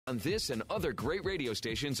on this and other great radio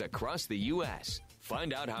stations across the U.S.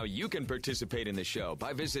 Find out how you can participate in the show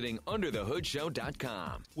by visiting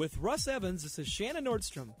UnderTheHoodShow.com. With Russ Evans, this is Shannon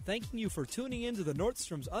Nordstrom, thanking you for tuning in to the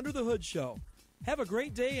Nordstrom's Under the Hood Show. Have a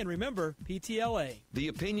great day, and remember, PTLA. The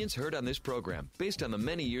opinions heard on this program, based on the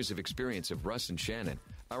many years of experience of Russ and Shannon,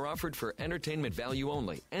 are offered for entertainment value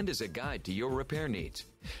only and as a guide to your repair needs.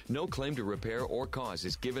 No claim to repair or cause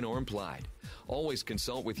is given or implied. Always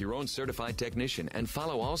consult with your own certified technician and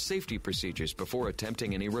follow all safety procedures before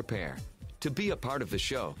attempting any repair. To be a part of the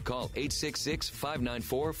show, call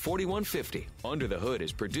 866-594-4150. Under the Hood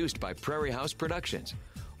is produced by Prairie House Productions.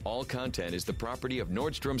 All content is the property of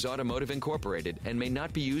Nordstrom's Automotive Incorporated and may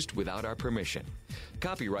not be used without our permission.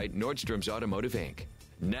 Copyright Nordstrom's Automotive, Inc.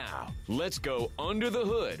 Now, let's go under the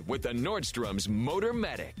hood with the Nordstrom's Motor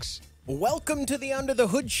Medics. Welcome to the Under the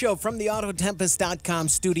Hood Show from the Autotempest.com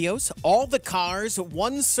studios. All the cars,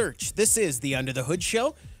 one search. This is the Under the Hood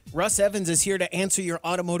Show. Russ Evans is here to answer your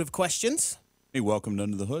automotive questions. Hey, welcome to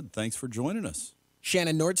Under the Hood. Thanks for joining us.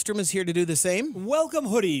 Shannon Nordstrom is here to do the same. Welcome,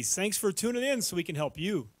 hoodies. Thanks for tuning in so we can help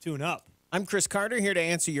you tune up. I'm Chris Carter, here to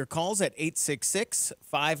answer your calls at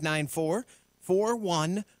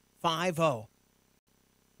 866-594-4150.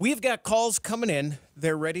 We've got calls coming in.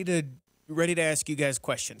 They're ready to ask you guys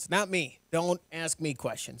questions. Not me. Don't ask me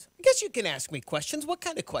questions. I guess you can ask me questions. What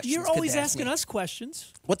kind of questions? You're always asking us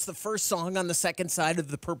questions. What's the first song on the second side of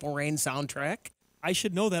the Purple Rain soundtrack? I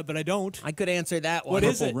should know that, but I don't. I could answer that one. What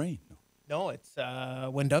is it? Purple Rain. No, it's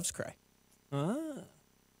When Doves Cry. Ah.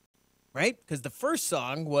 Right? Because the first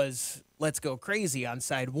song was Let's Go Crazy on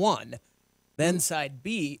side one. Then side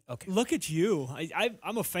B. Okay. Look at you.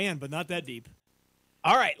 I'm a fan, but not that deep.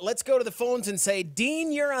 All right, let's go to the phones and say,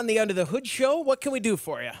 Dean, you're on the Under the Hood Show. What can we do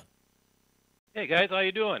for you? Hey, guys. How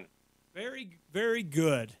you doing? Very, very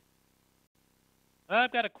good.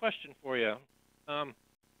 I've got a question for you. I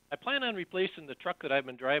plan on replacing the truck that I've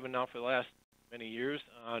been driving now for the last many years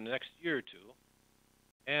the next year or two.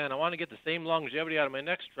 And I want to get the same longevity out of my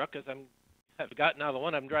next truck as I've gotten out of the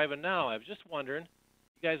one I'm driving now. I was just wondering,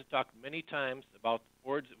 you guys have talked many times about the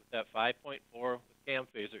Fords with that 5.4 with cam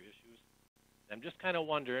phaser issues. I'm just kind of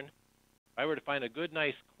wondering, if I were to find a good,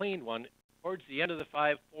 nice, clean one, towards the end of the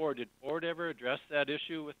 5.4, did Ford ever address that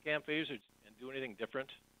issue with cam phasers and do anything different?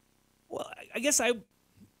 Well, I guess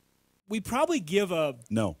we probably give a...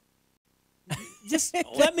 No. Just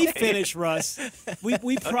let me finish, Russ.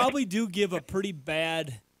 We probably do give a pretty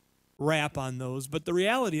bad rap on those, but the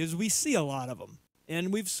reality is we see a lot of them.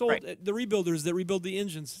 And we've sold the rebuilders that rebuild the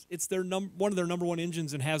engines. It's their one of their number one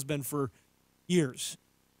engines and has been for years.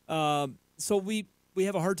 So we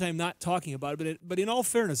have a hard time not talking about it. But in all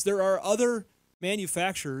fairness, there are other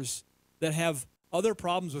manufacturers that have other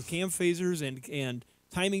problems with cam phasers and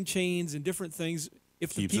timing chains and different things.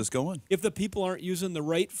 Keeps us going. If the people aren't using the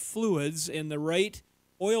right fluids and the right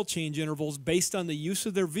oil change intervals based on the use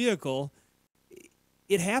of their vehicle,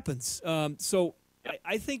 it happens.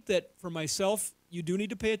 I think that for myself, you do need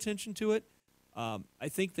to pay attention to it. I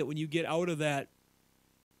think that when you get out of that,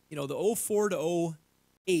 the 04 to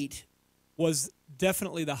 08 was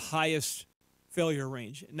definitely the highest failure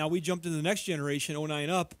range. Now we jumped into the next generation, 09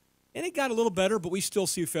 up, and it got a little better, but we still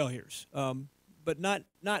see failures. But not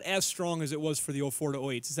as strong as it was for the 04 to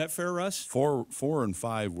 08. Is that fair, Russ? 4 and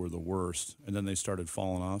 5 were the worst, and then they started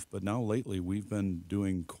falling off. But now lately, we've been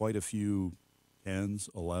doing quite a few 10s,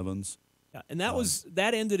 11s. Yeah, and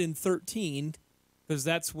that ended in 13 because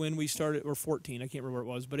that's when we started, or 14. I can't remember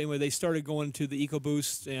what it was, but anyway, they started going to the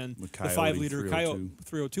EcoBoost and the 5-liter Coyote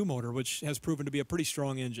 302 motor, which has proven to be a pretty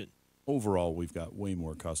strong engine. Overall, we've got way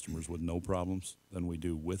more customers with no problems than we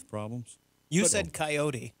do with problems. You said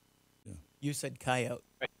Coyote. Yeah. You said Coyote.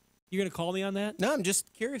 You going to call me on that? No, I'm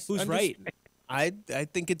just curious. Who's right? I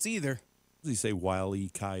think it's either. Does he say Wile E.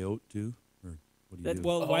 Coyote, too? Or what do you do?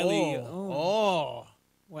 Well, Wiley.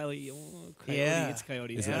 Wiley. Coyote. Yeah. It's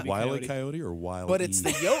Coyote. Is it Wile E. Coyote or Wile E? But it's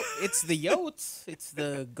the It's the Yotes. It's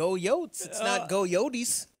the Go Yotes. It's not Go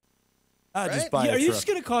Yotes. Just buy a Are you truck. just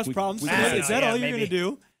going to cause problems? Is that all you're going to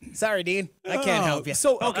do? Sorry, Dean. I can't help you.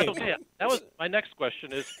 So, Well, okay. that's okay. That was my next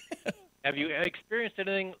question is, have you experienced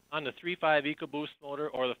anything on the 3.5 EcoBoost motor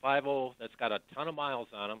or the 5.0 that's got a ton of miles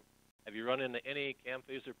on them? Have you run into any cam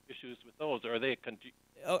phaser issues with those, or are they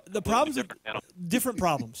the problems are different animals? different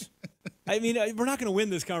problems. I mean, we're not going to win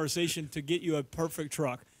this conversation to get you a perfect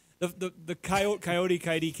truck. The Coyote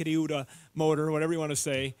motor, whatever you want to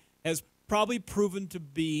say, has probably proven to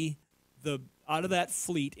be out of that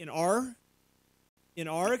fleet in our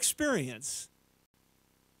experience,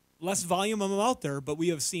 less volume of them out there, but we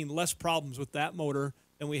have seen less problems with that motor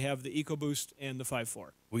than we have the EcoBoost and the 5.4.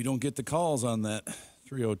 We don't get the calls on that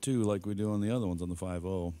 302 like we do on the other ones on the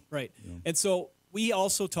 50. Right. Yeah. And so we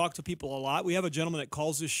also talk to people a lot. We have a gentleman that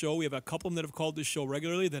calls this show. We have a couple of them that have called this show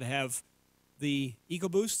regularly that have the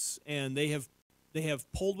EcoBoosts, and they have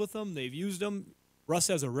pulled with them. They've used them. Russ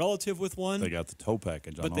has a relative with one. They got the tow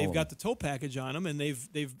package on but all they've of got them. the tow package on them, and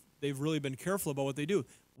they've really been careful about what they do.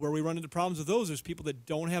 Where we run into problems with those, there's people that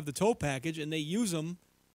don't have the tow package, and they use them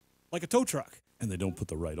like a tow truck. And they don't put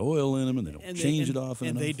the right oil in them, and they don't change it often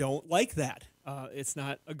and enough. they don't like that. It's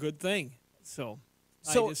not a good thing. So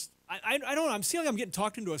I don't know. I'm feeling like I'm getting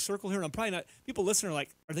talked into a circle here, and I'm probably not. People listening are like,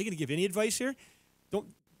 are they going to give any advice here? Don't.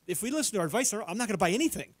 If we listen to our advice, I'm not going to buy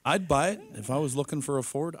anything. I'd buy it. If I was looking for a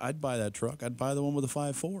Ford, I'd buy that truck. I'd buy the one with a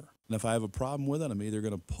 5.4. And if I have a problem with it, I'm either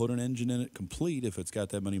going to put an engine in it complete if it's got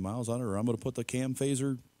that many miles on it, or I'm going to put the cam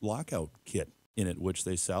phaser lockout kit in it, which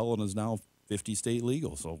they sell and is now 50 state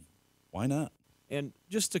legal. So why not? And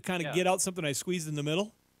just to kind of get out something I squeezed in the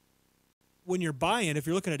middle, when you're buying, if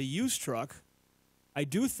you're looking at a used truck, I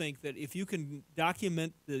do think that if you can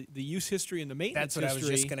document the use history and the maintenance That's what I was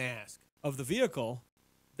just history going to ask. of the vehicle,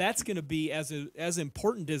 that's going to be as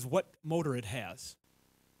important as what motor it has.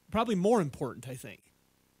 Probably more important, I think.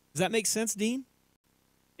 Does that make sense, Dean?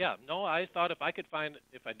 Yeah, no, I thought if I did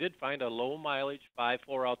find a low mileage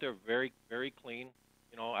 5.4 out there, very, very clean,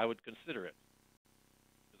 I would consider it.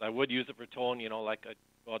 Because I would use it for towing, like I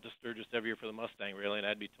go out to Sturgis every year for the Mustang, really, and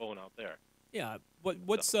I'd be towing out there. Yeah.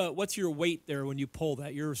 What's your weight there when you pull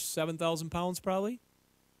that? You're 7,000 pounds probably?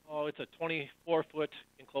 Oh, it's a 24-foot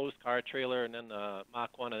enclosed car trailer, and then the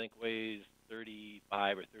Mach 1, I think, weighs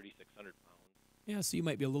 3,500 or 3,600 pounds. Yeah, so you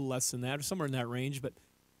might be a little less than that, or somewhere in that range. But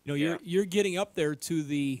you're getting up there to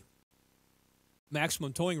the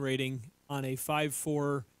maximum towing rating on a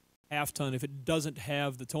 5.4 half-ton if it doesn't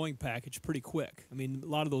have the towing package pretty quick. I mean, a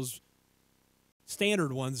lot of those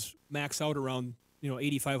standard ones max out around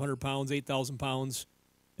 8,500 pounds, 8,000 pounds,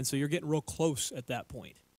 and so you're getting real close at that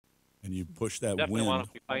point. And you push that Definitely wind.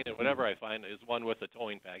 want to find it. Whatever I find is one with a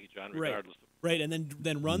towing package on, regardless. Right, and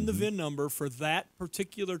then run the VIN number for that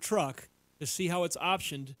particular truck to see how it's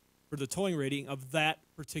optioned for the towing rating of that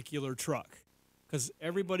particular truck. Because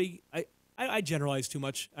everybody, I generalize too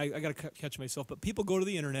much. I got to catch myself. But people go to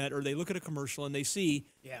the internet or they look at a commercial and they see,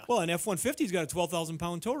 well, an F-150's got a 12,000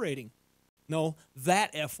 pound tow rating. No,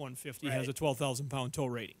 that F-150 has a 12,000 pound tow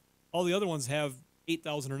rating. All the other ones have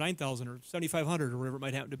 8,000 or 9,000 or 7,500 or whatever it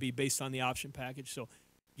might happen to be based on the option package. So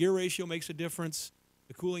gear ratio makes a difference.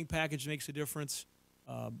 The cooling package makes a difference.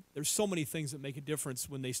 There's so many things that make a difference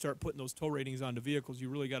when they start putting those tow ratings onto vehicles. You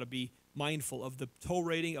really got to be mindful of the tow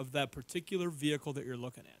rating of that particular vehicle that you're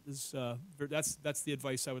looking at. That's the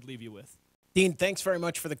advice I would leave you with. Dean, thanks very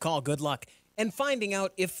much for the call. Good luck. And finding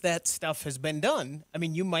out if that stuff has been done. I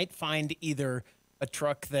mean, you might find either a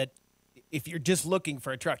truck that, if you're just looking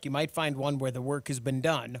for a truck, you might find one where the work has been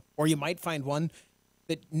done, or you might find one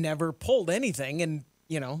that never pulled anything. And,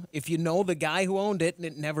 if you know the guy who owned it and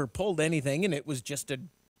it never pulled anything and it was just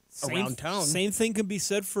around town. Same thing can be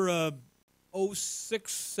said for a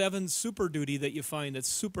 06-7 Super Duty that you find that's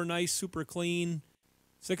super nice, super clean,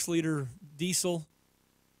 6-liter diesel.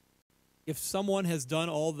 If someone has done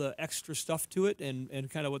all the extra stuff to it and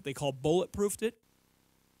kind of what they call bulletproofed it,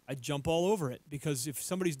 I'd jump all over it, because if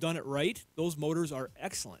somebody's done it right, those motors are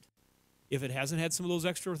excellent. If it hasn't had some of those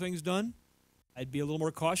extra things done, I'd be a little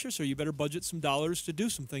more cautious, or you better budget some dollars to do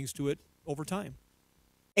some things to it over time.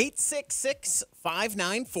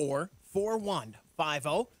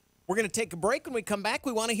 866-594-4150. We're going to take a break. When we come back,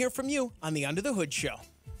 we want to hear from you on the Under the Hood Show.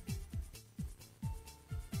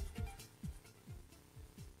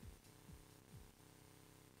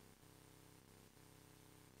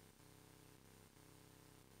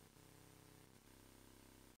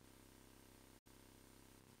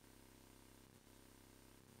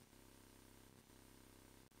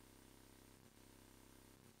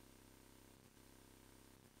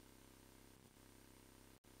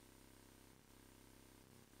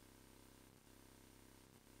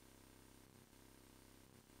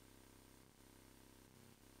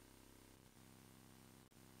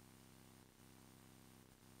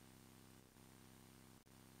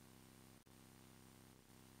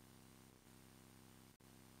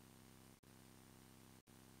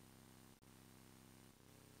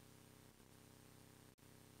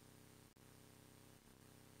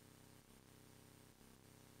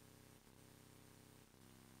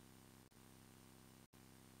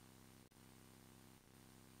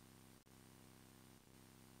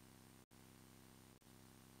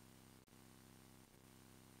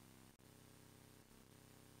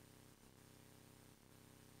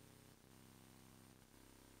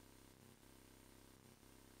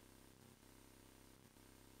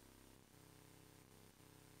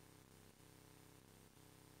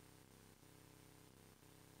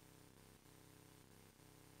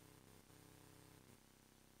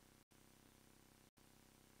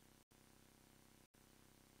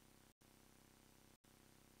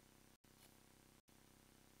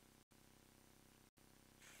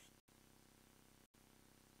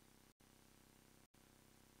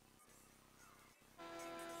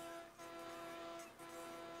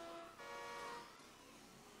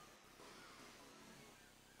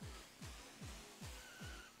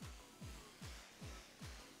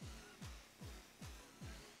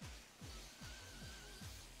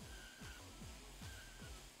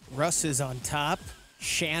 Russ is on top.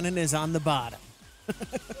 Shannon is on the bottom.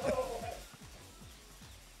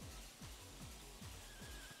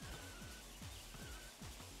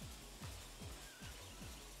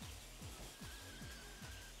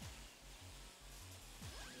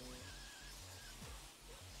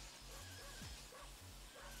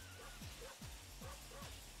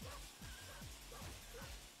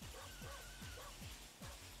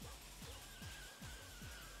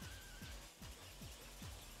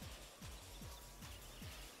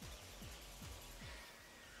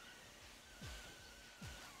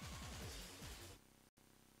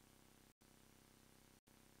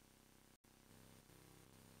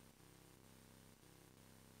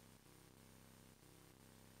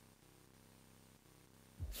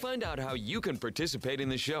 Find out how you can participate in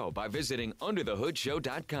the show by visiting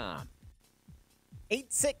underthehoodshow.com.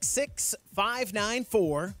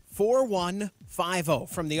 866-594-4150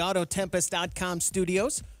 from the Autotempest.com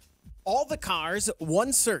studios. All the cars,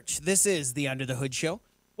 one search. This is the Under the Hood Show.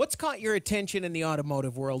 What's caught your attention in the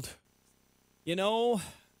automotive world? You know,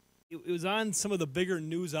 it was on some of the bigger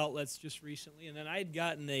news outlets just recently, and then I had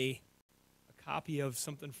gotten a copy of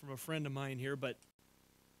something from a friend of mine here, but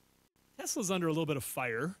Tesla's under a little bit of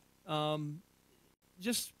fire,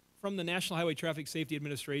 just from the National Highway Traffic Safety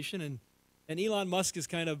Administration, and Elon Musk is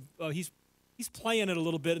kind of he's playing it a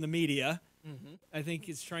little bit in the media. Mm-hmm. I think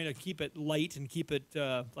he's trying to keep it light and keep it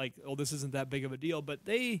like, oh, this isn't that big of a deal. But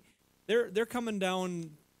they're coming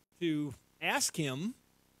down to ask him,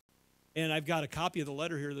 and I've got a copy of the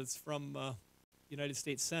letter here that's from United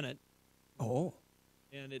States Senate. Oh.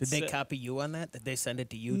 And did they copy you on that? Did they send it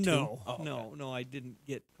to you too? No, oh, okay. no, I didn't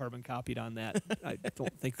get carbon copied on that. I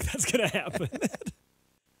don't think that's going to happen.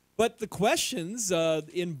 But the questions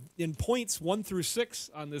in points 1 through 6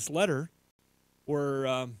 on this letter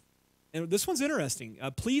were, and this one's interesting.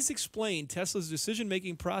 Please explain Tesla's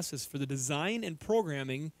decision-making process for the design and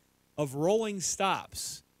programming of rolling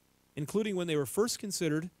stops, including when they were first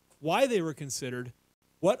considered, why they were considered,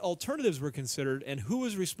 what alternatives were considered, and who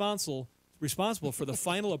was responsible for the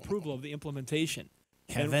final approval of the implementation.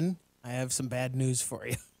 Kevin, I have some bad news for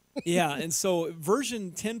you. Yeah, and so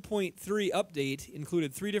version 10.3 update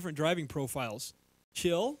included 3 different driving profiles: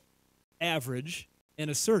 chill, average, and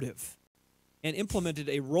assertive, and implemented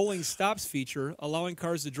a rolling stops feature, allowing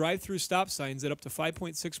cars to drive through stop signs at up to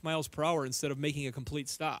 5.6 miles per hour instead of making a complete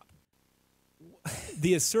stop.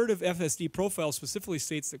 The assertive FSD profile specifically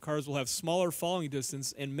states that cars will have smaller following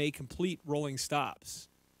distance and may complete rolling stops.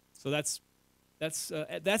 So that's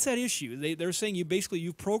at issue. They're saying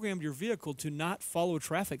you've programmed your vehicle to not follow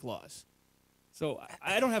traffic laws. So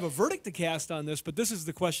I don't have a verdict to cast on this, but this is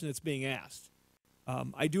the question that's being asked.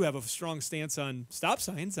 I do have a strong stance on stop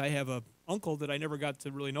signs. I have a uncle that I never got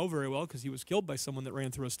to really know very well because he was killed by someone that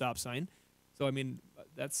ran through a stop sign. So I mean,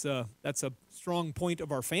 that's a strong point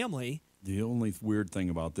of our family. The only weird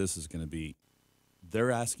thing about this is going to be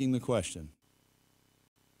they're asking the question,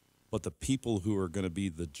 but the people who are going to be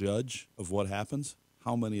the judge of what happens,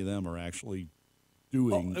 how many of them are actually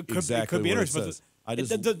doing exactly what it says? I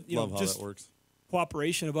just love how that works.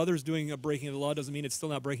 Cooperation of others doing a breaking of the law doesn't mean it's still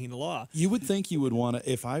not breaking the law. You would think you would want to,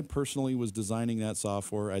 if I personally was designing that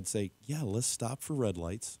software, I'd say, yeah, let's stop for red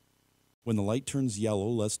lights. When the light turns yellow,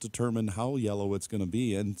 let's determine how yellow it's going to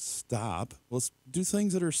be and stop. Let's do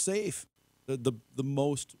things that are safe. The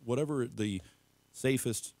most, whatever the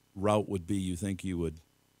safest route would be, you think you would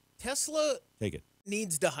Tesla take it.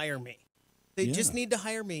 Needs to hire me. They just need to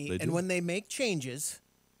hire me. And when they make changes,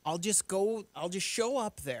 I'll just show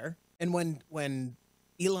up there. And when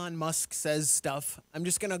Elon Musk says stuff, I'm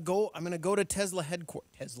gonna go to Tesla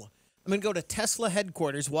headquarters. I'm gonna go to Tesla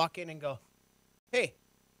headquarters, walk in and go, hey,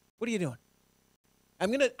 what are you doing?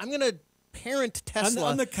 I'm gonna parent Tesla.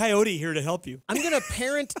 I'm the coyote here to help you. I'm gonna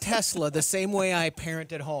parent Tesla the same way I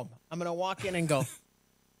parent at home. I'm gonna walk in and go,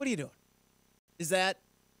 what are you doing? Is that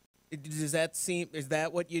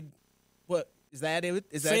what you'd what is that it?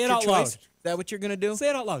 Is that Say it your out choice? loud. Is that what you're gonna do? Say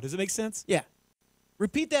it out loud. Does it make sense? Yeah.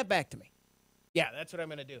 Repeat that back to me. Yeah, that's what I'm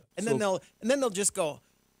gonna do. And then they'll just go,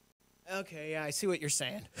 okay, yeah, I see what you're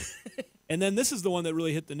saying. And then this is the one that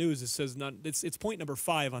really hit the news. It says it's point number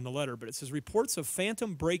 5 on the letter, but it says reports of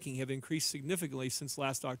phantom braking have increased significantly since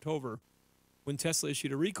last October, when Tesla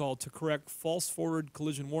issued a recall to correct false forward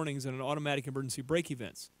collision warnings and an automatic emergency brake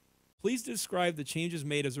events. Please describe the changes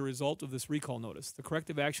made as a result of this recall notice, the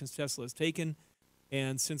corrective actions Tesla has taken,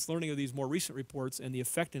 and since learning of these more recent reports and the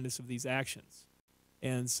effectiveness of these actions.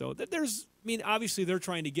 And so obviously they're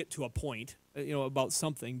trying to get to a point, about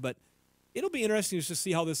something, but it'll be interesting to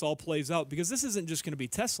see how this all plays out, because this isn't just going to be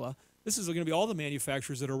Tesla. This is going to be all the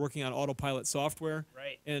manufacturers that are working on autopilot software.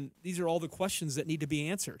 Right. And these are all the questions that need to be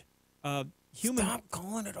answered. Stop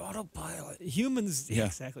calling it autopilot. Humans,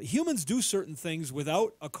 exactly. Humans do certain things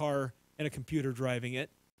without a car and a computer driving it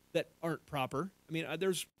that aren't proper. I mean,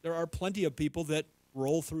 there are plenty of people that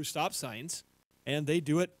roll through stop signs, and they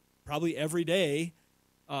do it probably every day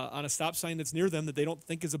on a stop sign that's near them that they don't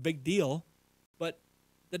think is a big deal. But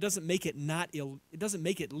that doesn't make it it doesn't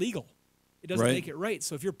make it legal. It doesn't make it right.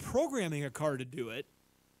 So if you're programming a car to do it,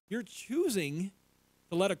 you're choosing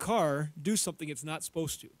to let a car do something it's not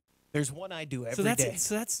supposed to. There's one I do every day.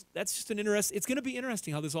 So that's just an interesting. It's going to be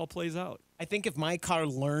interesting how this all plays out. I think if my car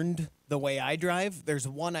learned the way I drive, there's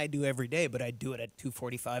one I do every day, but I do it at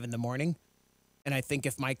 2:45 in the morning. And I think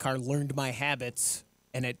if my car learned my habits,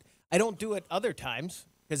 I don't do it other times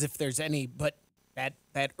because if there's any, but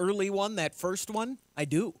that early one, that first one, I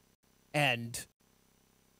do. And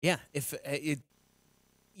yeah, if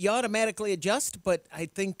you automatically adjust, but I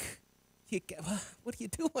think what are you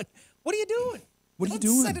doing? What are you doing? What are you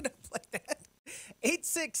Don't doing? set it up like that.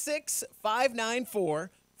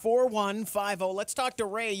 866-594-4150. Let's talk to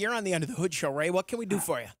Ray. You're on the Under the Hood show, Ray. What can we do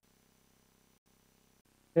for you?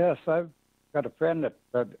 Yes, I've got a friend that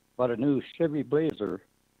bought a new Chevy Blazer.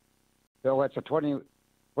 So it's a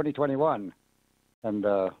 2021, and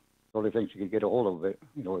the only thing she could get a hold of it,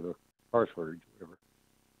 the car shortage, whatever.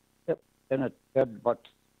 Yep, and it had about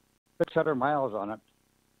 600 miles on it,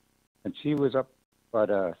 and she was up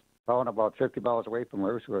at a town about 50 miles away from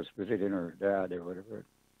where she was visiting her dad or whatever.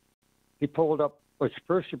 He pulled up.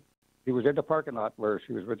 First, he was in the parking lot where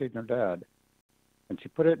she was visiting her dad, and she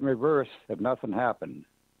put it in reverse, and nothing happened.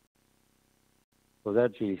 So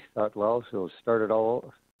then she thought, well, she'll start it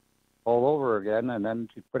all over again, and then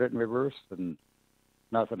she put it in reverse, and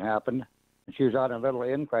nothing happened. And she was on a little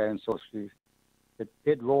incline, so it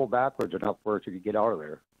did roll backwards enough where she could get out of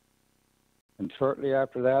there. And shortly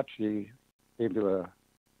after that, she came to a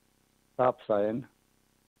stop sign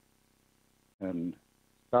and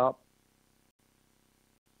stopped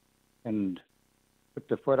and took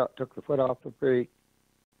the foot off the brake,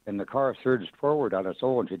 and the car surged forward on its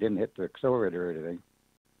own. She didn't hit the accelerator or anything.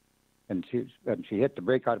 And she hit the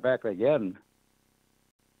brake on the back again,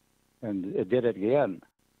 and it did it again.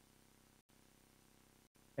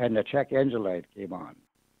 And the check engine light came on.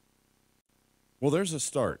 Well, there's a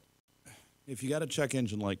start. If you got a check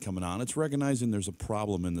engine light coming on, it's recognizing there's a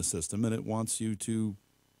problem in the system, and it wants you to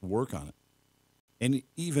work on it. And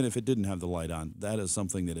even if it didn't have the light on, that is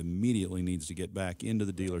something that immediately needs to get back into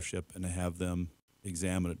the dealership and have them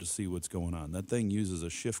examine it to see what's going on. That thing uses a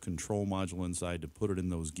shift control module inside to put it in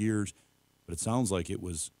those gears, but it sounds like it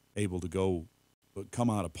was able to come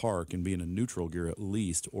out of park and be in a neutral gear at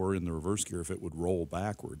least, or in the reverse gear if it would roll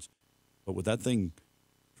backwards. But with that thing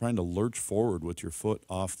trying to lurch forward with your foot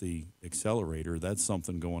off the accelerator, that's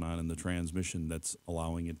something going on in the transmission that's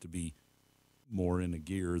allowing it to be more in a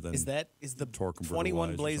gear than Is the torque converter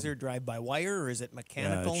 21 Blazer drive-by-wire, or is it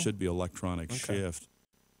mechanical? Yeah, it should be electronic shift.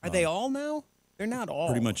 Are they all now? They're not all.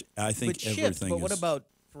 Pretty much, I think but shift, everything but what is. about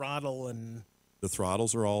throttle and... The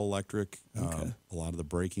throttles are all electric. Okay. A lot of the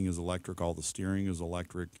braking is electric. All the steering is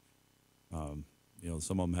electric. Some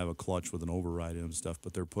of them have a clutch with an override in them and stuff,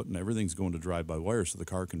 but everything's going to drive-by-wire so the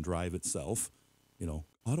car can drive itself.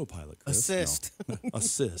 Autopilot, Chris. Assist. No.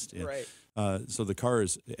 Assist, yeah. Right. So the car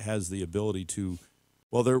has the ability to,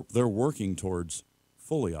 they're working towards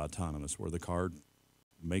fully autonomous, where the car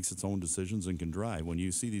makes its own decisions and can drive. When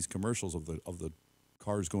you see these commercials of the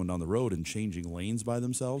cars going down the road and changing lanes by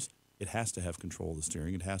themselves, it has to have control of the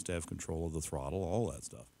steering. It has to have control of the throttle, all that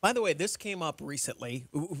stuff. By the way, this came up recently.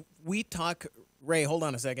 We talk, Ray, hold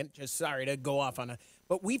on a second. Just sorry to go off on it.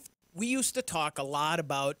 But we used to talk a lot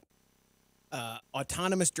about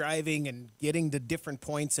autonomous driving and getting to different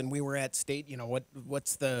points, and we were at state,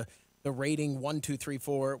 what's the rating, 1, 2, 3,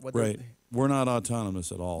 4. Right. We're not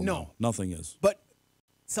autonomous at all. No. Nothing is. But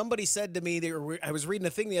somebody said to me, I was reading a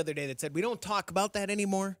thing the other day that said, we don't talk about that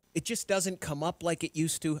anymore. It just doesn't come up like it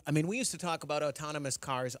used to. I mean, we used to talk about autonomous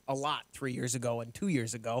cars a lot 3 years ago and 2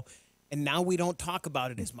 years ago, and now we don't talk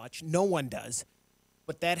about it as much. No one does.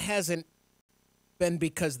 But that hasn't been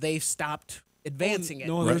because they've stopped advancing it.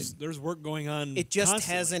 No, there's work going on. It just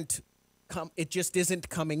constantly. hasn't come. It just isn't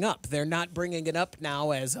coming up. They're not bringing it up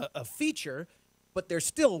now as a feature, but they're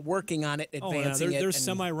still working on it, advancing it. There's and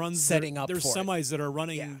semi-runs setting up. There's for semis it. that are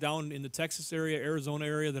running down in the Texas area, Arizona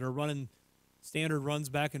area, that are running standard runs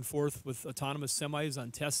back and forth with autonomous semis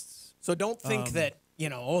on tests. So don't think that they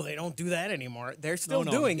don't do that anymore. They're still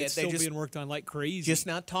doing it. It's They're still just being worked on like crazy. just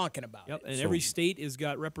not talking about Yep, it. and every state has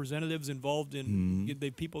got representatives involved in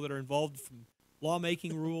the people that are involved from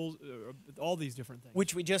lawmaking rules, all these different things.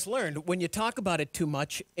 Which we just learned. When you talk about it too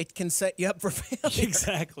much, it can set you up for failure.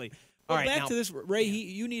 Exactly. All Well, right, back now- to this, Ray.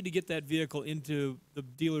 You need to get that vehicle into the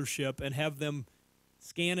dealership and have them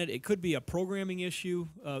scan it. It could be a programming issue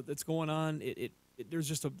that's going on. There's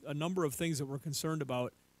just a number of things that we're concerned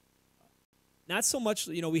about. Not so much,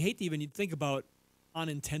 we hate to even think about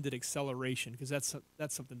unintended acceleration because that's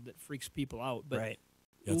something that freaks people out. But Right.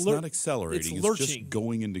 Yeah, it's not accelerating. It's lurching. just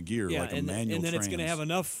going into gear like a manual and then it's going to trans. have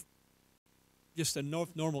enough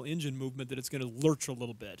normal engine movement that it's going to lurch a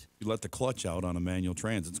little bit. You let the clutch out on a manual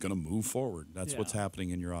trans, it's going to move forward. That's Yeah. what's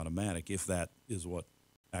happening in your automatic, if that is what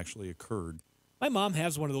actually occurred. My mom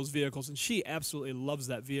has one of those vehicles, and she absolutely loves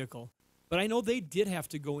that vehicle. But I know they did have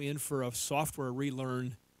to go in for a software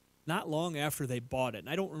relearn not long after they bought it. And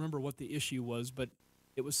I don't remember what the issue was, but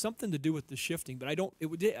it was something to do with the shifting. But I don't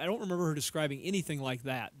remember her describing anything like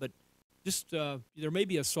that. But just there may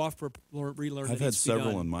be a software relearn. I've that had needs to be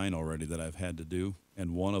several done. in mine already that I've had to do,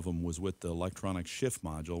 and one of them was with the electronic shift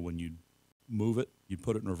module. When you'd move it, you'd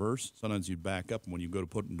put it in reverse. Sometimes you'd back up, and when you go to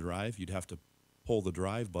put it in drive, you'd have to pull the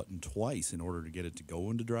drive button twice in order to get it to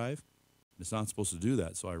go into drive. It's not supposed to do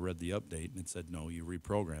that, so I read the update, and it said, no, you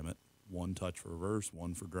reprogram it. One touch for reverse,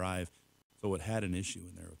 one for drive. So it had an issue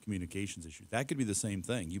in there, a communications issue. That could be the same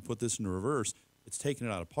thing. You put this in reverse, it's taking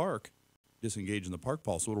it out of park, disengaging the park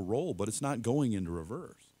ball, so it'll roll, but it's not going into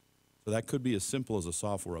reverse. So that could be as simple as a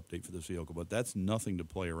software update for this vehicle, but that's nothing to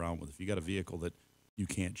play around with. If you got a vehicle that you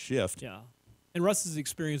can't shift, Yeah. And Russ's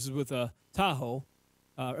experience is with a Tahoe,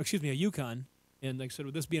 a Yukon, and like I said,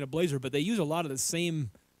 with this being a Blazer, but they use a lot of the same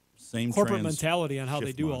corporate trans mentality on how they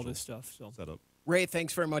shift do all module this stuff. So setup. Ray,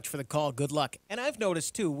 thanks very much for the call. Good luck. And I've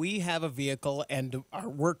noticed, too, we have a vehicle, and our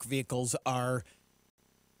work vehicles are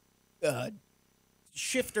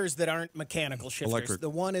shifters that aren't mechanical shifters. Electric. The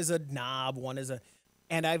one is a knob, one is a...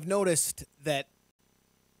 And I've noticed that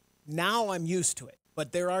now I'm used to it.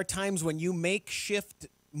 But there are times when you make shift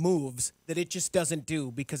moves that it just doesn't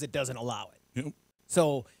do because it doesn't allow it. Yep.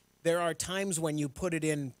 So there are times when you put it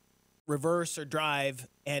in reverse or drive,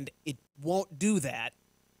 and it won't do that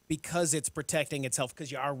because it's protecting itself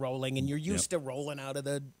because you are rolling and you're used to rolling out of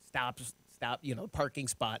the stop, parking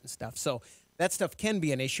spot and stuff. So that stuff can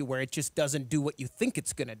be an issue where it just doesn't do what you think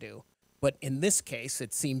it's going to do. But in this case,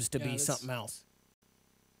 it seems to be something else.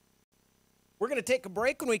 We're going to take a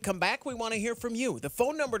break. When we come back, we want to hear from you. The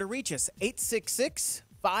phone number to reach us,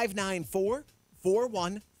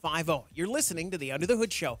 866-594-4150. You're listening to the Under the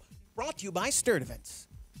Hood Show, brought to you by Sturdivants.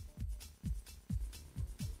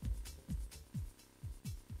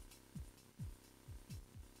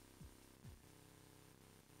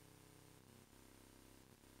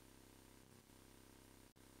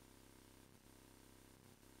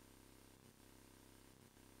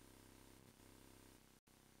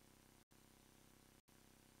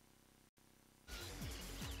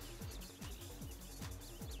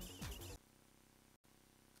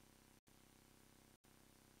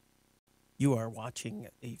 You are watching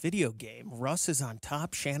a video game. Russ is on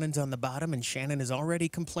top, Shannon's on the bottom, and Shannon is already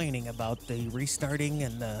complaining about the restarting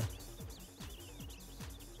and the...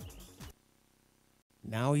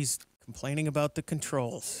 Now he's complaining about the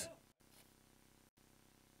controls.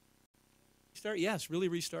 Restart? Yes, really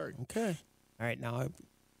restart. Okay. All right, now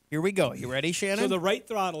here we go. You ready, Shannon? So the right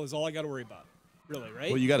throttle is all I got to worry about. Really, right?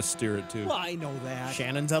 Well, you got to steer it, too. Well, I know that.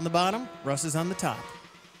 Shannon's on the bottom, Russ is on the top.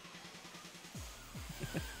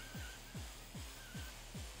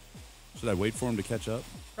 Should I wait for him to catch up?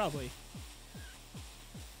 Probably.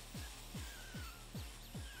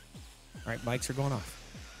 All right, mics are going off.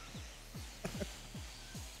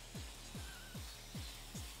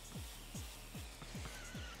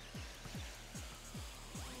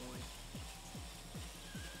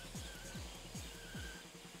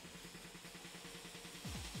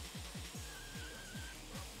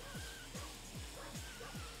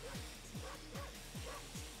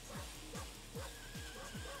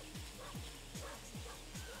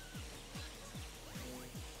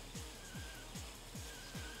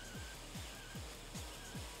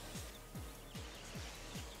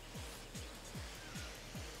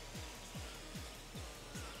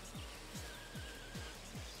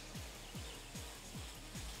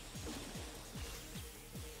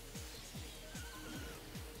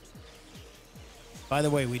 By the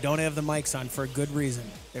way, we don't have the mics on for a good reason.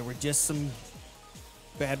 There were just some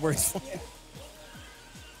bad words.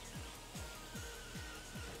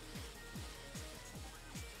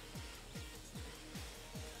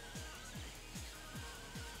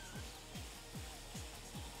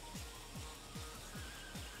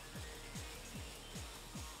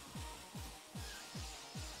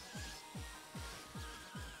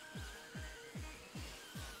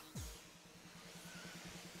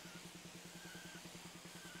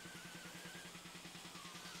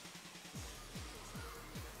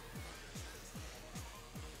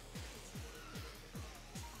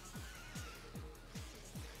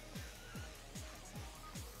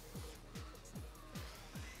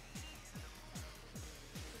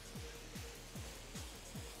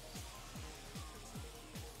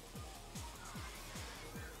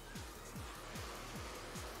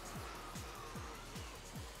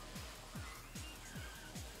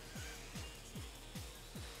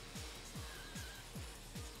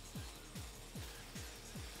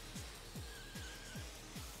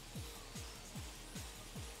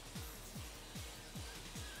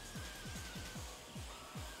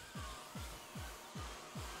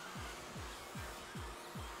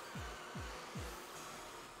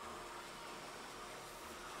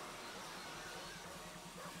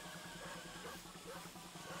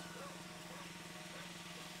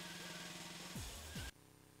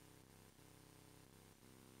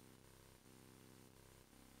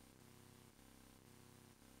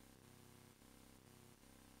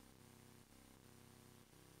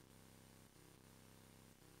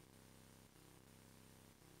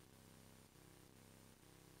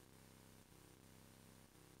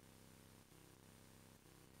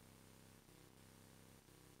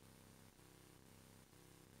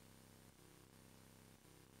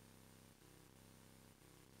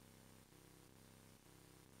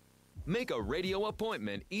 Make a radio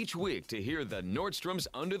appointment each week to hear the Nordstrom's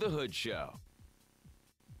Under the Hood Show.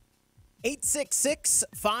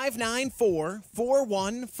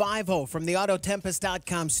 866-594-4150 from the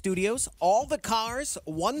Autotempest.com studios. All the cars,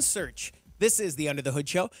 one search. This is the Under the Hood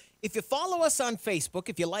Show. If you follow us on Facebook,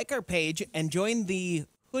 if you like our page and join the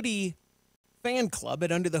hoodie fan club at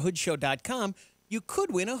underthehoodshow.com, you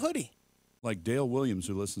could win a hoodie. Like Dale Williams,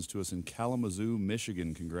 who listens to us in Kalamazoo,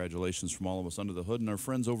 Michigan. Congratulations from all of us under the hood and our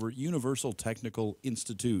friends over at Universal Technical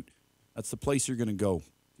Institute. That's the place you're going to go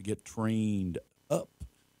to get trained up.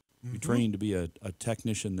 Be trained to be a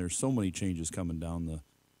technician. There's so many changes coming down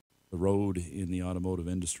the road in the automotive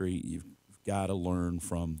industry. You've got to learn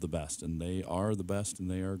from the best, and they are the best, and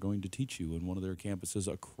they are going to teach you in one of their campuses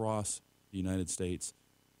across the United States.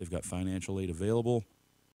 They've got financial aid available,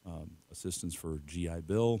 assistance for GI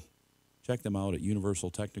Bill. Check them out at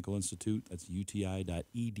Universal Technical Institute. That's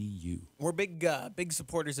uti.edu. We're big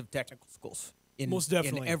supporters of technical schools. Most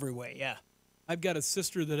definitely. In every way, yeah. I've got a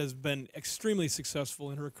sister that has been extremely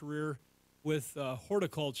successful in her career with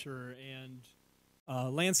horticulture and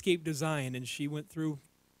landscape design, and she went through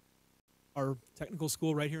our technical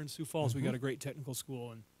school right here in Sioux Falls. We got a great technical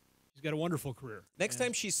school, and she's got a wonderful career. Next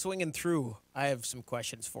time she's swinging through, I have some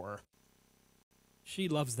questions for her. She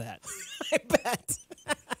loves that. I bet.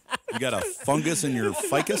 You got a fungus in your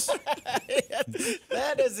ficus?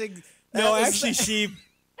 Actually, she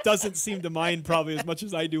doesn't seem to mind probably as much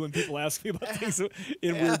as I do when people ask me about things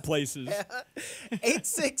in weird places.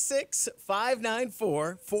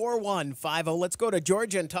 866-594-4150. Let's go to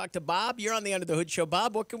Georgia and talk to Bob. You're on the Under the Hood Show.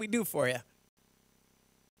 Bob, what can we do for you?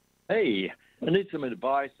 Hey, I need some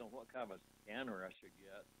advice on what kind of scanner I should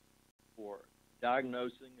get for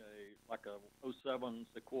diagnosing a 07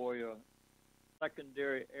 Sequoia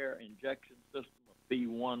secondary air injection system, a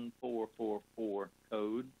B1444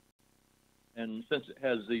 code. And since it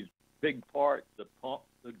has these big parts, the pump,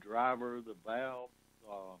 the driver, the valve,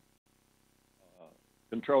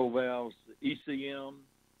 control valves, the ECM,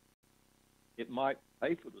 it might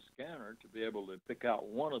pay for the scanner to be able to pick out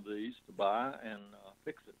one of these to buy and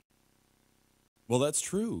fix it. Well, that's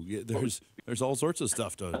true. Yeah, there's all sorts of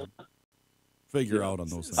stuff to figure out on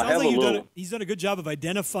those things. Sounds like he's done a good job of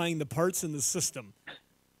identifying the parts in the system.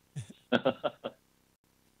 Yeah.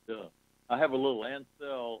 I have a little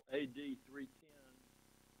Ansel AD310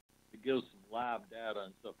 that gives some live data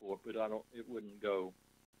and so forth, but it wouldn't go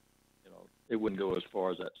as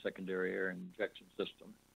far as that secondary air injection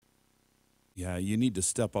system. Yeah, you need to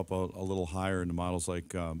step up a little higher into models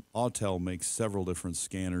like Autel makes several different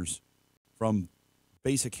scanners, from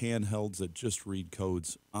basic handhelds that just read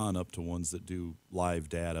codes on up to ones that do live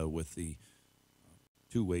data with the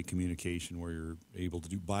two-way communication where you're able to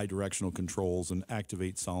do bidirectional controls and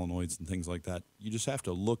activate solenoids and things like that. You just have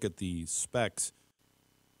to look at the specs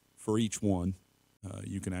for each one.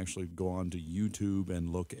 You can actually go on to YouTube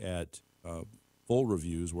and look at full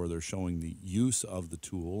reviews where they're showing the use of the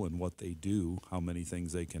tool and what they do, how many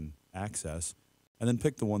things they can access, and then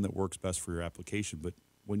pick the one that works best for your application. But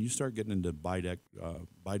when you start getting into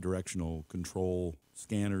bidirectional control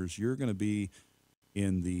scanners, you're going to be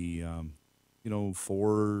in the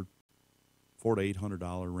 $400 to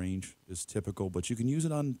 $800 range is typical, but you can use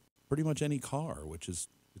it on pretty much any car, which is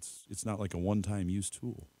it's not like a one-time use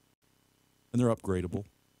tool, and they're upgradable.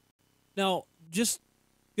 Now, just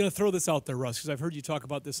going to throw this out there, Russ, because I've heard you talk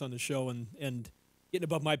about this on the show and getting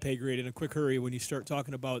above my pay grade in a quick hurry when you start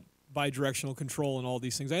talking about bidirectional control and all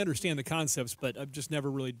these things. I understand the concepts, but I've just never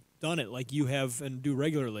really done it like you have and do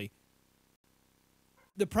regularly.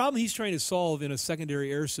 The problem he's trying to solve in a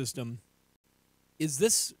secondary air system is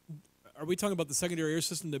this. Are we talking about the secondary air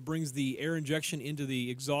system that brings the air injection into the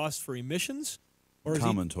exhaust for emissions? Or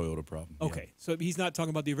Common Toyota problem. Okay, yeah. So he's not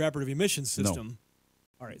talking about the evaporative emissions system. No.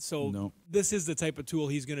 All right, so No. This is the type of tool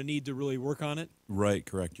he's going to need to really work on it? Right,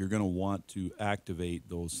 correct. You're going to want to activate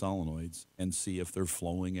those solenoids and see if they're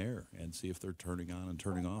flowing air and see if they're turning on and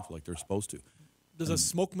turning off like they're supposed to. Does a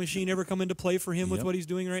smoke machine ever come into play for him with what he's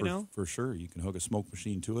doing right now? For sure. You can hook a smoke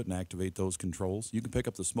machine to it and activate those controls. You can pick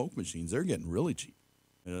up the smoke machines. They're getting really cheap.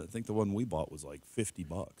 I think the one we bought was like $50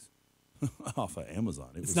 off of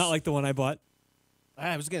Amazon. It's not like the one I bought.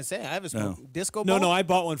 I was going to say, I have a smoke disco No, ball. I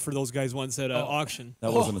bought one for those guys once at auction.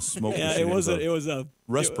 That wasn't a smoke Yeah, machine. it was a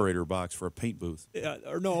respirator box for a paint booth. Yeah,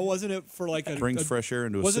 or no, wasn't it for like brings fresh air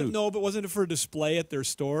into a suit? No, but wasn't it for a display at their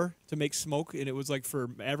store to make smoke, and it was like for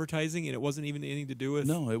advertising, and it wasn't even anything to do with.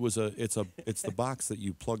 No, it's the box that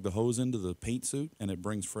you plug the hose into the paint suit, and it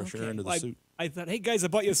brings fresh air into the suit. I thought, hey guys, I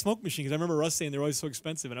bought you a smoke machine because I remember Russ saying they're always so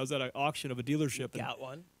expensive, and I was at an auction of a dealership. Got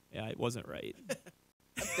one. Yeah, it wasn't right.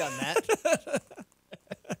 I've done that.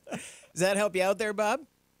 Does that help you out there, Bob?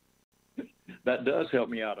 that does help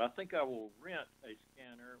me out. I think I will rent a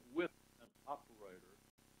scanner with an operator.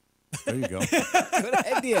 There you go. Good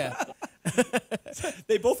idea.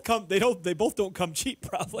 They both come. They both don't come cheap,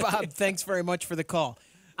 probably. Bob, thanks very much for the call.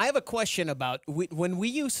 I have a question about when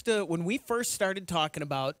we first started talking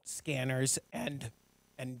about scanners and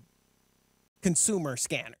consumer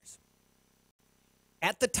scanners.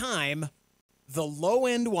 At the time, the low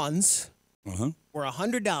end ones were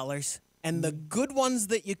 $100, and the good ones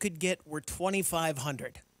that you could get were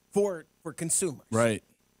 $2,500 for consumers. Right.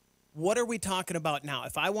 What are we talking about now?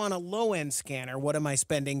 If I want a low-end scanner, what am I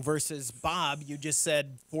spending versus Bob? You just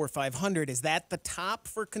said $400 or $500. Is that the top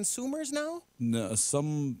for consumers now? No,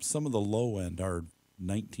 some of the low end are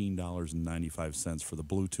 $19.95 for the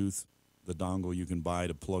Bluetooth, the dongle you can buy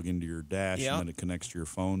to plug into your dash, and then it connects to your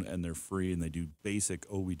phone, and they're free, and they do basic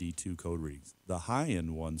OBD2 code readings. The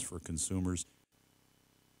high-end ones for consumers,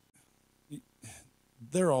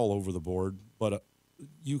 they're all over the board, but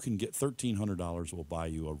you can get $1,300 will buy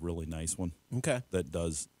you a really nice one. Okay. That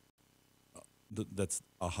does, that's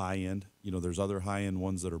a high end. You know, there's other high end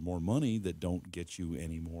ones that are more money that don't get you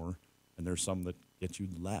any more, and there's some that get you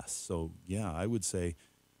less. So yeah, I would say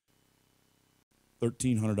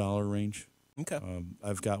 $1,300 range. Okay.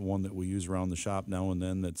 I've got one that we use around the shop now and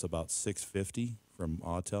then that's about $650 from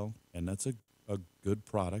Autel, and that's a good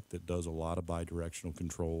product that does a lot of bidirectional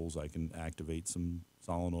controls. I can activate some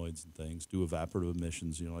solenoids and things, do evaporative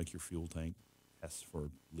emissions, you know, like your fuel tank tests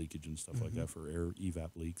for leakage and stuff like that for air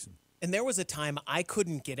evap leaks. And there was a time I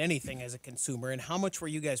couldn't get anything as a consumer. And how much were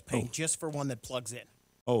you guys paying just for one that plugs in?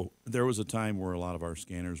 Oh, there was a time where a lot of our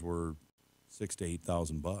scanners were $6,000 to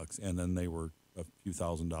 $8,000, and then they were a few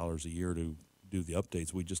 $1,000s a year to do the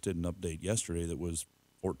updates. We just did an update yesterday that was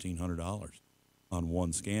 $1,400 on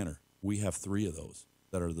one scanner. We have 3 of those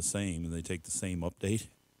that are the same, and they take the same update.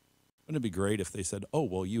 Wouldn't it be great if they said, oh,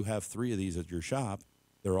 well, you have 3 of these at your shop.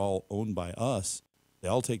 They're all owned by us. They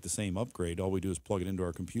all take the same upgrade. All we do is plug it into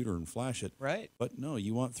our computer and flash it. Right. But no,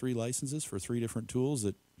 you want 3 licenses for 3 different tools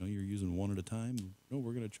that you're using one at a time. No,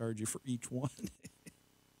 we're going to charge you for each one.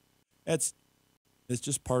 It's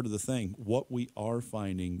just part of the thing. What we are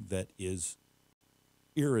finding that is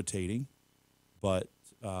irritating, but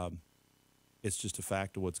it's just a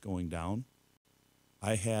fact of what's going down.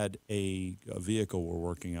 I had a vehicle we're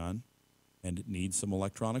working on, and it needs some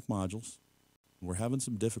electronic modules. We're having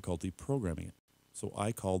some difficulty programming it. So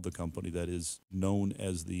I called the company that is known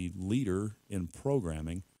as the leader in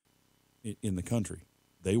programming in the country.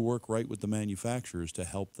 They work right with the manufacturers to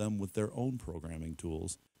help them with their own programming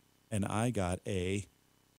tools. And I got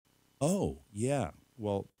well,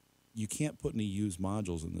 you can't put any used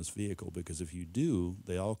modules in this vehicle because if you do,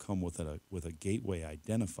 they all come with a gateway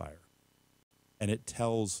identifier. And it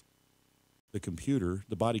tells the computer,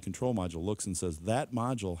 the body control module looks and says, that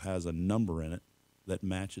module has a number in it that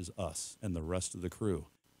matches us and the rest of the crew.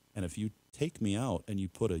 And if you take me out and you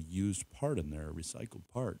put a used part in there, a recycled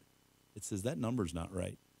part, it says that number's not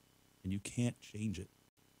right. And you can't change it.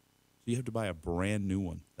 So you have to buy a brand new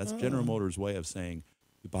one. That's General Motors' way of saying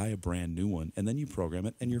you buy a brand new one and then you program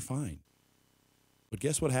it and you're fine. But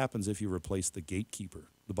guess what happens if you replace the gatekeeper,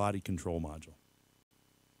 the body control module?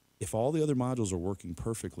 If all the other modules are working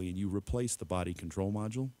perfectly and you replace the body control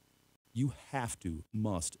module, you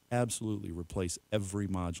must absolutely replace every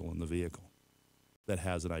module in the vehicle that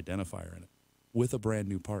has an identifier in it with a brand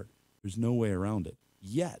new part. There's no way around it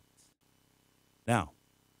yet. Now,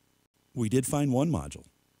 we did find one module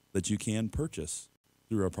that you can purchase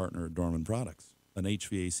through our partner at Dorman Products, an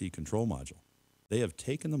HVAC control module. They have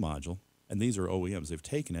taken the module, and these are OEMs. They've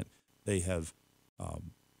taken it. They have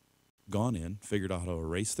gone in, figured out how to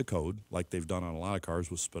erase the code, like they've done on a lot of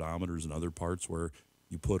cars with speedometers and other parts where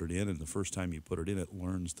you put it in, and the first time you put it in, it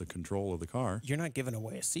learns the control of the car. You're not giving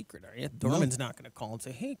away a secret, are you? Dorman's not going to call and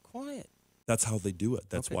say, hey, quiet. That's how they do it.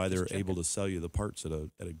 That's why they're able to sell you the parts at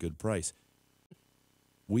a good price.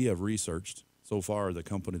 We have researched. So far, the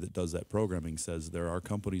company that does that programming says there are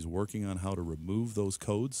companies working on how to remove those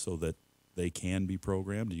codes so that they can be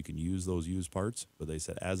programmed. You can use those used parts. But they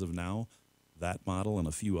said as of now, that model and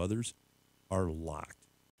a few others are locked.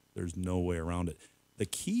 There's no way around it. The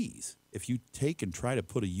keys, if you take and try to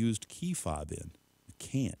put a used key fob in, you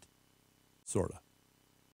can't, sort of.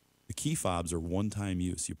 The key fobs are one-time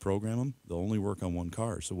use. You program them, they'll only work on one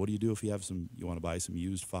car. So what do you do if you want to buy some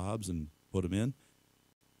used fobs and put them in?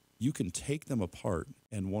 You can take them apart,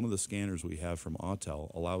 and one of the scanners we have from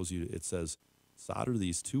Autel allows you, it says, solder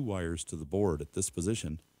these 2 wires to the board at this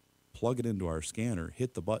position, plug it into our scanner,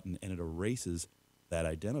 hit the button, and it erases that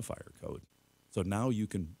identifier code. So now you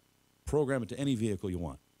can program it to any vehicle you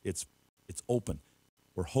want. It's open.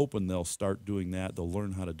 we're hoping they'll start doing that. They'll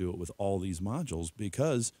learn how to do it with all these modules,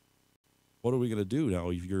 because what are we going to do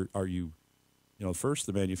now? First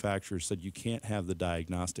the manufacturer said you can't have the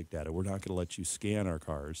diagnostic data. We're not going to let you scan our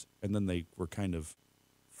cars. And then they were kind of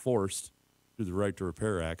forced through the Right to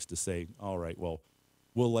Repair Acts to say, all right, well,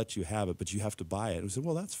 we'll let you have it, but you have to buy it. And we said,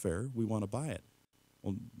 well, that's fair. We want to buy it.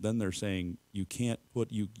 Well, then they're saying you can't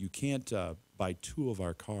buy 2 of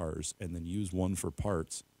our cars and then use one for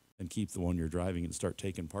parts and keep the one you're driving and start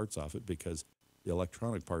taking parts off it, because the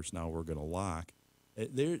electronic parts now we're going to lock.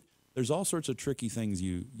 There's all sorts of tricky things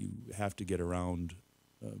you have to get around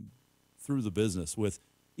through the business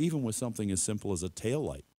even with something as simple as a tail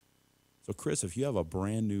light. So, Chris, if you have a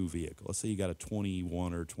brand new vehicle, let's say you got a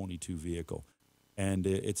 21 or 22 vehicle, and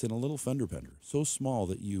it's in a little fender bender, so small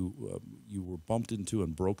that you were bumped into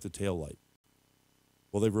and broke the tail light.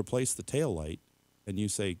 Well, they've replaced the tail light, and you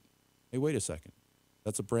say, hey, wait a second,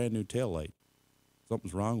 that's a brand new tail light.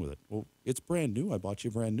 Something's wrong with it. Well, it's brand new. I bought you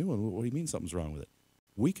a brand new one. What do you mean something's wrong with it?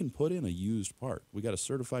 We can put in a used part. We got a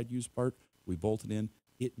certified used part. We bolt it in.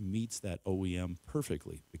 It meets that OEM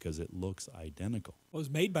perfectly because it looks identical. It was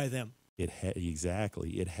made by them.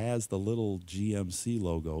 Exactly. It has the little GMC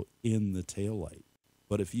logo in the taillight.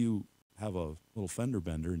 But if you have a little fender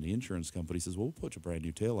bender and the insurance company says, well, we'll put a brand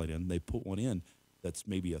new taillight in, they put one in that's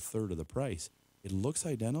maybe a third of the price. It looks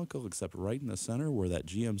identical, except right in the center where that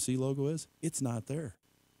GMC logo is, it's not there.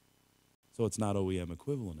 So it's not OEM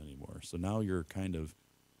equivalent anymore. So now you're kind of,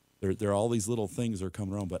 there are all these little things that are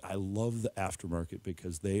coming around, but I love the aftermarket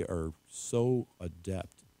because they are so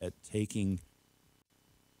adept at taking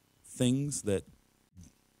things that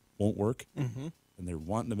won't work, and they're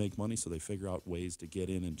wanting to make money, so they figure out ways to get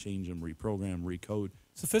in and change them, reprogram, recode.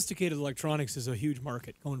 Sophisticated electronics is a huge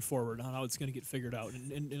market going forward on how it's going to get figured out.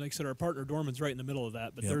 And like I said, our partner Dorman's right in the middle of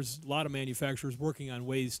that, but there's a lot of manufacturers working on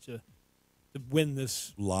ways to win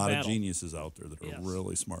this A lot battle. of geniuses out there that are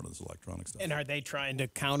really smart on this electronic stuff. And are they trying to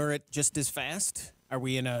counter it just as fast? Are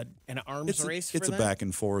we in an arms race? It's a back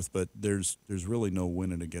and forth, but there's really no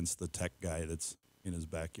winning against the tech guy that's in his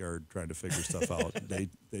backyard trying to figure stuff out. They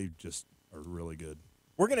just are really good.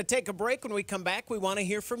 We're going to take a break. When we come back, we want to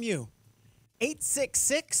hear from you.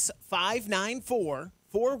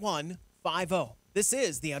 866-594-4150. This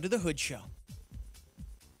is the Under the Hood Show.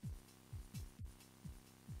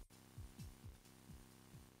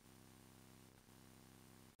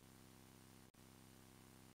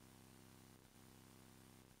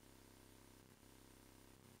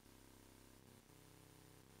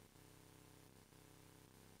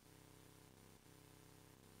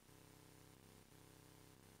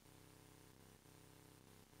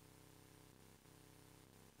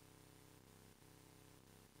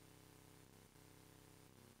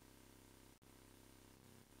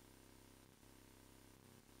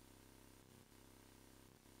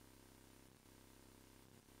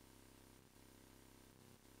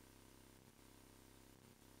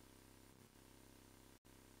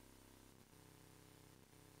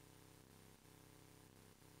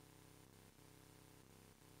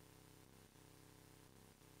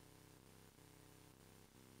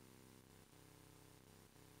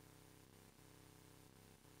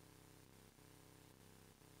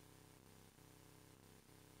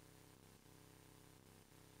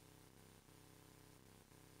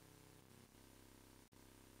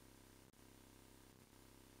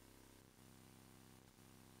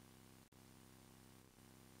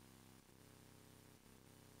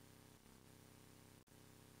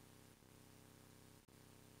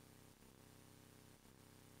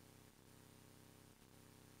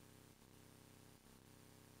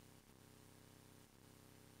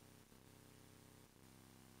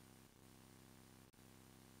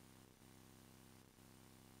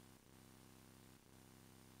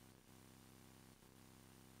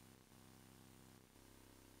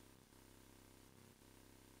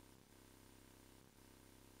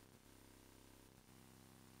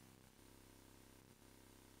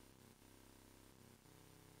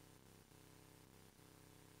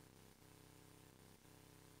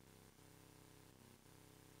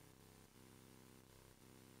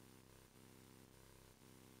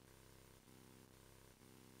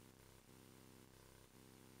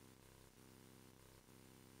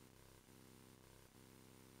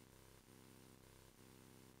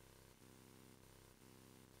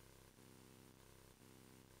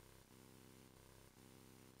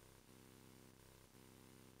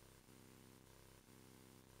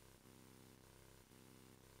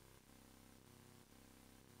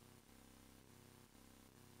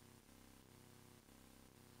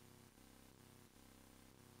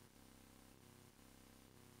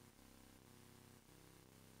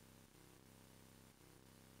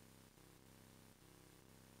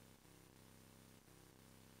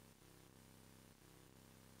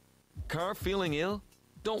 Car feeling ill?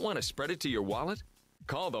 Don't want to spread it to your wallet?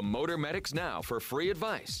 Call the Motor Medics now for free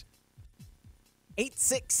advice.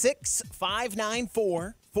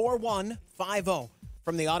 866-594-4150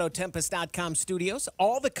 from the Autotempest.com studios.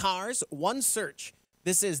 All the cars, one search.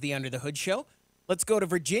 This is the Under the Hood Show. Let's go to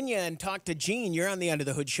Virginia and talk to Gene. You're on the Under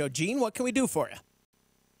the Hood Show. Gene, what can we do for you?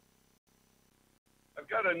 I've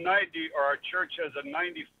got a 90, or our church has a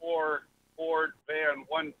 94 Ford van,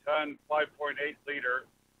 1-ton, 5.8 liter.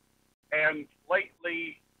 And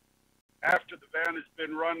lately, after the van has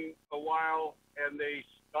been run a while and they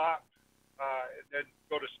stop and then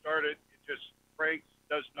go to start it, it just cranks,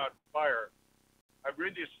 does not fire. I'm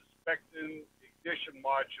really suspecting ignition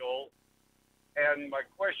module. And my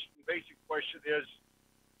basic question is,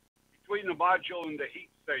 between the module and the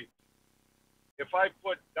heat sink, if I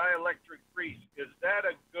put dielectric grease, is that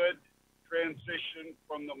a good transition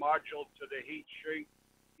from the module to the heat shrink,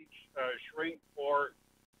 or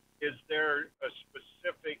is there a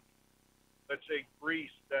specific, let's say,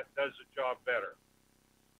 grease that does the job better?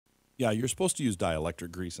 Yeah, you're supposed to use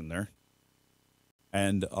dielectric grease in there.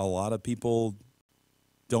 And a lot of people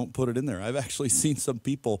don't put it in there. I've actually seen some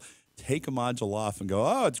people take a module off and go,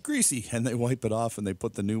 oh, it's greasy, and they wipe it off and they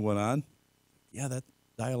put the new one on. Yeah, that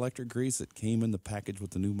dielectric grease that came in the package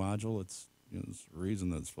with the new module, it's the reason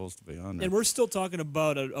that it's supposed to be on there. And we're still talking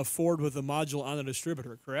about a Ford with a module on the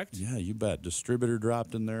distributor, correct? Yeah, you bet. Distributor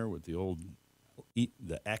dropped in there with the old, the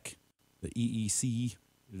EEC, the EEC.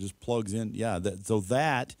 It just plugs in. Yeah,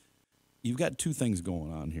 you've got two things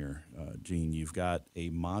going on here, Gene. You've got a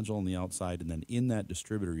module on the outside, and then in that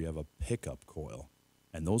distributor you have a pickup coil.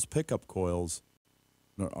 And those pickup coils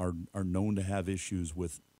are known to have issues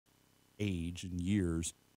with age and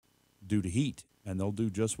years due to heat. And they'll do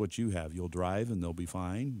just what you have. You'll drive and they'll be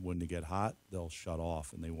fine. When they get hot, they'll shut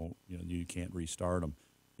off and they won't, you can't restart them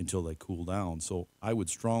until they cool down. So I would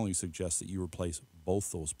strongly suggest that you replace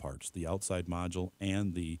both those parts, the outside module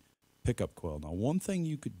and the pickup coil. Now, one thing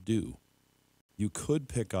you could do, you could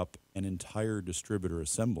pick up an entire distributor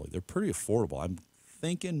assembly. They're pretty affordable. I'm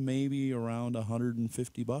thinking maybe around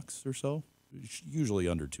 $150 or so. Usually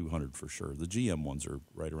under 200 for sure. The GM ones are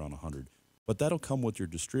right around 100. But that'll come with your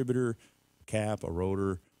distributor, cap, a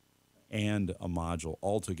rotor, and a module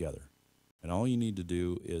all together. And all you need to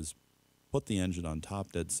do is put the engine on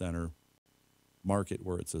top dead center, mark it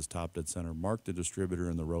where it says top dead center, mark the distributor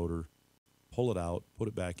and the rotor, pull it out, put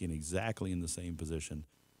it back in exactly in the same position,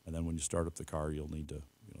 and then when you start up the car, you'll need to,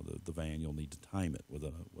 the van, you'll need to time it with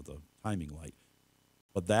a timing light.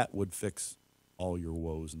 But that would fix all your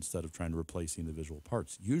woes instead of trying to replace the individual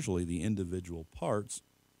parts. Usually the individual parts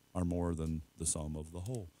are more than the sum of the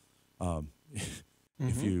whole.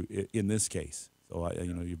 If you, in this case, so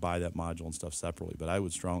you buy that module and stuff separately, but I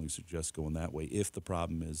would strongly suggest going that way if the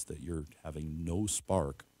problem is that you're having no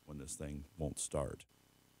spark when this thing won't start.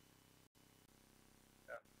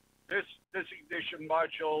 This ignition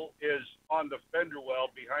module is on the fender well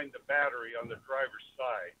behind the battery on the driver's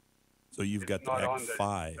side. So you've got the not X5. on the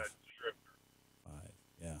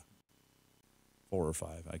 4 or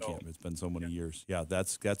 5. I can't. It's been so many years. Yeah,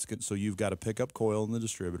 that's good. So you've got a pickup coil in the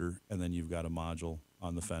distributor, and then you've got a module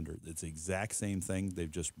on the fender. It's the exact same thing.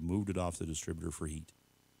 They've just moved it off the distributor for heat.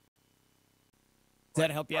 Does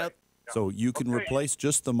that help you out? So you can replace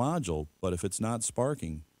just the module, but if it's not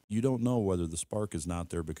sparking, you don't know whether the spark is not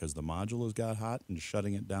there because the module has got hot and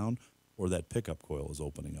shutting it down, or that pickup coil is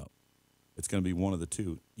opening up. It's going to be one of the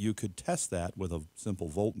two. You could test that with a simple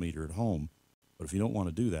voltmeter at home, but if you don't want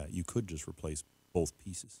to do that, you could just replace both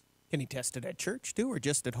pieces. Can he test it at church too, or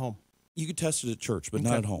just at home? You could test it at church, but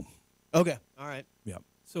not at home. Okay, all right. Yeah.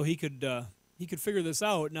 So he could figure this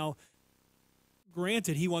out. Now,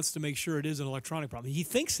 granted, he wants to make sure it is an electronic problem. He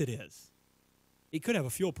thinks it is. He could have a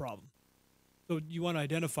fuel problem. So you want to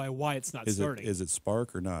identify why it's not starting. Is it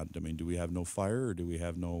spark or not? I mean, do we have no fire or do we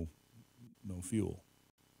have no fuel?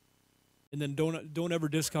 And then don't ever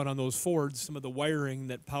discount on those Fords some of the wiring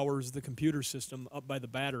that powers the computer system up by the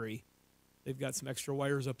battery. They've got some extra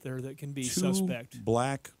wires up there that can be suspect. 2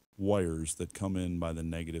 black wires that come in by the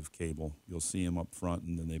negative cable. You'll see them up front,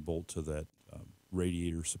 and then they bolt to that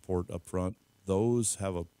radiator support up front. Those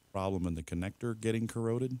have a problem in the connector getting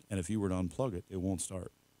corroded, and if you were to unplug it, it won't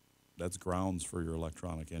start. That's grounds for your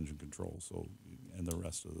electronic engine control. So, and the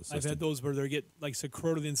rest of the system. I've had those where they get like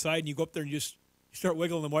corroded inside, and you go up there and you start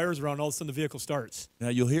wiggling the wires around. All of a sudden, the vehicle starts. Now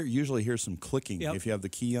you'll usually hear some clicking. Yep. If you have the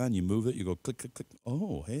key on, you move it, you go click, click, click.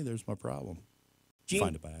 Oh, hey, there's my problem. Gene,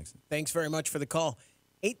 find it by accident. Thanks very much for the call.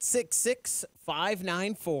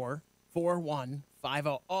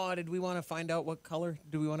 866-594-4150. Oh, did we want to find out what color?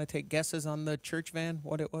 Do we want to take guesses on the church van?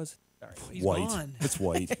 What it was? Sorry. He's white. gone. It's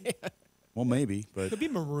white. Well, maybe, but Could be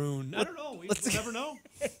maroon. I don't know. We'll never know.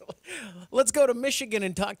 Let's go to Michigan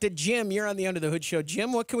and talk to Jim. You're on the Under the Hood show.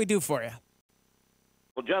 Jim, what can we do for you?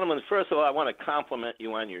 Well, gentlemen, first of all, I want to compliment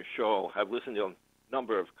you on your show. I've listened to a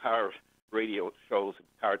number of car radio shows,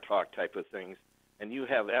 car talk type of things, and you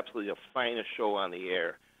have absolutely the finest show on the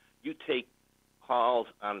air. You take calls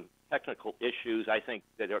on technical issues. I think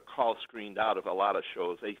that are call screened out of a lot of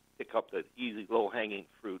shows. They pick up the easy, low-hanging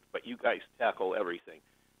fruit, but you guys tackle everything,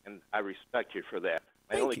 and I respect you for that.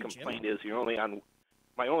 My only complaint is you're only on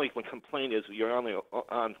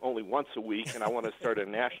once a week, and I want to start a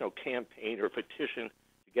national campaign or petition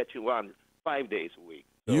to get you on 5 days a week.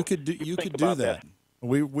 So you could do that.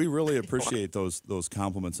 We really appreciate those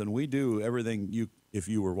compliments, and we do everything. If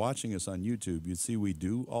you were watching us on YouTube, you'd see we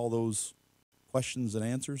do all those questions and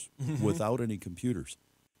answers without any computers.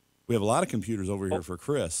 We have a lot of computers over here for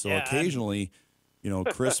Chris, so occasionally,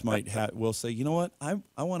 Chris will say, you know what,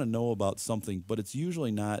 I want to know about something, but it's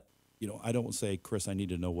usually not. I don't say, Chris, I need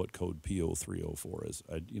to know what code P0304 is.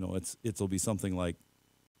 It'll be something like,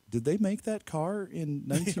 did they make that car in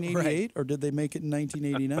 1988 right. or did they make it in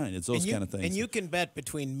 1989? It's those kind of things. And you can bet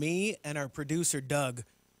between me and our producer, Doug,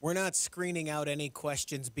 we're not screening out any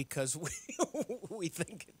questions because we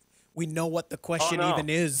think we know what the question even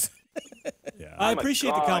is. Yeah. I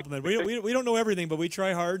appreciate the compliment. We don't know everything, but we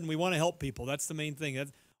try hard and we want to help people. That's the main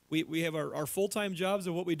thing. We have our full-time jobs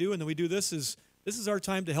of what we do, and then we do this is our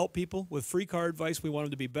time to help people with free car advice. We want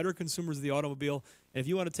them to be better consumers of the automobile. And if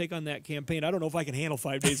you want to take on that campaign, I don't know if I can handle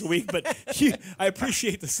 5 days a week, but I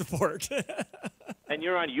appreciate the support. And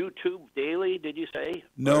you're on YouTube daily, did you say?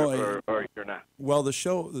 No. Or you're not? Well, the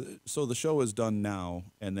show is done now,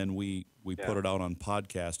 and then we put it out on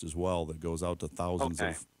podcast as well that goes out to thousands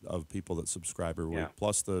of people that subscribe every week,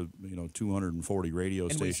 plus the 240 radio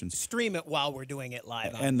stations. We stream it while we're doing it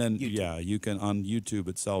live on And then, YouTube. you can, on YouTube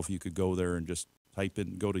itself, you could go there and just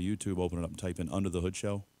go to YouTube, open it up, and type in Under the Hood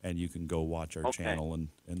Show, and you can go watch our channel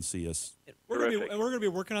and see us. We're going to be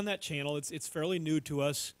working on that channel. It's fairly new to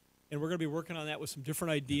us. And we're going to be working on that with some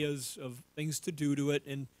different ideas of things to do to it.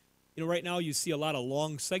 And, right now you see a lot of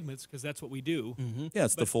long segments because that's what we do. Mm-hmm. Yeah,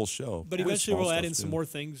 it's the full show. But eventually we'll add in some more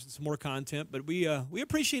things, some more content. But we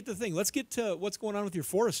appreciate the thing. Let's get to what's going on with your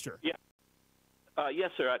Forester. Yeah.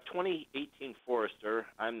 Yes, sir. A 2018 Forester.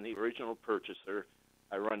 I'm the original purchaser.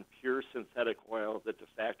 I run pure synthetic oil that the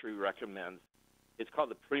factory recommends. It's called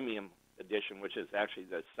the Premium Edition, which is actually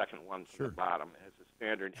the second one from the bottom. It has a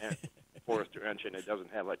standard Forester engine. It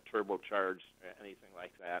doesn't have turbocharged or anything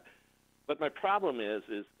like that. But my problem is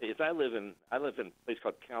I live in a place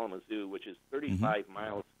called Kalamazoo, which is 35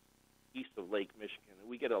 miles east of Lake Michigan. And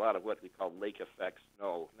we get a lot of what we call lake effect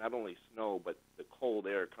snow. Not only snow, but the cold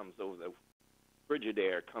air comes over, the frigid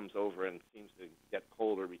air comes over and seems to get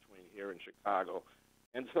colder between here and Chicago.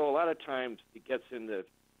 And so a lot of times it gets into,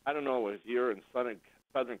 I don't know if you're in Southern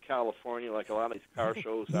California, like a lot of these car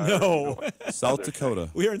shows are. No. South Dakota.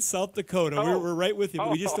 We are in South Dakota. We're right with you,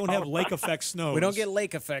 but we just don't have lake effect snow. We don't get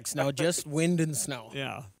lake effect snow, just wind and snow.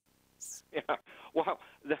 Yeah. Yeah. Well,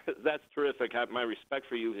 that's terrific. My respect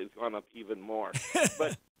for you has gone up even more.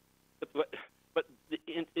 But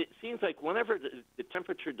it seems like whenever the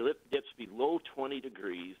temperature dips below 20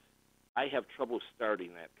 degrees, I have trouble starting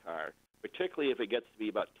that car, particularly if it gets to be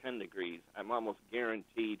about 10 degrees. I'm almost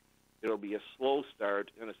guaranteed it'll be a slow start,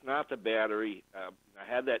 and it's not the battery. I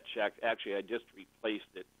had that checked. Actually, I just replaced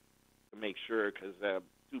it to make sure because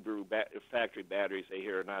Subaru factory batteries, they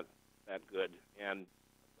hear, are not that good and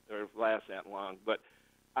they last that long. But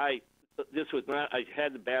I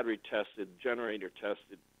had the battery tested, generator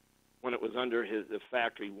tested, when it was under the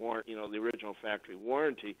factory warranty, the original factory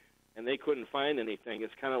warranty, and they couldn't find anything.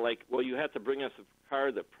 It's kind of like, well, you have to bring us a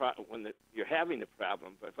car when you're having the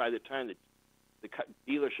problem, but by the time the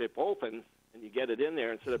dealership opens and you get it in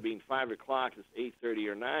there, instead of being 5 o'clock, it's 8:30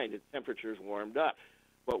 or 9. The temperature's warmed up.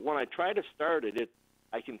 But when I try to start it,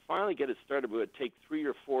 I can finally get it started, but it would take 3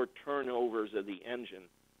 or 4 turnovers of the engine,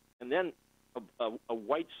 and then a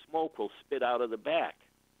white smoke will spit out of the back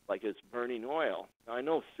like it's burning oil. Now I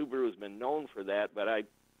know Subaru's been known for that, but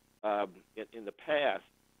in the past.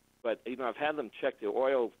 But I've had them check the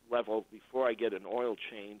oil level before I get an oil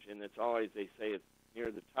change, and it's always, they say it's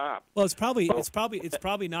near the top. Well, it's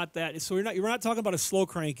probably not that. So you're not talking about a slow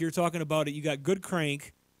crank. You're talking about it. You got good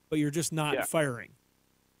crank, but you're just not firing.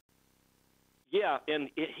 Yeah, and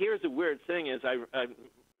here's the weird thing is I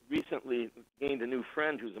recently gained a new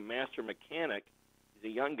friend who's a master mechanic.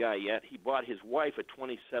 He's a young guy yet. He bought his wife a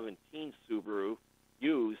 2017 Subaru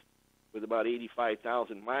used with about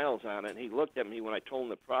 85,000 miles on it. And he looked at me when I told him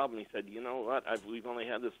the problem. He said, you know what, we've only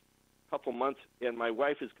had this couple months, and my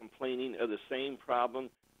wife is complaining of the same problem.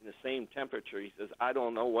 in the same temperature. He says, I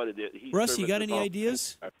don't know what it is. Russ, you got any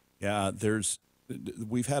ideas? Yeah,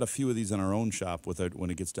 we've had a few of these in our own shop. When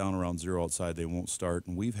it gets down around 0 outside, they won't start.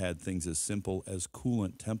 And we've had things as simple as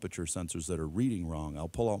coolant temperature sensors that are reading wrong. I'll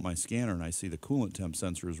pull out my scanner and I see the coolant temp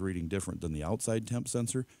sensor is reading different than the outside temp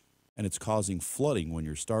sensor, and it's causing flooding when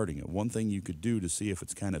you're starting it. One thing you could do to see if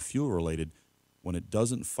it's kind of fuel related, when it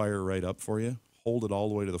doesn't fire right up for you, hold it all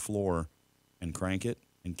the way to the floor and crank it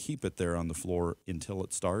and keep it there on the floor until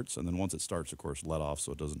it starts. And then once it starts, of course, let off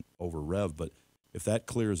so it doesn't over rev. But if that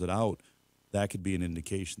clears it out, that could be an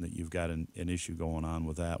indication that you've got an issue going on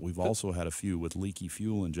with that. We've also had a few with leaky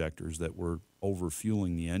fuel injectors that were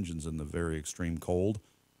over-fueling the engines in the very extreme cold,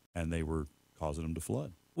 and they were causing them to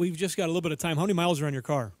flood. We've just got a little bit of time. How many miles are on your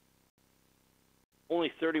car?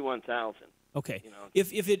 Only 31,000. Okay. You know,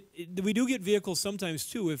 If we do get vehicles sometimes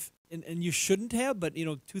too, and you shouldn't have, but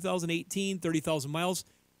 2018, 30,000 miles,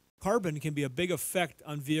 carbon can be a big effect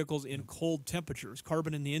on vehicles in cold temperatures.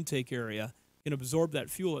 Carbon in the intake area can absorb that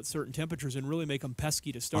fuel at certain temperatures and really make them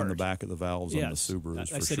pesky to start. On the back of the valves on the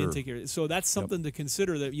Subarus, I said sure. intake area. So that's something to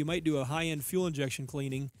consider, that you might do a high-end fuel injection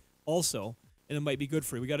cleaning also, and it might be good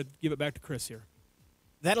for you. We got to give it back to Chris here.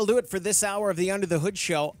 That'll do it for this hour of the Under the Hood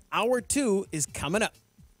Show. Hour 2 is coming up.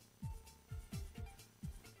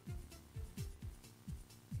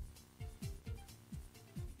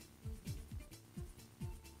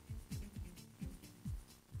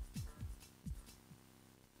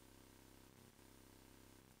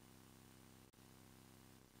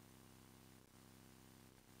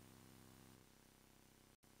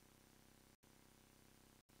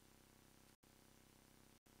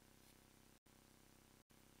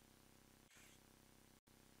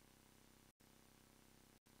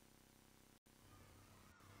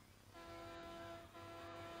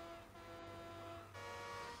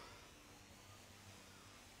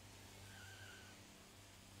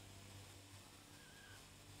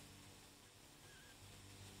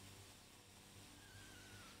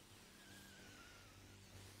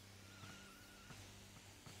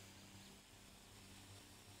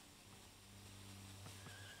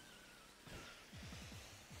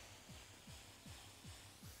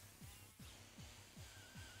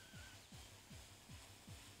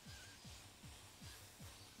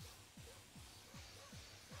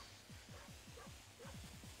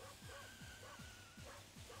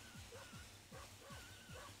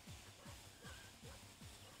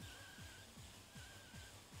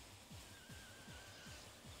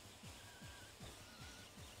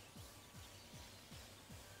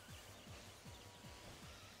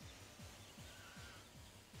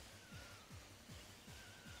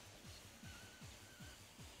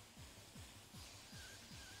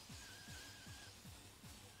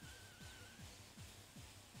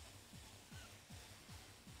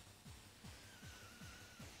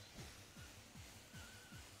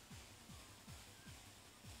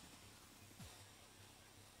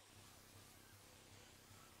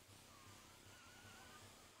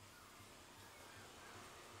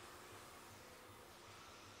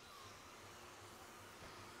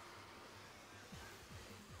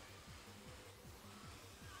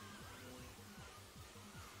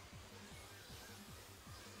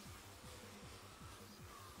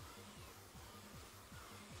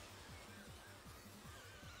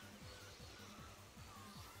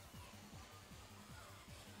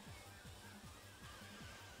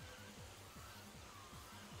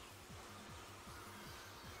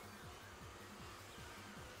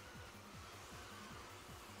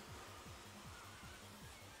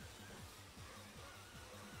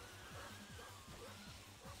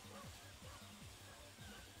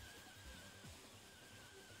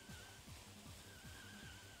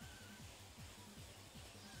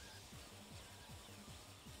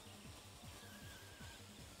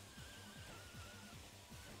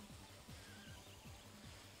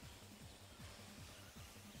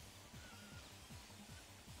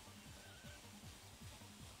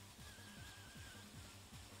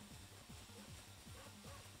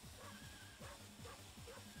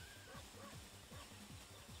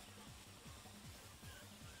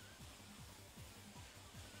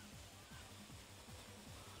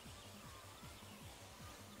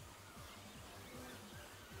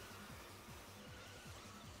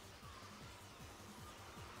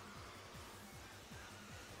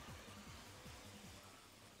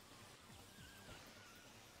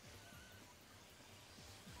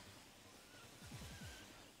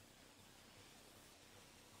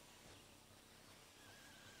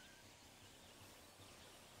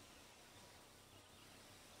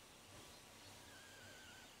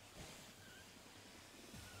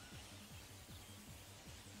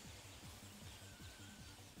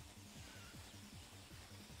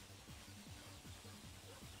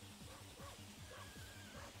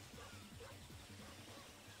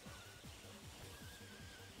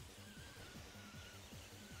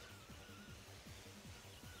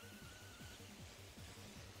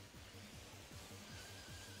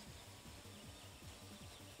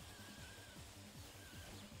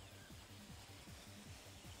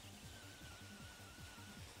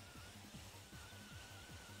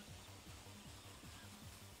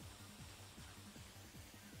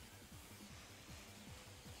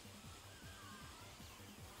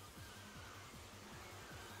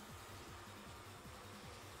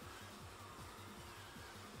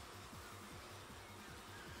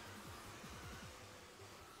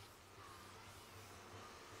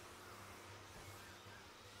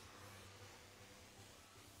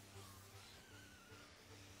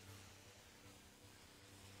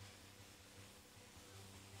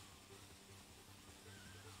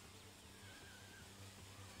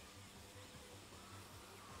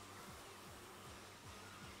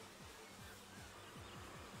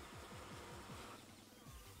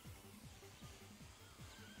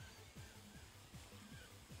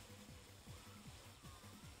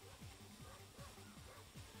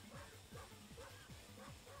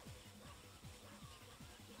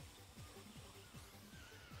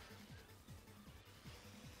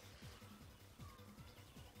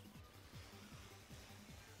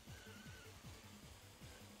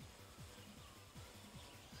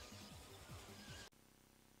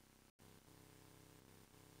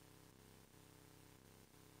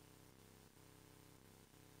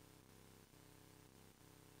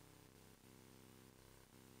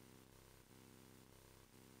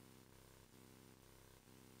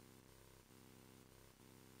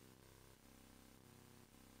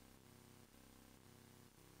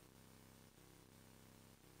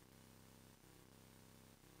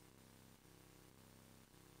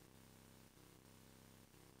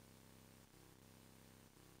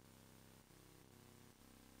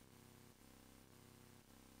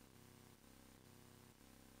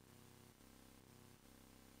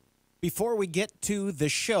 Before we get to the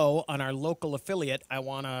show on our local affiliate, I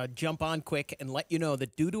want to jump on quick and let you know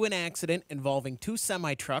that due to an accident involving two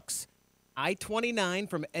semi-trucks, I-29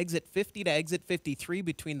 from exit 50 to exit 53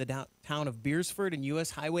 between the town of Beersford and U.S.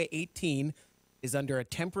 Highway 18 is under a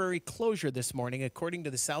temporary closure this morning, according to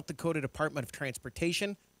the South Dakota Department of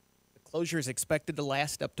Transportation. The closure is expected to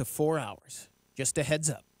last up to 4 hours. Just a heads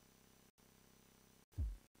up.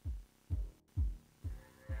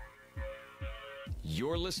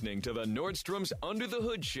 You're listening to the Nordstrom's Under the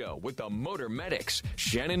Hood Show with the Motor Medics,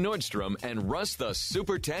 Shannon Nordstrom and Russ the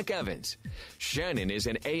Super Tech Evans. Shannon is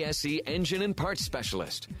an ASE engine and parts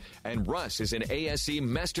specialist, and Russ is an ASE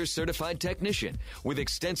Master Certified Technician with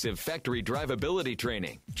extensive factory drivability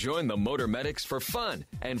training. Join the Motor Medics for fun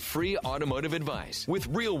and free automotive advice with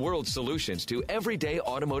real-world solutions to everyday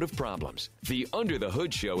automotive problems. The Under the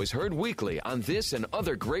Hood Show is heard weekly on this and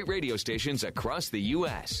other great radio stations across the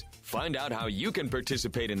U.S. Find out how you can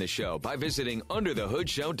participate in the show by visiting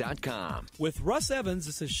underthehoodshow.com. With Russ Evans,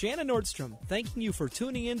 this is Shannon Nordstrom, thanking you for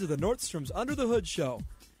tuning in to the Nordstrom's Under the Hood Show.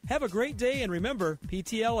 Have a great day, and remember,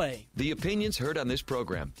 PTLA. The opinions heard on this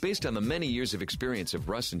program, based on the many years of experience of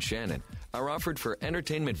Russ and Shannon, are offered for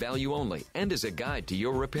entertainment value only and as a guide to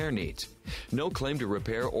your repair needs. No claim to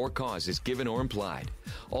repair or cause is given or implied.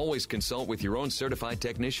 Always consult with your own certified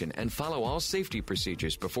technician and follow all safety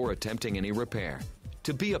procedures before attempting any repair.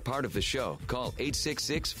 To be a part of the show, call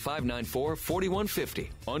 866-594-4150.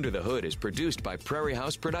 Under the Hood is produced by Prairie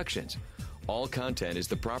House Productions. All content is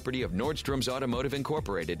the property of Nordstrom's Automotive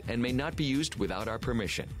Incorporated and may not be used without our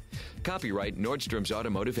permission. Copyright Nordstrom's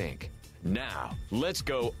Automotive, Inc. Now, let's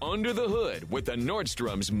go under the hood with the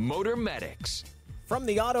Nordstrom's Motor Medics. From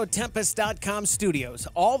the Autotempest.com studios,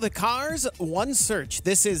 all the cars, one search.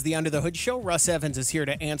 This is the Under the Hood Show. Russ Evans is here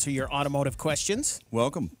to answer your automotive questions.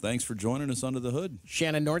 Welcome. Thanks for joining us under the hood.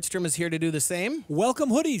 Shannon Nordstrom is here to do the same. Welcome,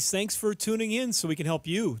 hoodies. Thanks for tuning in so we can help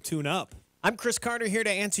you tune up. I'm Chris Carter here to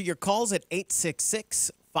answer your calls at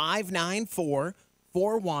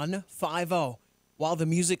 866-594-4150. While the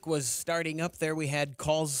music was starting up there, we had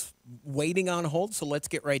calls waiting on hold, so let's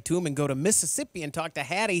get right to them and go to Mississippi and talk to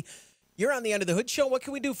Hattie. You're on the Under the Hood Show. What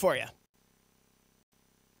can we do for you?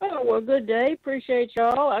 Oh, well, good day. Appreciate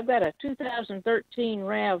y'all. I've got a 2013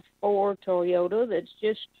 RAV4 Toyota that's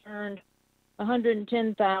just turned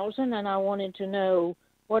 110,000, and I wanted to know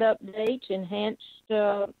what updates, enhanced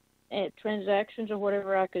transactions, or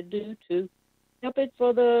whatever I could do to help it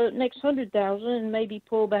for the next 100,000 and maybe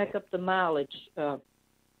pull back up the mileage,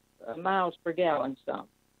 miles per gallon some.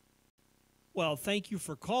 Well, thank you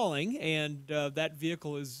for calling, and that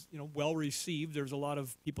vehicle is, well received. There's a lot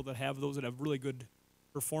of people that have those that have really good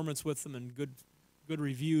performance with them and good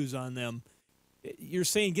reviews on them. You're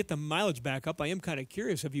saying get the mileage back up. I am kind of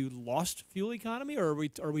curious. Have you lost fuel economy, or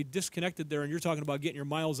are we disconnected there? And you're talking about getting your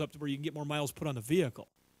miles up to where you can get more miles put on the vehicle.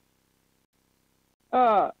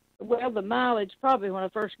 Well, the mileage probably when I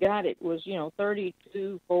first got it was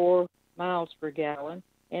 32.4 miles per gallon,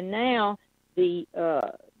 and now the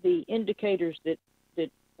indicators that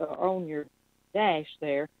are on your dash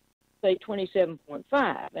there say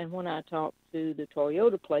 27.5. And when I talk to the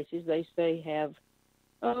Toyota places, they say have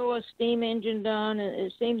a steam engine done, and a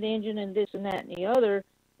steam engine, and this and that and the other,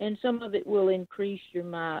 and some of it will increase your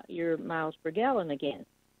miles per gallon again.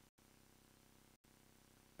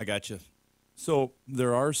 I got you. So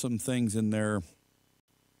there are some things in there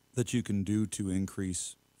that you can do to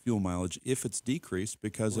increase fuel mileage if it's decreased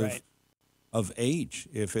because of age.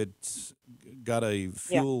 If it's got a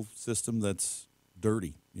fuel system that's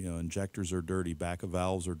dirty, injectors are dirty, back of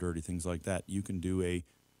valves are dirty, things like that, you can do a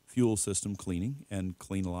fuel system cleaning and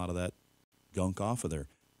clean a lot of that gunk off of there.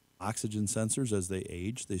 Oxygen sensors, as they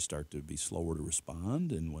age, they start to be slower to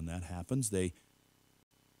respond, and when that happens, they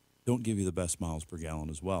don't give you the best miles per gallon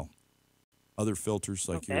as well. Other filters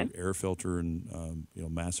like your air filter and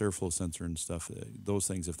mass airflow sensor and stuff, those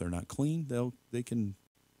things, if they're not clean, they can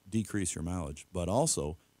decrease your mileage. But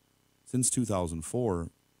also, since 2004,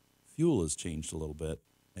 fuel has changed a little bit,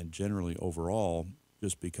 and generally overall,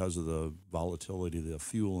 just because of the volatility of the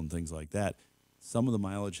fuel and things like that, some of the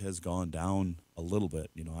mileage has gone down a little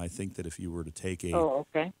bit. I think that if you were to take a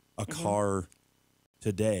car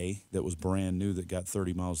today that was brand new that got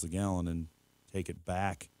 30 miles a gallon and take it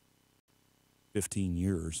back 15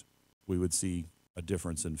 years, we would see a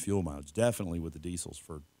difference in fuel mileage. Definitely with the diesels,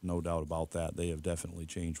 for no doubt about that. They have definitely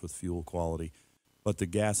changed with fuel quality. But the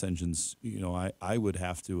gas engines, I would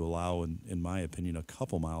have to allow, in my opinion, a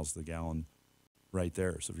couple miles to the gallon right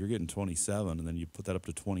there. So if you're getting 27 and then you put that up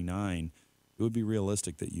to 29, it would be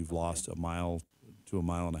realistic that you've lost a mile to a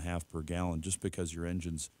mile and a half per gallon just because your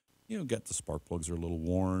engines, got the spark plugs are a little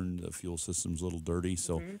worn, the fuel system's a little dirty.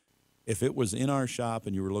 So if it was in our shop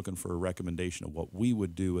and you were looking for a recommendation of what we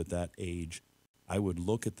would do at that age, I would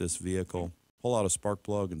look at this vehicle, pull out a spark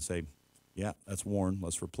plug and say, yeah, that's worn.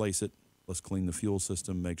 Let's replace it. Let's clean the fuel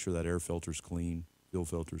system, make sure that air filter's clean, fuel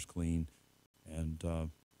filter's clean, and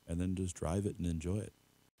then just drive it and enjoy it.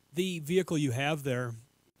 The vehicle you have there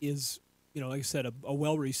is, like I said, a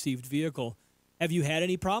well-received vehicle. Have you had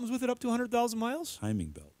any problems with it up to 100,000 miles? Timing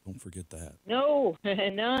belt. Don't forget that. No,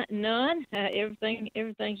 none.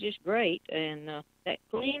 Everything's just great, and that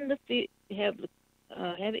clean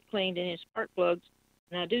have it cleaned in its spark plugs,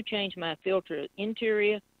 and I do change my filter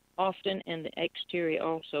interior often and the exterior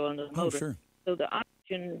also under the motor. Sure. So the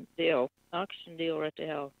oxygen deal right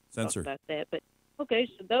there. I'll Sensor. talk about that. But okay,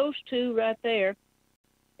 so those two right there,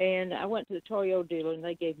 and I went to the Toyota dealer and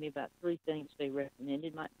they gave me about three things they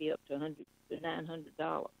recommended. It might be up to $100 to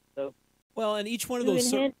 $900. So. Well, and each one of those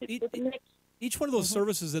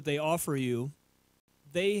services that they offer you,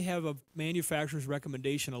 they have a manufacturer's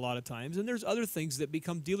recommendation a lot of times, and there's other things that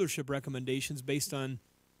become dealership recommendations based on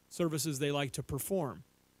services they like to perform.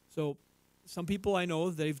 So some people I know,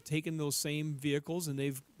 they've taken those same vehicles and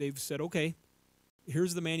they've said, okay,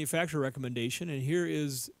 here's the manufacturer recommendation and here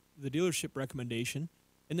is the dealership recommendation,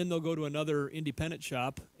 and then they'll go to another independent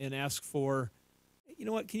shop and ask for, you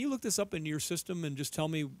know what, can you look this up in your system and just tell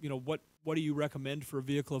me, what do you recommend for a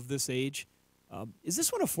vehicle of this age? Is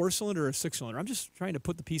this one a 4-cylinder or a 6-cylinder? I'm just trying to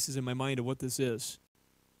put the pieces in my mind of what this is.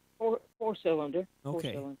 Four-cylinder.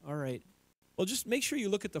 Okay, all right. Well, just make sure you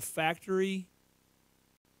look at the factory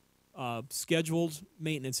scheduled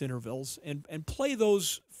maintenance intervals and play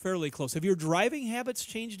those fairly close. Have your driving habits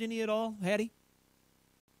changed any at all, Hattie?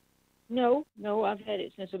 No, I've had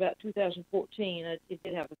it since about 2014. It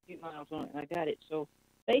did have a few miles on it, and I got it. So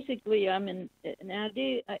basically, occasionally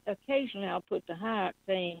I'll put the high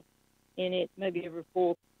octane in it, maybe every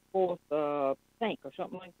fourth tank or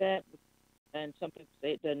something like that. And some people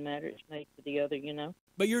say it doesn't matter; it's made for the other,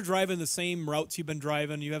 But you're driving the same routes you've been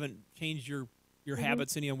driving. You haven't changed your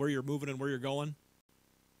habits any on where you're moving and where you're going.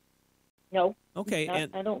 No. Okay. I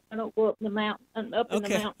don't go up in the mountain. In the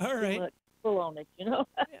mountain. All right. Too much. Full on it, Yeah,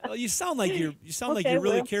 well, you sound like you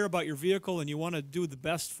really care about your vehicle and you want to do the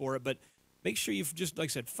best for it, but make sure you've just, like I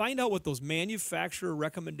said, find out what those manufacturer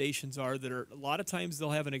recommendations are. That are a lot of times they'll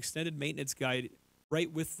have an extended maintenance guide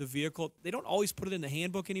right with the vehicle. They don't always put it in the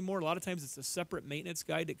handbook anymore. A lot of times it's a separate maintenance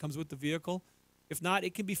guide that comes with the vehicle. If not,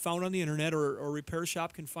 it can be found on the internet or a repair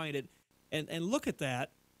shop can find it, and look at that,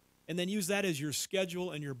 and then use that as your schedule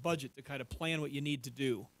and your budget to kind of plan what you need to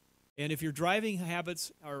do. And if your driving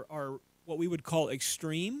habits are what we would call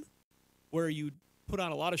extreme, where you put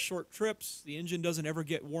on a lot of short trips, the engine doesn't ever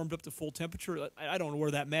get warmed up to full temperature. I don't know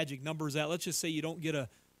where that magic number is at. Let's just say you don't get a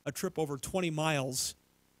trip over 20 miles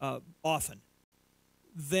often.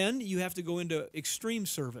 Then you have to go into extreme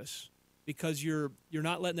service because you're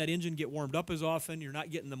not letting that engine get warmed up as often. You're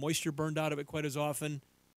not getting the moisture burned out of it quite as often.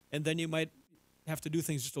 And then you might have to do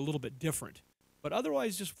things just a little bit different. But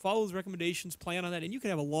otherwise, just follow the recommendations, plan on that, and you can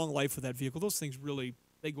have a long life with that vehicle. Those things really,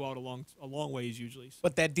 they go out a long ways usually.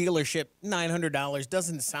 But that dealership, $900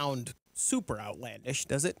 doesn't sound super outlandish,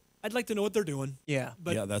 does it? I'd like to know what they're doing. Yeah.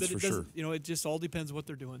 But that's for sure. It just all depends what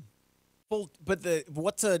they're doing. But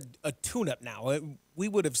what's a tune-up now? We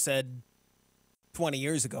would have said 20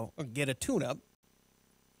 years ago, get a tune-up.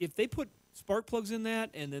 If they put spark plugs in that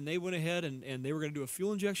and then they went ahead and they were going to do a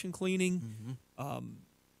fuel injection cleaning,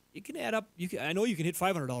 it can add up. I know you can hit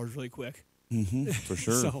 $500 really quick. For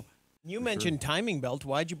sure. So you mentioned timing belt.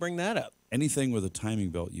 Why'd you bring that up? Anything with a timing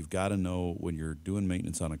belt, you've got to know when you're doing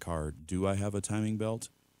maintenance on a car, do I have a timing belt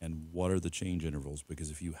and what are the change intervals? Because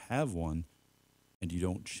if you have one and you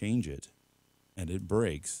don't change it and it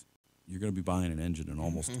breaks, you're going to be buying an engine in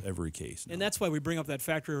almost every case. And that's why we bring up that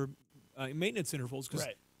factor maintenance intervals, because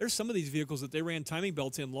there's some of these vehicles that they ran timing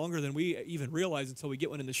belts in longer than we even realized until we get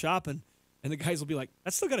one in the shop, and the guys will be like,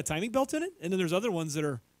 that's still got a timing belt in it? And then there's other ones that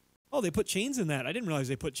are, oh, they put chains in that. I didn't realize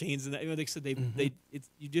they put chains in that. They said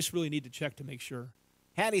you just really need to check to make sure.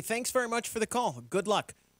 Hattie, thanks very much for the call. Good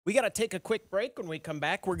luck. We got to take a quick break. When we come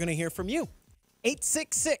back, we're going to hear from you.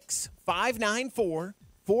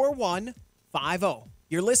 866-594-4150.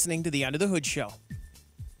 You're listening to the Under the Hood Show.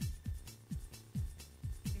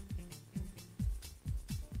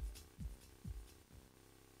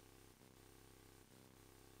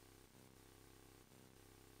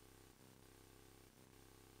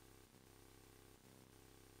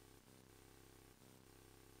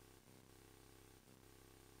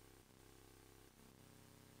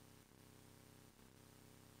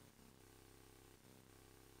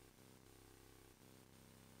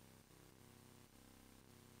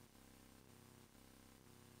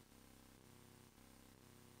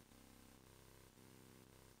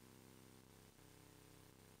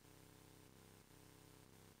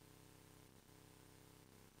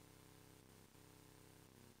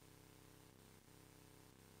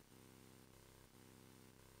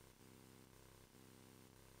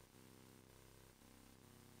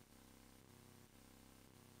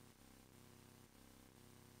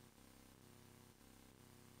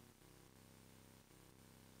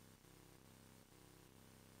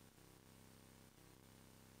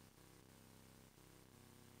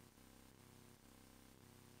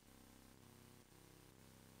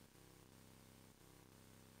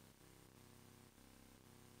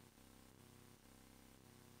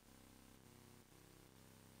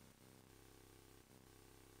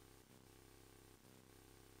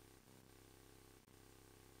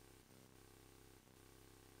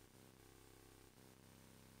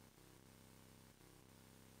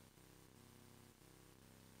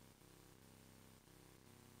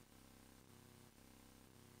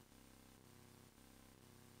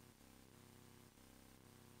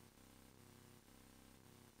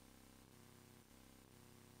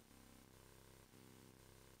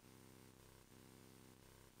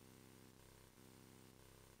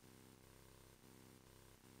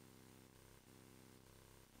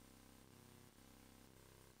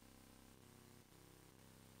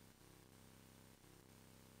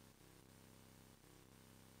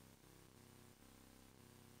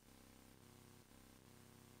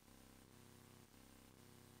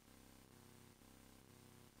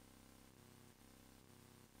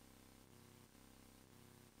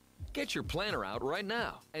 Get your planner out right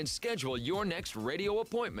now and schedule your next radio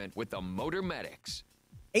appointment with the Motor Medics.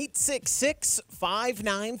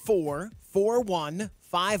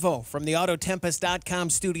 866-594-4150 from the Autotempest.com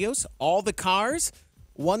studios. All the cars,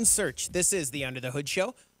 one search. This is the Under the Hood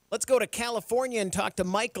Show. Let's go to California and talk to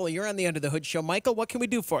Michael. You're on the Under the Hood Show. Michael, what can we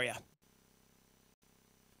do for you?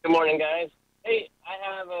 Good morning, guys. Hey, I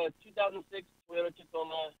have a 2006 Toyota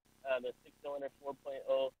Tacoma, the six-cylinder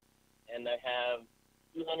 4.0, and I have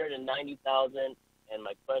 290,000. And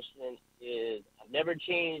my question is, I've never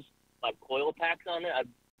changed my coil packs on it. I've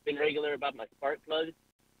been regular about my spark plugs.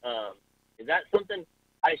 Is that something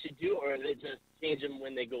I should do, or is it just change them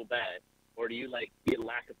when they go bad? Or do you get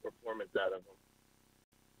lack of performance out of them?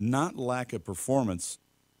 Not lack of performance,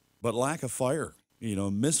 but lack of fire.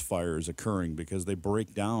 Misfire is occurring because they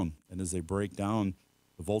break down, and as they break down,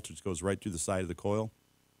 the voltage goes right through the side of the coil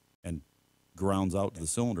and grounds out to the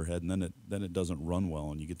cylinder head, and then it doesn't run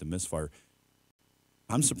well, and you get the misfire.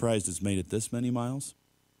 I'm surprised it's made it this many miles.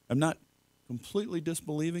 I'm not completely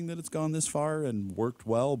disbelieving that it's gone this far and worked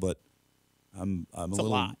well, but I'm a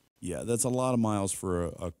lot. Yeah, that's a lot of miles for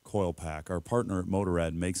a coil pack. Our partner at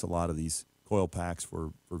Motorrad makes a lot of these coil packs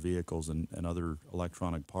for vehicles and other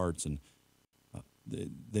electronic parts, and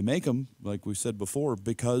they make them, like we said before,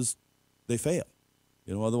 because they fail.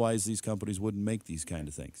 Otherwise these companies wouldn't make these kind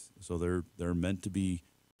of things. So they're meant to be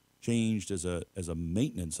changed as a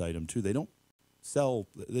maintenance item too. They don't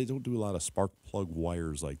do a lot of spark plug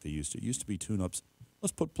wires like they used to. It used to be tune-ups.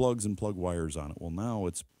 Let's put plugs and plug wires on it. Well, now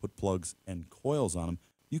it's put plugs and coils on them.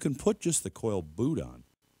 You can put just the coil boot on.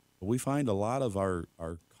 But we find a lot of our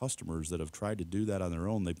customers that have tried to do that on their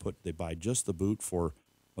own, they buy just the boot for,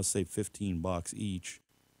 let's say, $15 each.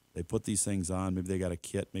 They put these things on. Maybe they got a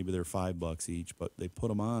kit. Maybe they're $5 each. But they put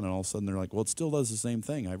them on, and all of a sudden they're like, well, it still does the same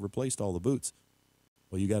thing. I've replaced all the boots.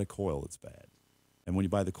 Well, you got a coil that's bad. And when you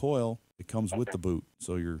buy the coil, it comes with the boot.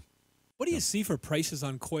 So you're... What do you see for prices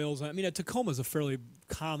on coils? I mean, a Tacoma is a fairly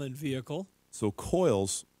common vehicle. So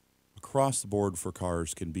coils across the board for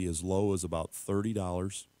cars can be as low as about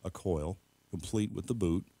 $30 a coil, complete with the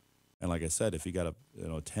boot. And like I said, if you got a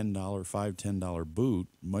 $10 boot,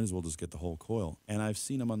 you might as well just get the whole coil. And I've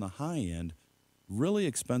seen them on the high end, really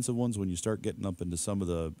expensive ones when you start getting up into some of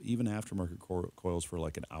the even aftermarket coils for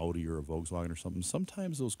like an Audi or a Volkswagen or something.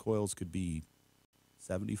 Sometimes those coils could be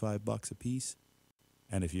 $75 a piece.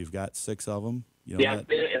 And if you've got 6 of them,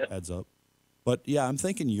 that adds up. But, yeah, I'm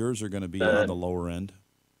thinking yours are going to be on the lower end.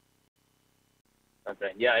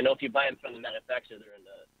 Okay. Yeah, I know if you buy them from the manufacturer, they're in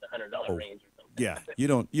the $100 range or something. Yeah, you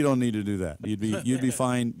don't need to do that. You'd be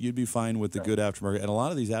fine. You'd be fine with the good aftermarket. And a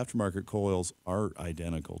lot of these aftermarket coils are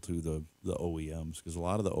identical to the OEMs, because a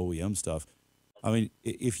lot of the OEM stuff, I mean,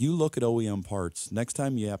 if you look at OEM parts, next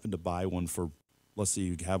time you happen to buy one for, let's say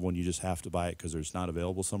you have one, you just have to buy it because it's not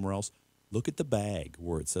available somewhere else. Look at the bag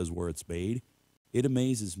where it says where it's made. It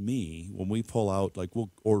amazes me when we pull out, like we'll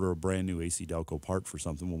order a brand new AC Delco part for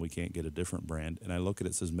something when we can't get a different brand, and I look at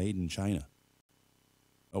it, it says made in China.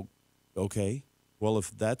 Oh, okay. Well,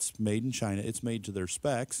 if that's made in China, it's made to their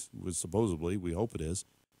specs, supposedly, we hope it is.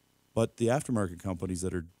 But the aftermarket companies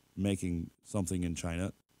that are making something in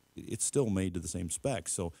China, it's still made to the same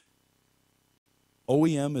specs. So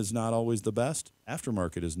OEM is not always the best.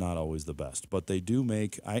 Aftermarket is not always the best. But they do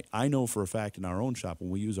make, I know for a fact in our own shop, when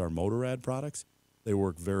we use our Motorrad products, they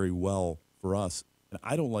work very well for us. And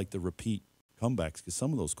I don't like the repeat comebacks because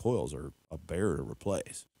some of those coils are a bear to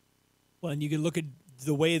replace. Well, and you can look at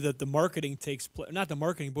the way that the marketing takes place, not the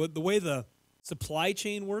marketing, but the way the supply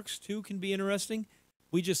chain works, too, can be interesting.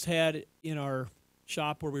 We just had in our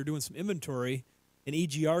shop where we were doing some inventory an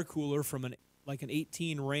EGR cooler from an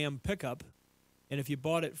 18 Ram pickup. And if you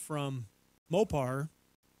bought it from Mopar,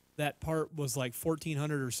 that part was like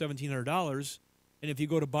 $1,400 or $1,700. And if you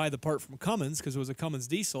go to buy the part from Cummins, because it was a Cummins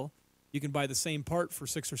diesel, you can buy the same part for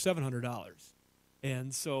 $600 or $700.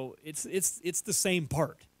 And so it's the same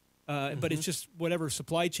part, but it's just whatever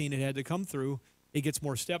supply chain it had to come through. It gets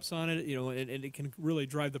more steps on it, and it can really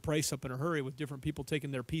drive the price up in a hurry with different people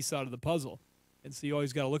taking their piece out of the puzzle. And so you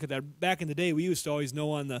always got to look at that. Back in the day, we used to always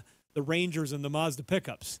know on the Rangers and the Mazda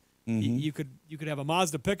pickups. You could have a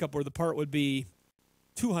Mazda pickup where the part would be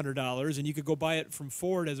 $200, and you could go buy it from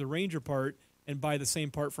Ford as a Ranger part and buy the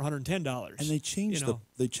same part for $110. And they changed the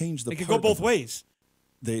They could go both ways.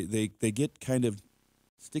 They get kind of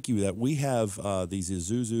sticky with that. We have these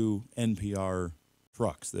Isuzu NPR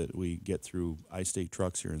trucks that we get through iState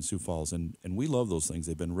Trucks here in Sioux Falls, and we love those things.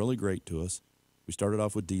 They've been really great to us. We started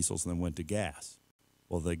off with diesels and then went to gas.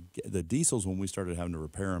 Well, the diesels, when we started having to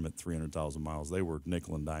repair them at 300,000 miles, they were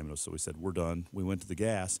nickel and diming us. So we said, we're done. We went to the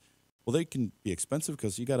gas. Well, they can be expensive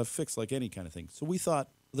because you got to fix like any kind of thing. So we thought,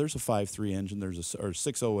 There's a 5.3 engine. There's a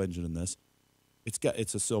 6.0 engine in this.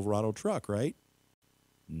 It's a Silverado truck, right?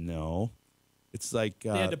 No. It's like they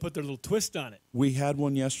had to put their little twist on it. We had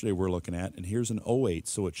one yesterday we're looking at, and here's an '08,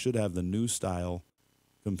 so it should have the new style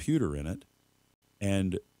computer in it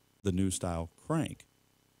and the new style crank.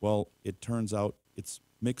 Well, it turns out it's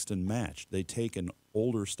mixed and matched. They take an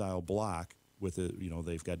older style block with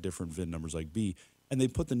they've got different VIN numbers like B, and they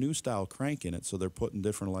put the new style crank in it, so they're putting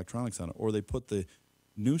different electronics on it, or they put the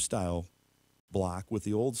new style block with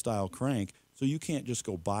the old style crank, so you can't just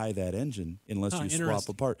go buy that engine unless you swap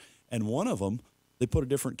a part. And one of them, they put a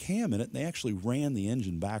different cam in it, and they actually ran the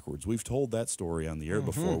engine backwards. We've told that story on the air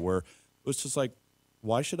before, where it was just like,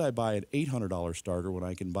 why should I buy an $800 starter when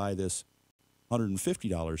I can buy this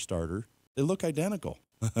 $150 starter? They look identical,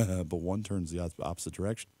 but one turns the opposite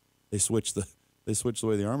direction. They switch the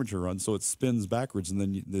way the armature runs, so it spins backwards, and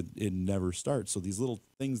then it never starts. So these little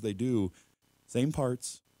things they do, same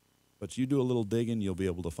parts, but you do a little digging, you'll be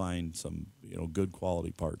able to find some good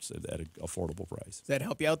quality parts at an affordable price. Does that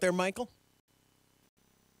help you out there, Michael?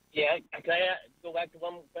 Yeah, can I go back to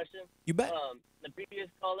one more question? You bet. The previous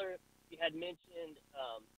caller, he had mentioned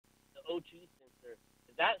the O2 sensor.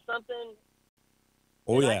 Is that something?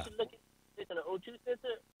 Oh, that yeah. I should look at this an O2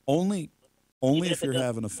 sensor? Only if you're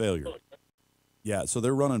having a failure. Yeah, so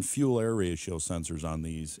they're running fuel-air ratio sensors on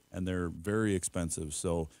these, and they're very expensive.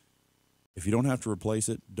 So if you don't have to replace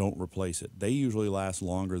it, don't replace it. They usually last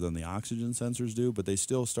longer than the oxygen sensors do, but they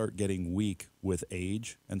still start getting weak with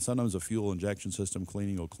age. And sometimes a fuel injection system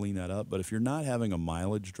cleaning will clean that up. But if you're not having a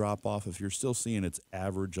mileage drop-off, if you're still seeing its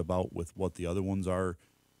average about with what the other ones are,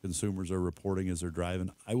 consumers are reporting as they're driving,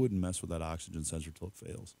 I wouldn't mess with that oxygen sensor till it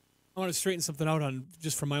fails. I want to straighten something out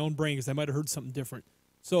just from my own brain because I might have heard something different.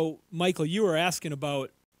 So, Michael, you were asking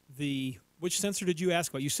about which sensor did you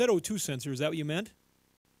ask about? You said O2 sensor. Is that what you meant?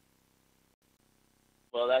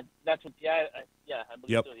 Well, that's what. I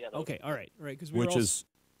believe Yep. so. Yeah. Okay, all right, because we were also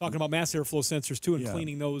talking about mass airflow sensors too and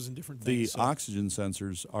cleaning those and different things. The oxygen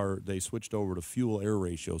sensors they switched over to fuel air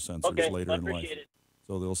ratio sensors later in life,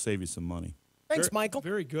 so they'll save you some money. Thanks, Michael.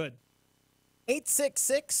 Very good.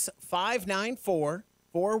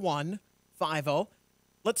 866-594-4150.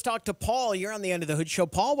 Let's talk to Paul. You're on the End of the Hood Show.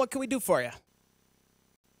 Paul, what can we do for you?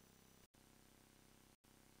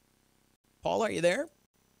 Paul, are you there?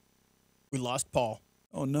 We lost Paul.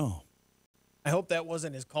 Oh, no. I hope that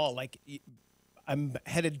wasn't his call. Like, I'm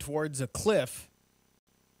headed towards a cliff,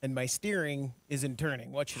 and my steering isn't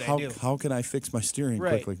turning. What should I do? How can I fix my steering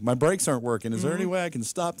quickly? My brakes aren't working. Is there any way I can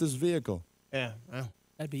stop this vehicle? Yeah. Well,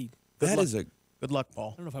 Good luck,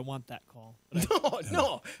 Paul. I don't know if I want that call.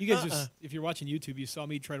 No. You guys just, if you're watching YouTube, you saw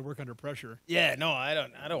me try to work under pressure. Yeah, no, I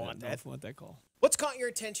don't want that. I want that call. What's caught your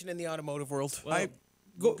attention in the automotive world? Well,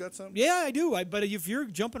 got something? Yeah, I do. But if you're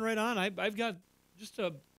jumping right on, I've got just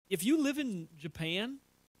if you live in Japan.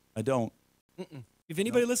 I don't. If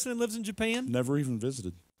anybody listening lives in Japan. Never even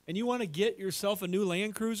visited. And you want to get yourself a new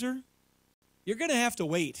Land Cruiser, you're going to have to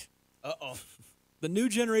wait. Uh-oh. The new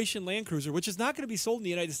generation Land Cruiser, which is not going to be sold in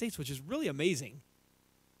the United States, which is really amazing.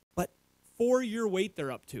 But 4-year wait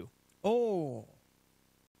they're up to. Oh.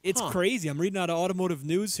 It's crazy. I'm reading out of Automotive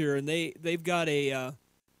News here, and they've got a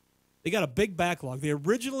big backlog. They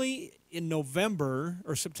originally, in November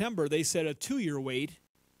or September, they said a 2-year wait,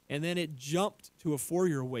 and then it jumped to a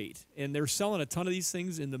 4-year wait. And they're selling a ton of these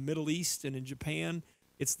things in the Middle East and in Japan.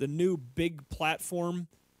 It's the new big platform.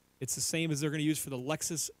 It's the same as they're going to use for the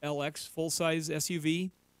Lexus LX full-size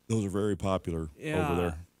SUV. Those are very popular over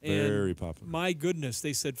there. Very popular. My goodness,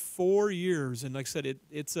 they said 4 years, and like I said,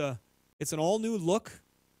 it's an all-new look.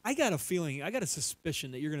 I got a feeling, I got a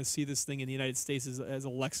suspicion that you're going to see this thing in the United States as a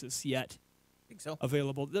Lexus yet. I think so.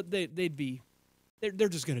 Available. They're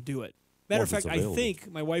just going to do it. Matter of fact, I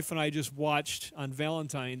think my wife and I just watched on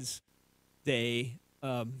Valentine's Day.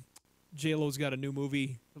 J-Lo's got a new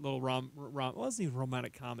movie, a little it wasn't even a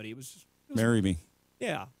romantic comedy. It was Marry Me.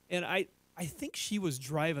 Yeah, and I think she was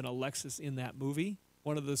driving a Lexus in that movie,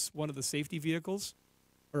 one of the safety vehicles,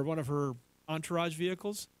 or one of her entourage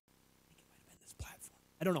vehicles. I think it might have been this platform.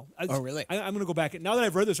 I don't know. Oh, really? I'm going to go back. Now that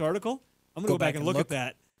I've read this article, I'm going to go back and look at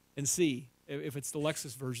that and see if it's the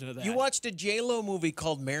Lexus version of that. You watched a J-Lo movie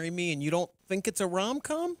called Marry Me, and you don't think it's a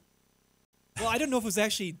rom-com? Well, I don't know if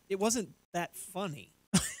it wasn't that funny.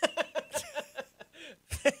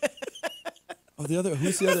 Who's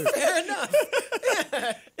the other? Fair enough.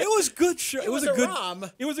 It was good show. It was a rom.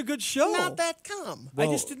 It was a good show. Not that calm. I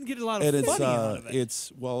just didn't get a lot of funny out of it.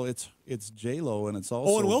 It's J-Lo, and it's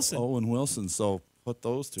also Owen Wilson. So put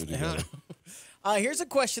those two together. Here's a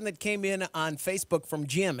question that came in on Facebook from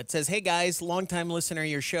Jim. It says, "Hey guys, longtime listener of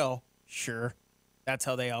your show." Sure, that's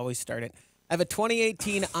how they always start it. I have a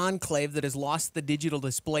 2018 Enclave that has lost the digital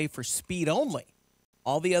display for speed only.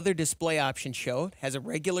 All the other display options show it has a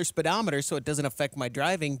regular speedometer, so it doesn't affect my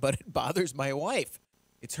driving, but it bothers my wife.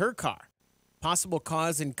 It's her car. Possible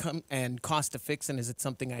cause and cost of fixing, is it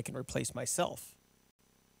something I can replace myself?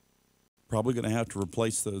 Probably going to have to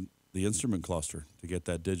replace the instrument cluster to get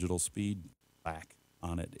that digital speed back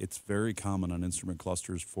on it. It's very common on instrument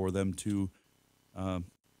clusters for them to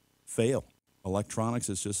fail. Electronics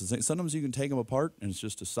is just the same. Sometimes you can take them apart and it's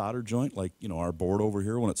just a solder joint, like our board over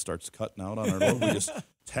here when it starts cutting out on our load. We just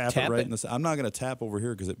tap it right in the. I'm not going to tap over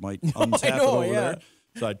here because it might untap it over there.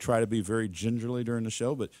 So I try to be very gingerly during the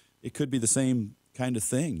show, but it could be the same kind of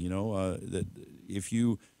thing. That if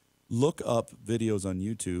you look up videos on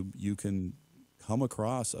YouTube, you can come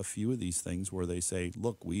across a few of these things where they say,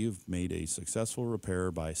 look, we've made a successful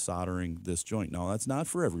repair by soldering this joint. Now, that's not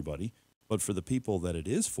for everybody, but for the people that it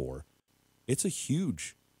is for, it's a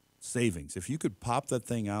huge savings. If you could pop that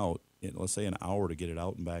thing out in, let's say, an hour to get it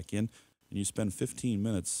out and back in, and you spend 15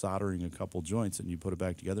 minutes soldering a couple joints and you put it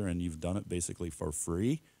back together and you've done it basically for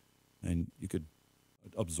free, and you could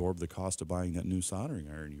absorb the cost of buying that new soldering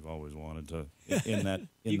iron you've always wanted to in that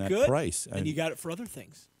price. And you got it for other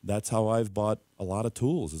things. That's how I've bought a lot of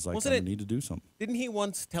tools. It's like I need to do something. Didn't he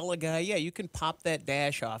once tell a guy, yeah, you can pop that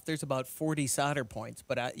dash off. There's about 40 solder points,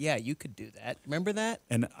 but yeah, you could do that. Remember that?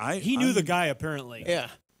 And he knew the guy apparently. Yeah.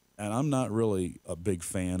 And I'm not really a big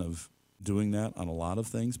fan of doing that on a lot of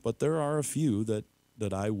things, but there are a few that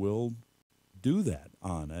I will do that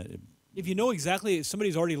on. If you know exactly,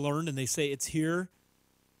 somebody's already learned and they say it's here,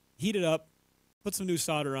 heat it up, put some new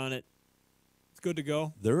solder on it. It's good to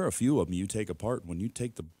go. There are a few of them you take apart. When you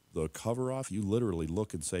take the cover off, you literally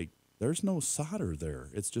look and say, there's no solder there.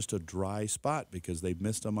 It's just a dry spot because they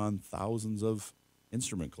missed them on thousands of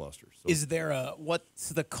instrument clusters. So is there what's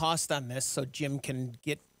the cost on this so Jim can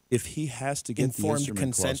get if he has to get informed the instrument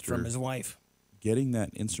consent cluster from his wife? Getting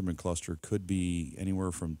that instrument cluster could be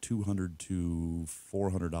anywhere from $200 to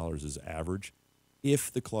 $400 is average.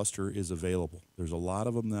 If the cluster is available. There's a lot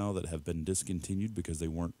of them now that have been discontinued because they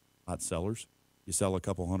weren't hot sellers. You sell a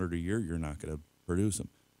couple hundred a year, you're not going to produce them.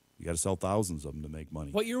 You got to sell thousands of them to make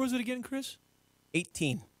money. What year was it again, Chris?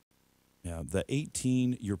 18. Yeah, the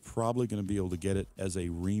 18, you're probably going to be able to get it as a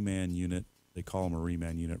reman unit. They call them a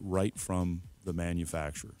reman unit right from the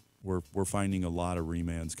manufacturer. We're finding a lot of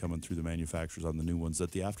remans coming through the manufacturers on the new ones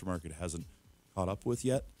that the aftermarket hasn't caught up with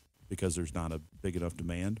yet because there's not a big enough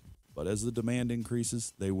demand. But as the demand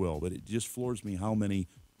increases, they will. But it just floors me how many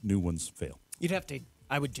new ones fail. You'd have to,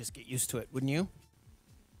 I would just get used to it, wouldn't you?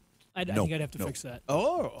 I think I'd have to fix that.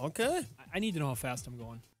 Oh, okay. I need to know how fast I'm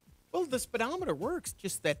going. Well, the speedometer works,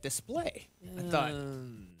 just that display. I thought. We're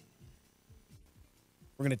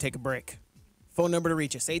going to take a break. Phone number to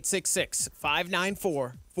reach us,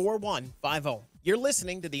 866-594-4150. You're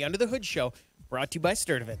listening to the Under the Hood Show, brought to you by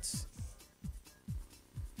Sturdivant's.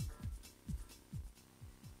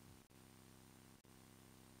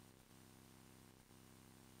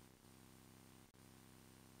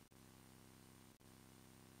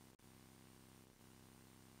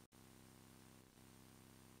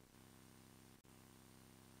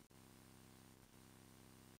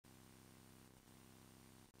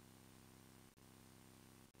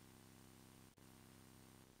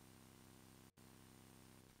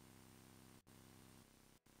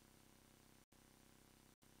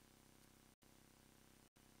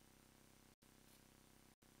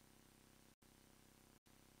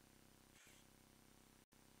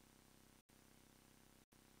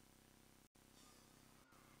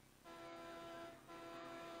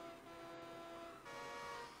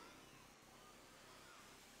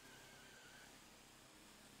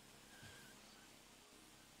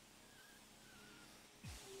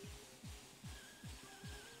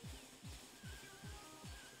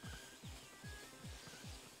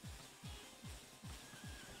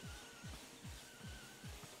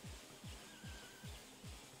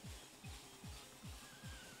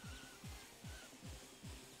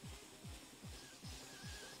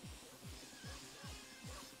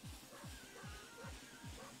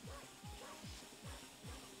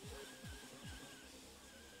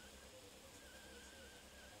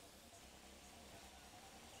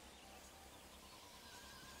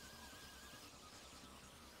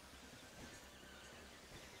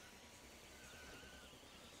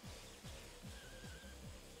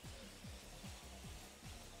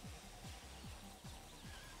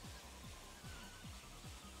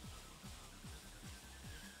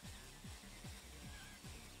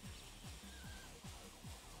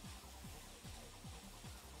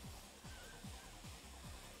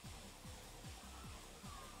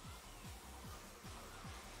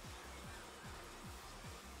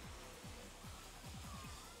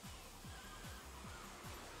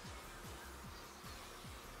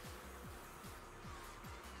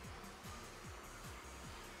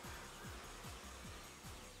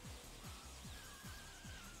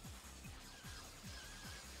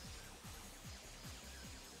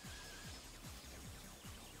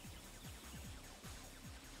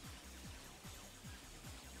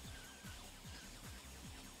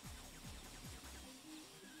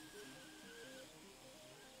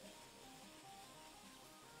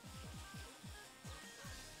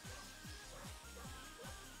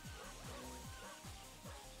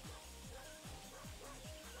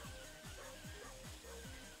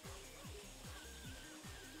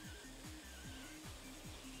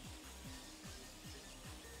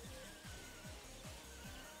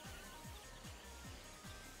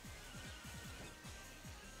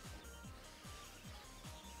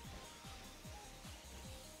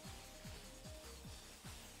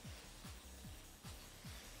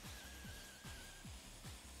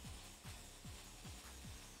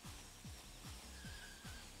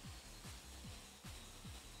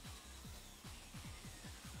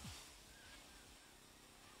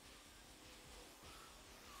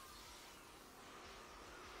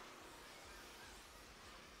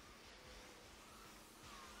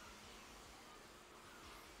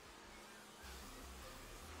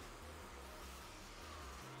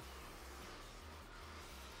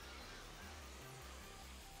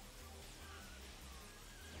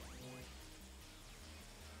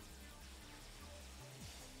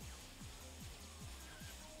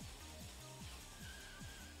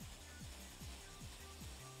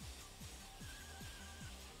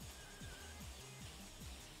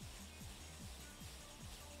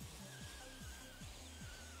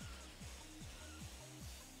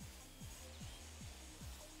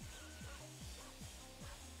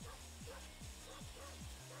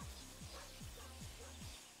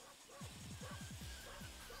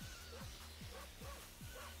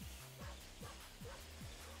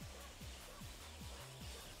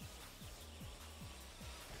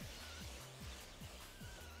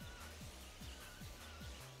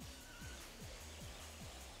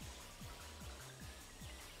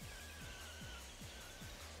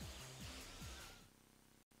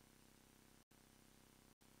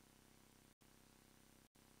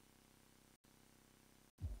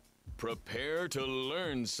 Prepare to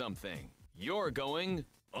learn something. You're going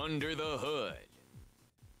under the hood.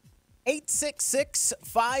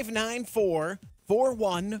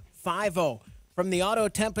 866-594-4150 from the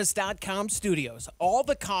Autotempest.com studios. All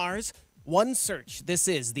the cars, one search. This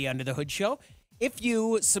is the Under the Hood Show. If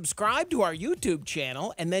you subscribe to our YouTube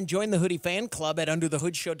channel and then join the Hoodie Fan Club at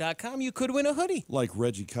underthehoodshow.com, you could win a hoodie. Like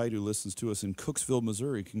Reggie Kite, who listens to us in Cooksville,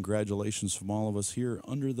 Missouri. Congratulations from all of us here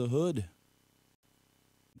under the hood.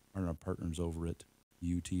 Our partners over at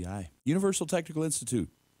UTI. Universal Technical Institute.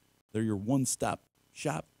 They're your one-stop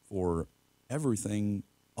shop for everything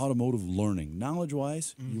automotive learning.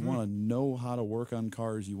 Knowledge-wise, you want to know how to work on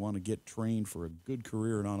cars. You want to get trained for a good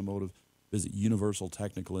career in automotive. Visit Universal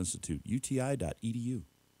Technical Institute, uti.edu.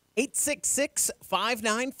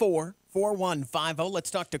 866-594-4150.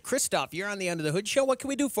 Let's talk to Christoph. You're on the Under the Hood Show. What can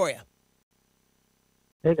we do for you?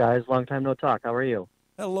 Hey, guys. Long time no talk. How are you?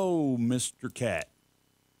 Hello, Mr. Cat.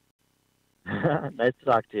 Nice to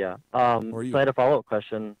talk to you. So I had a follow-up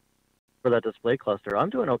question for that display cluster. I'm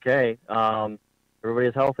doing okay. Everybody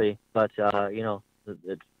is healthy, but,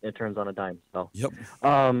 it turns on a dime. So. Yep.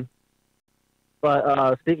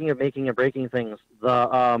 But speaking of making and breaking things,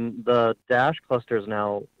 the dash clusters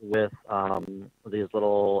now with these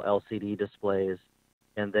little LCD displays,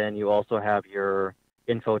 and then you also have your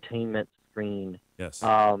infotainment screen. Yes.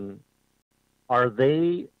 Are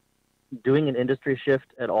they doing an industry shift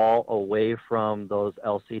at all away from those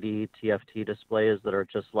LCD TFT displays that are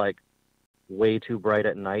just like way too bright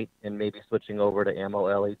at night, and maybe switching over to ammo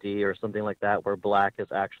LED or something like that, where black is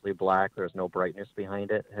actually black, there's no brightness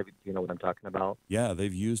behind it? Do you know what I'm talking about? Yeah,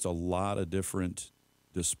 they've used a lot of different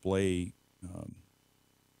display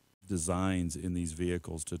designs in these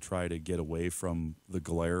vehicles to try to get away from the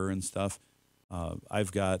glare and stuff.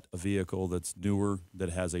 I've got a vehicle that's newer that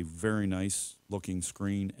has a very nice looking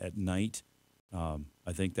screen at night. I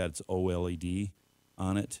think that's OLED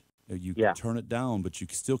on it. You can turn it down, but you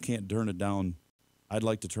still can't turn it down. I'd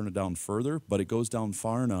like to turn it down further, but it goes down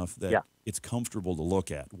far enough that it's comfortable to look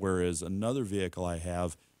at. Whereas another vehicle I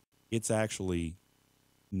have, it's actually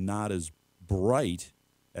not as bright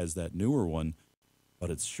as that newer one, but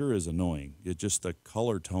it sure is annoying. It just, the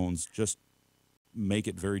color tones just make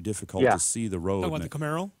it very difficult to see the road. I want the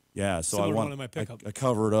Camaro? Yeah, so Similar I want one in my pickup. I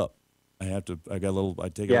cover it up. I take a little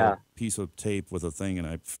piece of tape with a thing and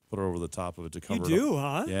I put it over the top of it to cover it up. You do,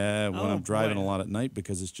 huh? Yeah, when I'm driving a lot at night,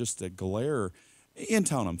 because it's just a glare. In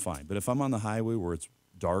town, I'm fine. But if I'm on the highway where it's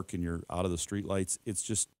dark and you're out of the street lights, it's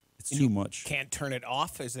too much. Can't turn it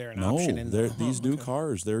off? Is there an option in there? These new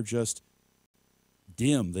cars, they're just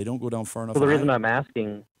dim. They don't go down far enough. So the reason I'm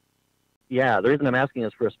asking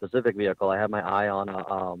is for a specific vehicle. I have my eye on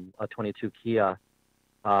a 22 Kia.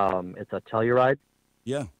 It's a Telluride.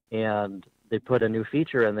 Yeah. And they put a new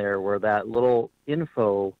feature in there where that little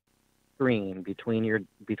info screen between your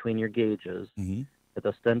gauges at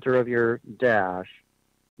the center of your dash,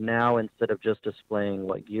 now instead of just displaying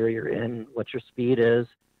what gear you're in, what your speed is,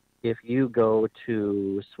 if you go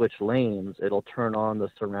to switch lanes, it'll turn on the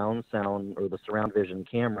surround sound or the surround vision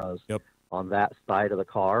cameras on that side of the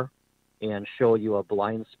car and show you a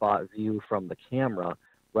blind spot view from the camera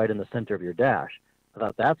right in the center of your dash. I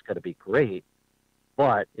thought that's going to be great.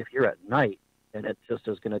 But if you're at night and it just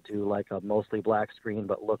is going to do like a mostly black screen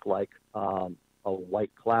but look like a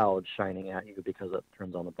white cloud shining at you because it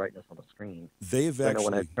turns on the brightness on the screen.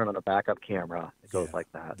 When I turn on a backup camera, it goes like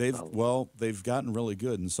that. They've gotten really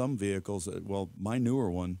good in some vehicles. My newer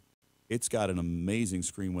one, it's got an amazing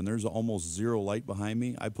screen. When there's almost zero light behind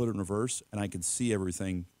me, I put it in reverse and I can see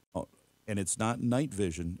everything. And it's not night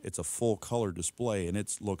vision; it's a full color display, and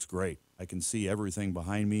it looks great. I can see everything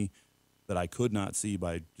behind me that I could not see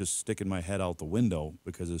by just sticking my head out the window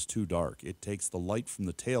because it's too dark. It takes the light from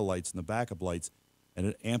the tail lights and the backup lights, and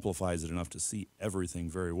it amplifies it enough to see everything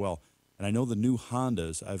very well. And I know the new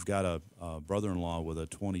Hondas, I've got a brother-in-law with a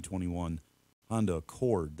 2021 Honda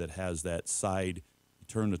Accord that has that side, you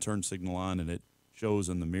turn the turn signal on and it shows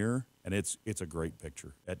in the mirror, and it's a great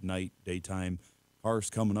picture. At night, daytime, car's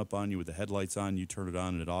coming up on you with the headlights on, you turn it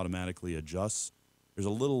on and it automatically adjusts. There's a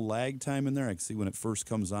little lag time in there. I can see when it first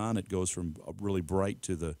comes on, it goes from really bright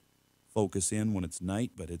to the focus in when it's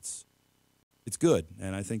night, but it's good,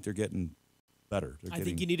 and I think they're getting better. I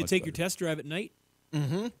think you need to take your test drive at night.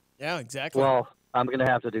 Mm-hmm. Yeah, exactly. Well, I'm going to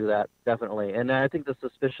have to do that, definitely. And I think the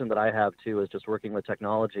suspicion that I have, too, is just working with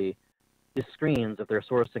technology. These screens, if they're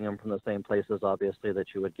sourcing them from the same places, obviously,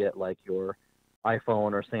 that you would get, like, your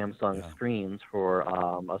iPhone or Samsung screens for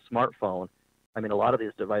a smartphone, I mean, a lot of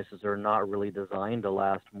these devices are not really designed to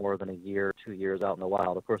last more than a year, 2 years out in the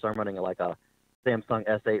wild. Of course, I'm running like a Samsung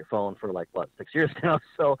S8 phone for 6 years now.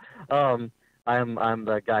 So I'm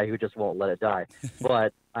the guy who just won't let it die.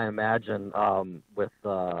 But I imagine with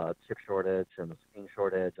chip shortage and the screen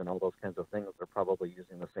shortage and all those kinds of things, they're probably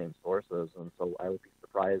using the same sources. And so I would be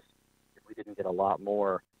surprised if we didn't get a lot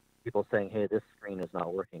more people saying, hey, this screen is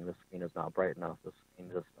not working. This screen is not bright enough. This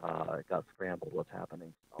screen just got scrambled. What's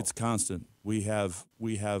happening? So. It's constant. We have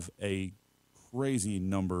a crazy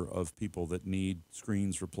number of people that need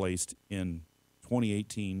screens replaced in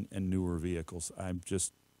 2018 and newer vehicles.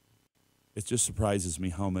 It just surprises me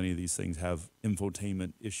how many of these things have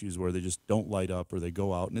infotainment issues where they just don't light up or they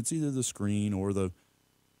go out, and it's either the screen or the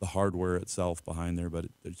hardware itself behind there. But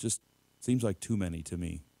it just seems like too many to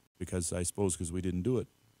me, because I suppose because we didn't do it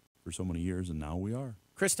for so many years, and now we are.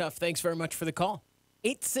 Christoph, thanks very much for the call.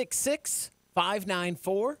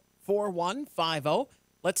 866-594-4150.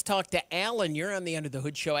 Let's talk to Alan. You're on the Under the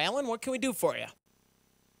Hood Show. Alan, what can we do for you?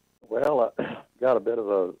 Well, got a bit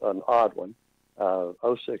of an odd one.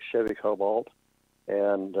 06 Chevy Cobalt,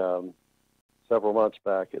 and several months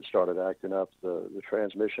back it started acting up. The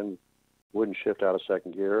transmission wouldn't shift out of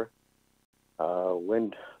second gear.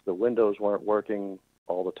 When the windows weren't working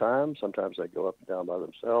all the time, sometimes they go up and down by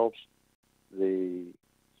themselves. The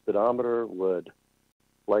speedometer would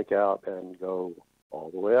flake out and go all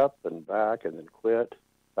the way up and back and then quit.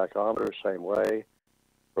 Tachometer, same way.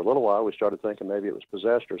 For a little while, we started thinking maybe it was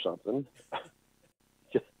possessed or something.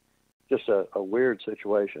 Just a weird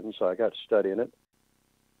situation, so I got studying it.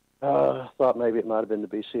 Thought maybe it might have been the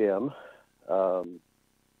BCM.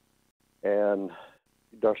 And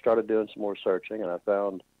I started doing some more searching, and I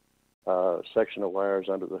found a section of wires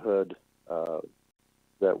under the hood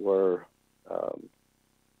that were,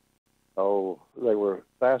 they were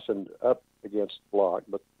fastened up against the block,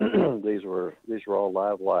 but these were all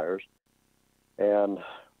live wires. And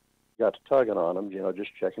got to tugging on them,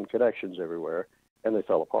 just checking connections everywhere, and they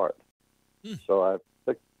fell apart. So I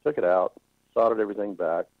took it out, soldered everything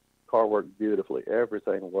back. Car worked beautifully.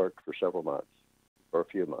 Everything worked for several months, for a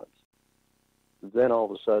few months. Then all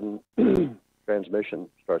of a sudden, transmission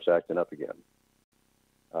starts acting up again.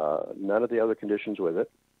 None of the other conditions with it,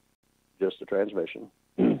 just the transmission.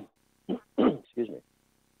 Excuse me.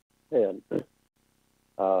 And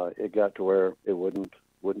it got to where it wouldn't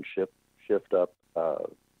shift up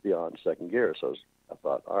beyond second gear. So I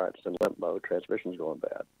thought, all right, it's in limp mode. Transmission's going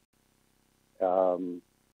bad.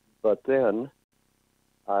 But then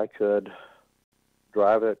I could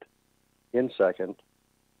drive it in second.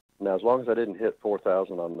 Now, as long as I didn't hit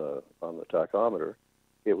 4,000 on the tachometer,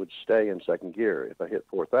 it would stay in second gear. If I hit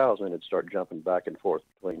 4,000, it'd start jumping back and forth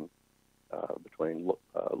between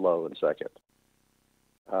low and second.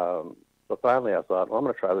 So finally, I thought, well, I'm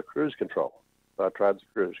going to try the cruise control. So I tried the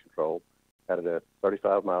cruise control, had it at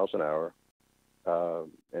 35 miles an hour,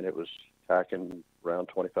 and it was tacking around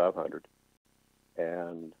 2,500.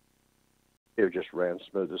 And it just ran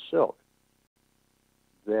smooth as silk.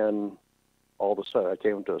 Then all of a sudden I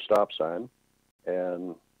came to a stop sign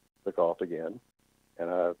and took off again, and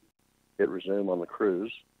I hit resume on the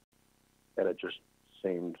cruise, and it just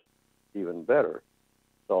seemed even better.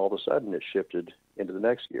 So all of a sudden it shifted into the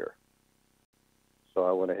next gear. So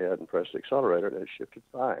I went ahead and pressed the accelerator, and it shifted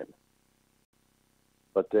fine.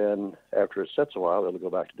 But then after it sits a while, it'll go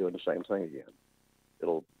back to doing the same thing again.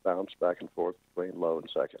 It'll bounce back and forth between low and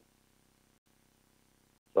second.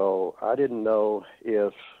 So I didn't know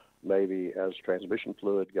if maybe as transmission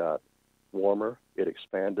fluid got warmer, it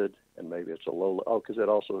expanded, and maybe it's a low. Oh, because it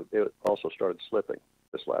also started slipping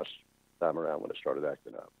this last time around when it started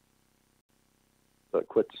acting up. So it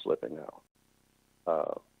quit the slipping now.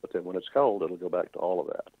 But then when it's cold, it'll go back to all of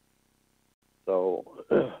that. So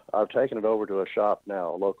I've taken it over to a shop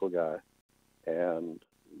now, a local guy, and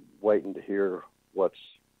waiting to hear what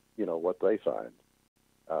they find.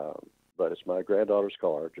 But it's my granddaughter's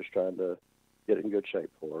car, just trying to get it in good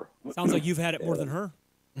shape for her. Sounds like you've had it more than her.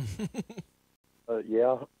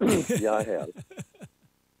 Yeah, yeah, I have.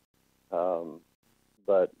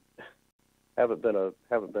 But haven't been a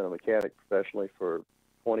mechanic professionally for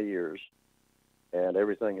 20 years, and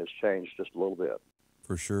everything has changed just a little bit.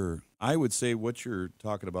 For sure. I would say what you're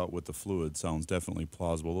talking about with the fluid sounds definitely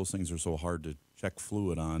plausible. Those things are so hard to check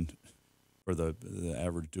fluid on for the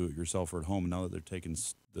average do-it-yourselfer at home. Now that they're taking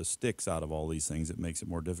the sticks out of all these things, it makes it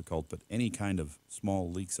more difficult. But any kind of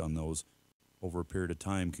small leaks on those over a period of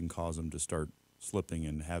time can cause them to start slipping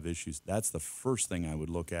and have issues. That's the first thing I would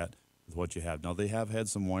look at with what you have. Now, they have had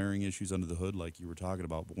some wiring issues under the hood like you were talking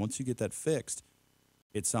about. But once you get that fixed,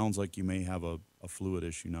 it sounds like you may have a fluid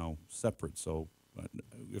issue now separate. So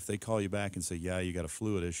if they call you back and say, yeah, you got a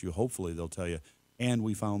fluid issue, hopefully they'll tell you, and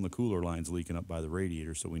we found the cooler lines leaking up by the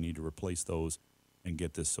radiator, so we need to replace those. and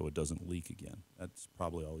get this so it doesn't leak again. That's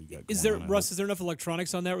probably all you got. Is there, Russ? Is there enough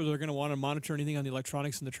electronics on that, where they're going to want to monitor anything on the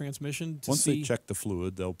electronics in the transmission? Once they check the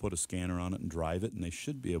fluid, they'll put a scanner on it and drive it, and they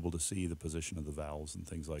should be able to see the position of the valves and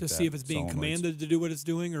things like that. To see if it's being solenoids. commanded to do what it's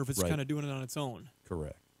doing, or if it's Right. kind of doing it on its own.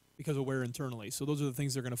 Correct. Because of wear internally. So those are the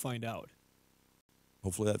things they're going to find out.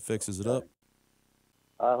 Hopefully that fixes it up.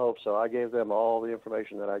 I hope so. I gave them all the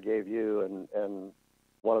information that I gave you, and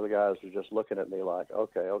one of the guys was just looking at me like,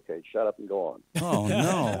 okay, shut up and go on. Oh,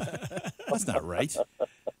 no. That's not right.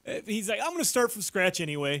 He's like, I'm going to start from scratch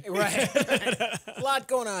anyway. Right. A lot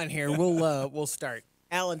going on here. We'll start.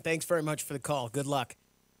 Alan, thanks very much for the call. Good luck.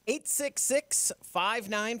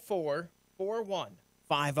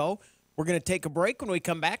 866-594-4150. We're going to take a break. When we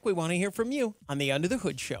come back, we want to hear from you on the Under the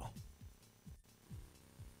Hood Show.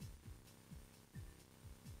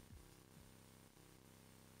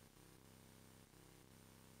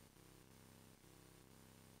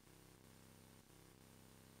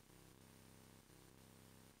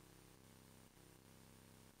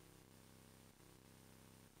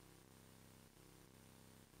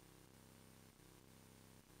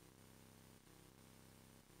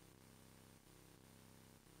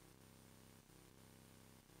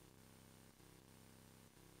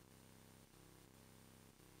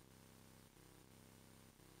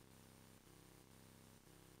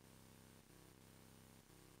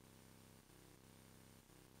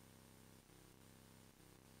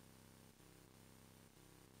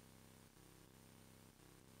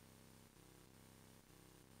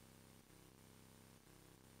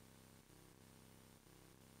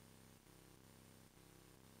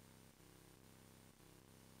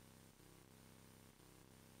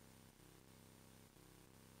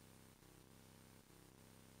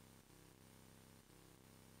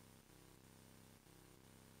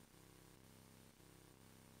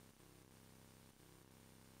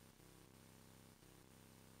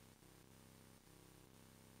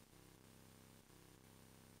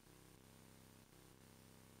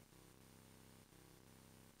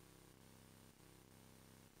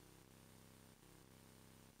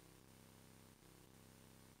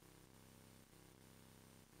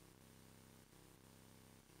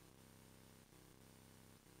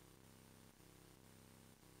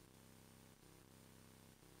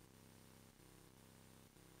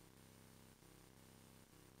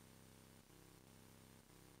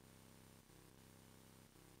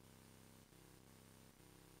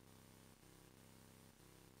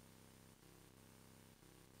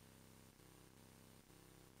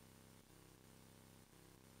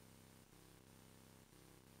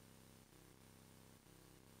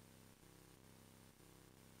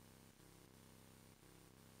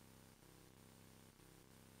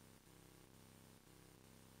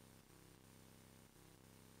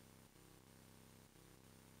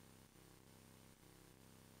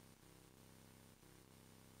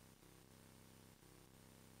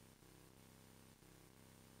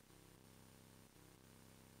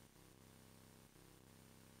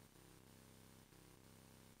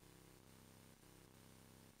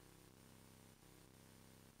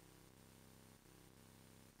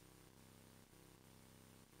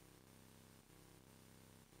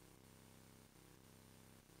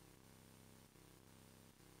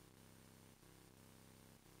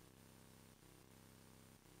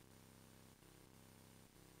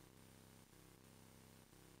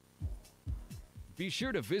 Be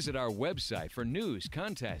sure to visit our website for news,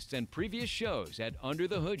 contests, and previous shows at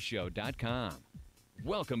underthehoodshow.com.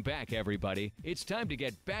 Welcome back, everybody. It's time to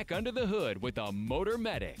get back under the hood with the Motor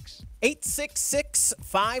Medics.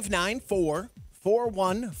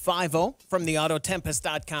 866-594-4150 from the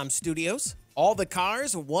Autotempest.com studios. All the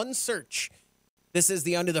cars, one search. This is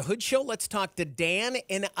the Under the Hood Show. Let's talk to Dan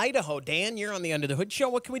in Idaho. Dan, you're on the Under the Hood Show.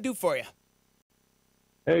 What can we do for you?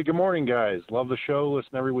 Hey, good morning, guys. Love the show.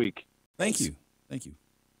 Listen every week. Thank you. Thank you.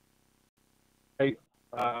 Hey,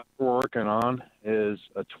 what we're working on is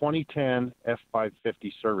a 2010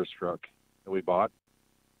 F550 service truck that we bought.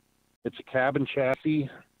 It's a cabin chassis,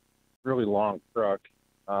 really long truck.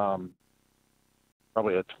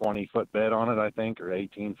 Probably a 20-foot bed on it, I think, or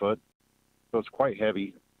 18-foot. So it's quite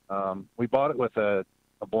heavy. We bought it with a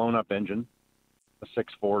blown-up engine. A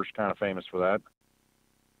 6.4 is kind of famous for that,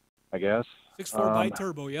 I guess. 6.4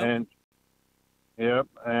 bi-turbo, yep.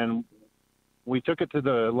 And we took it to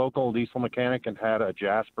the local diesel mechanic and had a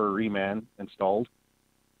Jasper reman installed.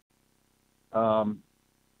 My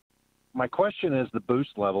question is the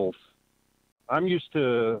boost levels. I'm a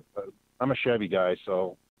Chevy guy,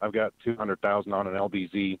 so I've got 200,000 on an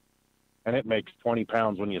LBZ, and it makes 20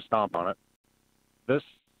 pounds when you stomp on it. This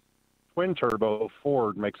twin turbo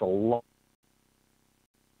Ford makes a lot.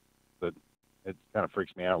 It kind of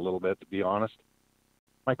freaks me out a little bit, to be honest.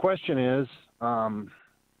 My question is, the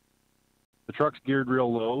truck's geared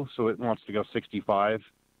real low, so it wants to go 65.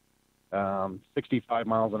 65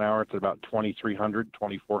 miles an hour, it's at about 2,300,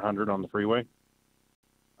 2,400 on the freeway.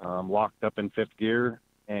 Locked up in fifth gear,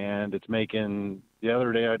 and it's making, the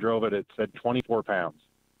other day I drove it, it said 24 pounds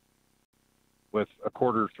with a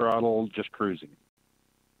quarter throttle, just cruising,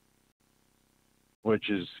 which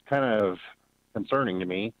is kind of concerning to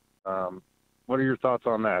me. What are your thoughts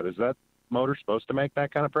on that? Is that motor supposed to make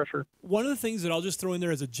that kind of pressure? One of the things that I'll just throw in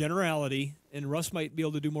there as a generality, and Russ might be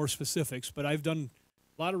able to do more specifics, but I've done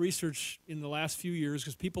a lot of research in the last few years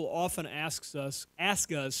because people often ask us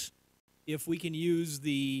if we can use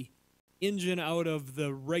the engine out of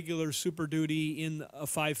the regular Super Duty in a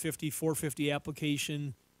 550, 450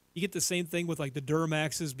 application. You get the same thing with like the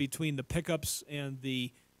Duramaxes between the pickups and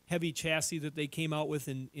the heavy chassis that they came out with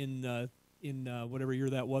in whatever year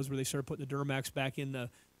that was, where they started putting the Duramax back in the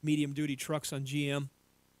medium-duty trucks on GM.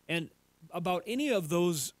 And about any of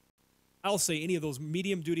those, I'll say any of those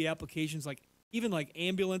medium-duty applications, like even like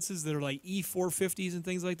ambulances that are like E450s and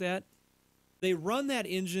things like that, they run that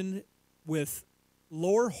engine with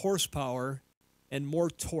lower horsepower and more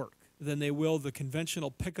torque than they will the conventional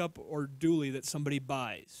pickup or dually that somebody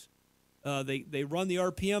buys. They run the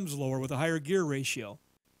RPMs lower with a higher gear ratio.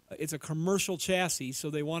 It's a commercial chassis, so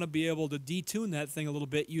they want to be able to detune that thing a little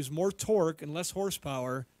bit, use more torque and less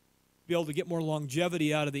horsepower, be able to get more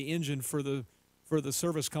longevity out of the engine for the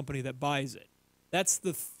service company that buys it. That's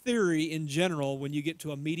the theory in general when you get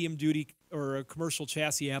to a medium-duty or a commercial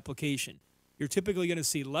chassis application. You're typically going to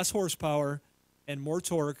see less horsepower and more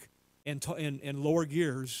torque and lower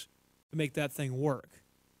gears to make that thing work.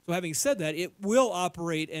 So having said that, it will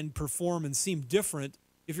operate and perform and seem different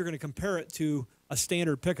if you're going to compare it to a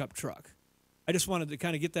standard pickup truck. I just wanted to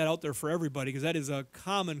kind of get that out there for everybody because that is a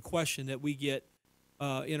common question that we get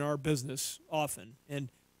in our business often. And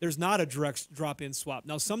there's not a direct drop-in swap.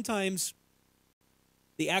 Now, sometimes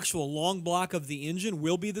the actual long block of the engine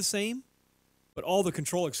will be the same, but all the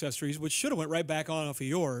control accessories, which should have went right back on off of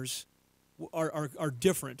yours, are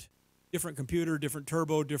different. Different computer, different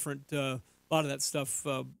turbo, different a lot of that stuff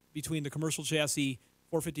between the commercial chassis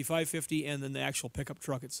 450, 550, and then the actual pickup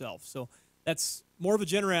truck itself. So that's more of a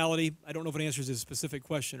generality. I don't know if it answers a specific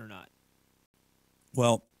question or not.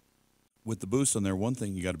 Well, with the boost on there, one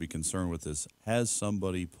thing you got to be concerned with is, has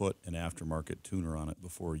somebody put an aftermarket tuner on it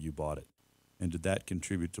before you bought it? And did that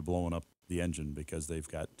contribute to blowing up the engine because they've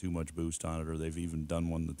got too much boost on it, or they've even done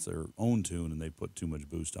one that's their own tune and they put too much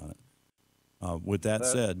boost on it? With that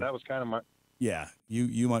said, that was kind of my... Yeah,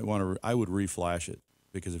 you might want to, I would reflash it,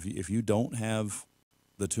 because if you don't have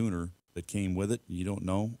the tuner that came with it, you don't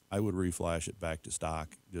know, I would reflash it back to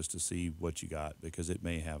stock just to see what you got, because it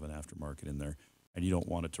may have an aftermarket in there, and you don't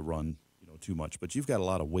want it to run too much. But you've got a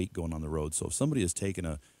lot of weight going on the road, so if somebody has taken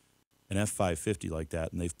an F550 like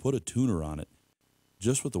that and they've put a tuner on it,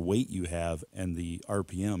 just with the weight you have and the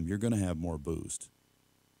RPM, you're going to have more boost,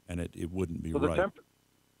 and it wouldn't be right.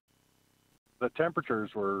 The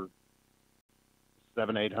temperatures were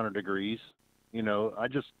 700-800 degrees. I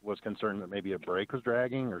just was concerned that maybe a brake was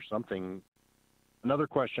dragging or something. Another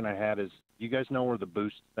question I had is, do you guys know where the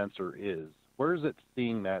boost sensor is? Where is it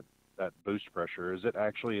seeing that boost pressure? Is it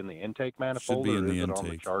actually in the intake manifold, or is it on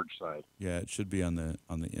the charge side? Yeah, it should be on the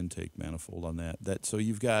intake manifold on that. So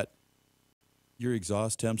you've got your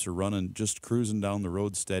exhaust temps are running, just cruising down the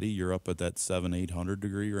road steady. You're up at that 700-800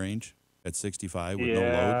 degree range at 65 with no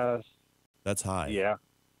load. That's high. Yeah.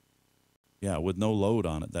 Yeah, with no load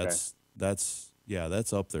on it. That's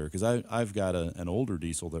up there, because I've got an older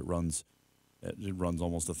diesel that runs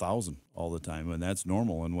almost 1,000 all the time, and that's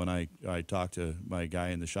normal. And when I talk to my guy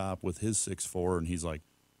in the shop with his 6.4, and he's like,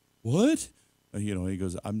 "What?" He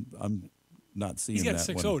goes, "I'm not seeing that." He's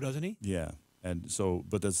got 6.0, doesn't he? Yeah, and so,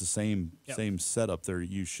 but that's the same setup there.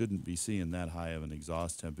 You shouldn't be seeing that high of an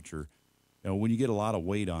exhaust temperature. When you get a lot of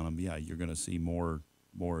weight on them, yeah, you're going to see more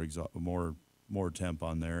temp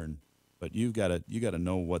on there, but you got to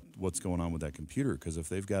know what's going on with that computer, because if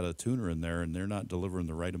they've got a tuner in there and they're not delivering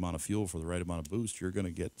the right amount of fuel for the right amount of boost, you're going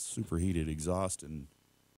to get superheated exhaust and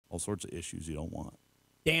all sorts of issues you don't want.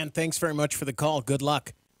 Dan, thanks very much for the call. Good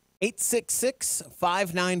luck.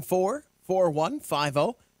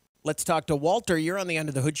 866-594-4150. Let's talk to Walter. You're on the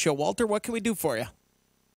Under the Hood Show. Walter, what can we do for you?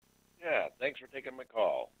 Yeah, thanks for taking my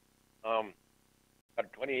call. Got a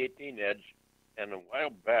 2018 Edge, and a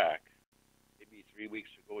while back, maybe 3 weeks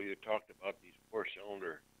ago, you talked about these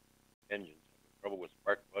four-cylinder engines having trouble with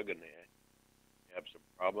spark plug, and they have some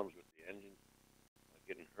problems with the engine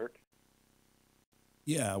getting hurt.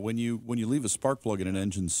 Yeah, when you leave a spark plug in an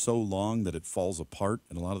engine so long that it falls apart,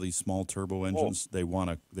 and a lot of these small turbo engines, they want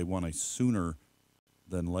a sooner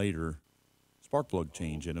than later spark plug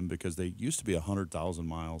change in them, because they used to be 100,000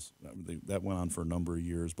 miles. That went on for a number of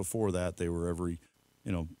years. Before that, they were every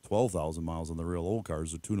 12,000 miles on the real old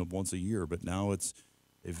cars. They tune up once a year, but now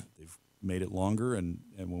they've made it longer, and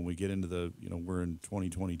when we get into the we're in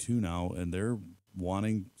 2022 now, and they're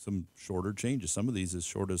wanting some shorter changes. Some of these as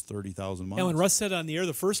short as 30,000 miles. Yeah, when Russ said on the air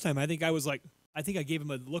the first time, I think I gave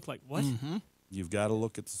him a look like, what? Mm-hmm. You've got to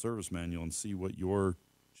look at the service manual and see what your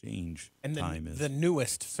change time is. The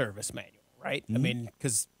newest service manual, right? Mm-hmm. I mean,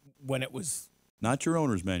 because when it was... Not your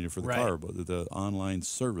owner's manual for the Right. car, but the online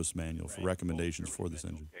service manual for recommendations for this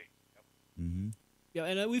engine. Mm-hmm. Yeah,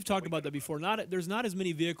 and we've talked about that before. There's not as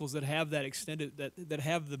many vehicles that have that extended that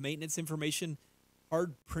have the maintenance information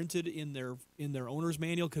hard printed in their owner's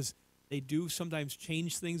manual, because they do sometimes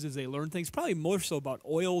change things as they learn things. Probably more so about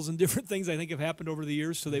oils and different things I think have happened over the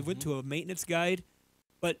years. So they went to a maintenance guide,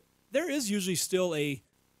 but there is usually still a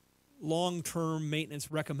long-term maintenance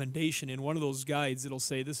recommendation in one of those guides. It'll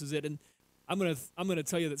say this is it, and I'm gonna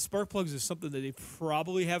tell you that spark plugs is something that they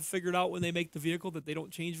probably have figured out when they make the vehicle, that they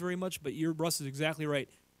don't change very much. But Russ is exactly right.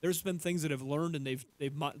 There's been things that have learned, and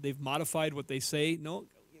they've modified what they say. No,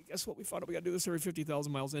 guess what? We found out we got to do this every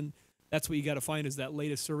 50,000 miles, and that's what you got to find is that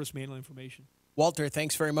latest service manual information. Walter,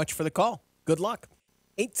 thanks very much for the call. Good luck.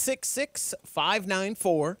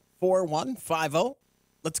 866-594-4150.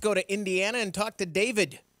 Let's go to Indiana and talk to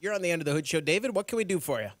David. You're on the Under the Hood Show. David, what can we do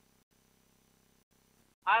for you?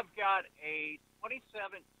 I've got a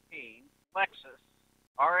 2017 Lexus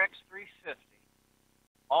RX 350,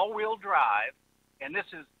 all-wheel drive, and this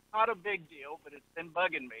is not a big deal, but it's been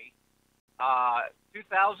bugging me.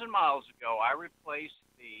 2,000 miles ago, I replaced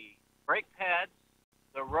the brake pads,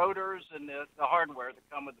 the rotors, and the hardware that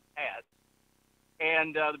come with the pads.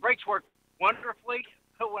 And the brakes work wonderfully,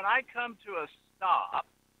 but when I come to a stop,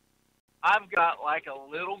 I've got like a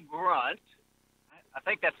little grunt. I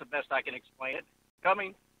think that's the best I can explain it.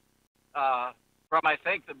 Coming from, I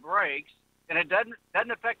think, the brakes, and it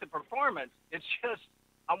doesn't affect the performance. It's just,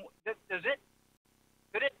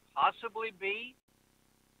 could it possibly be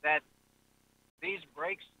that these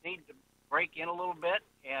brakes need to break in a little bit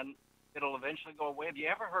and it'll eventually go away? Have you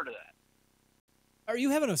ever heard of that? Are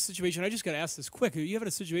you having a situation? I just got to ask this quick. Are you having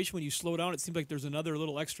a situation when you slow down, it seems like there's another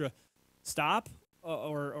little extra stop,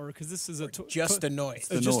 or because this is just a noise?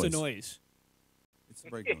 Just a noise. It's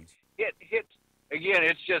the brake noise.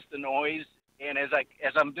 It's just the noise, and as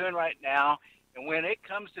I'm doing right now, and when it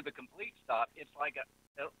comes to the complete stop, it's like a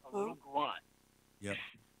little grunt. Yep.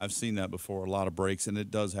 I've seen that before, a lot of brakes, and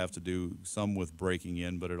it does have to do some with braking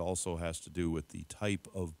in, but it also has to do with the type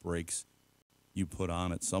of brakes you put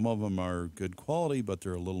on it. Some of them are good quality, but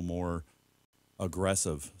they're a little more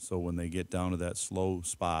aggressive. So when they get down to that slow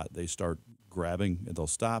spot, they start grabbing, and they'll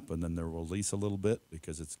stop, and then they'll release a little bit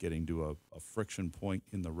because it's getting to a friction point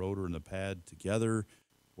in the rotor and the pad together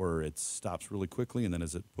where it stops really quickly, and then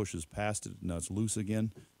as it pushes past it, now it's loose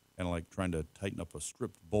again. Kind of like trying to tighten up a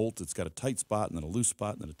stripped bolt. It's got a tight spot and then a loose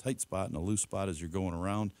spot and then a tight spot and a loose spot as you're going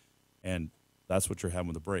around, and that's what you're having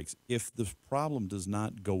with the brakes. If the problem does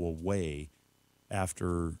not go away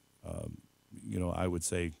after, I would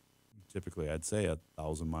say, typically I'd say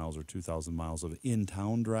 1,000 miles or 2,000 miles of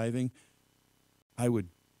in-town driving, I would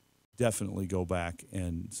definitely go back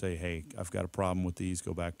and say, hey, I've got a problem with these.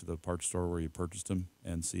 Go back to the parts store where you purchased them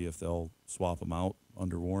and see if they'll swap them out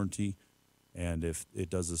under warranty. And if it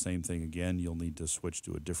does the same thing again, you'll need to switch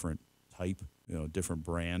to a different type, different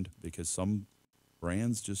brand, because some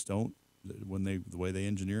brands just don't, the way they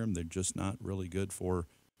engineer them, they're just not really good for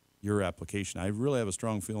your application. I really have a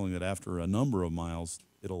strong feeling that after a number of miles,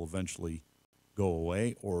 it'll eventually go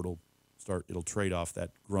away, or it'll trade off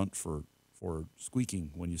that grunt for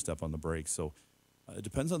squeaking when you step on the brakes. So it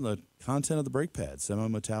depends on the content of the brake pad,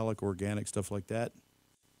 semi-metallic, organic, stuff like that.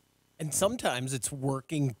 And sometimes it's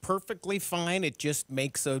working perfectly fine. It just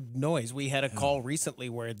makes a noise. We had a call recently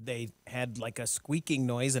where they had like a squeaking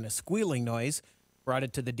noise and a squealing noise. Brought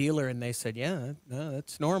it to the dealer, and they said, "Yeah, no,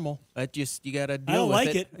 that's normal. That just you got to deal with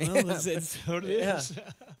it." I don't like it. Well, it's what it is.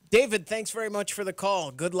 David, thanks very much for the call.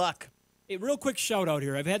 Good luck. A real quick shout out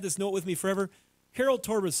here. I've had this note with me forever. Harold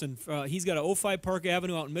Torberson, he's got a 05 Park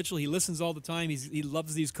Avenue out in Mitchell. He listens all the time. He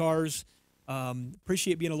loves these cars.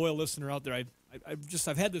 Appreciate being a loyal listener out there.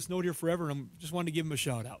 I've had this note here forever, and I just wanted to give him a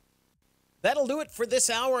shout out. That'll do it for this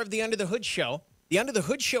hour of the Under the Hood Show. The Under the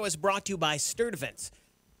Hood Show is brought to you by Sturdivants.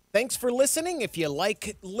 Thanks for listening. If you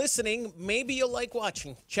like listening, maybe you'll like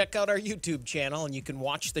watching. Check out our YouTube channel, and you can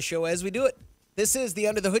watch the show as we do it. This is the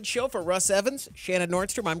Under the Hood Show for Russ Evans, Shannon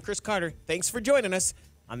Nordstrom. I'm Chris Carter. Thanks for joining us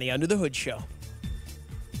on the Under the Hood Show.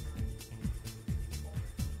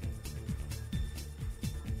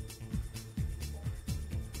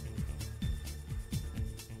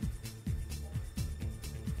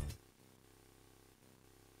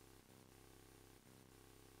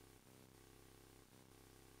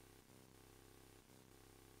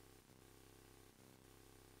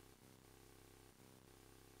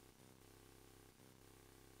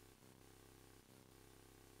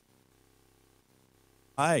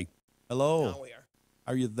 Hi. Hello. Now we are.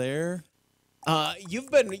 Are you there?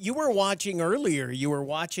 You were watching earlier. You were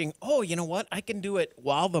watching, oh, you know what? I can do it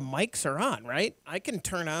while the mics are on, right? I can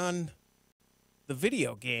turn on the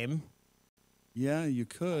video game. Yeah, you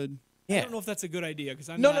could. Yeah. I don't know if that's a good idea because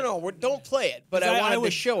I'm No, not, don't play it. But I wanted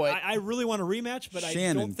to show it. I really want a rematch, but I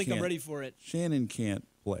don't think I'm can't- ready for it. Shannon can't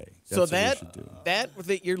play. So That's what we should do.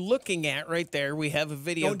 that you're looking at right there, we have a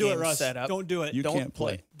video Don't do game it, Russ. set up. Don't do it. You Don't can't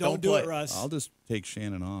play. Don't do play it, Russ. I'll just take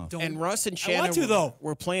Shannon off. And Russ and I Shannon want to, though.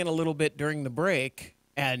 were playing a little bit during the break,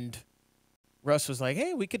 and Russ was like,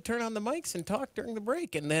 hey, we could turn on the mics and talk during the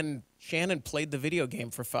break. And then Shannon played the video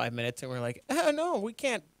game for 5 minutes, and we're like, oh, no, we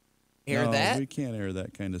can't air No, that. we can't air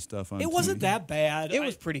that kind of stuff on It wasn't TV. that bad. It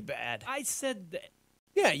was pretty bad. I said that.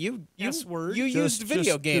 Yeah, you S word. You used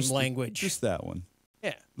video game language. Just that one.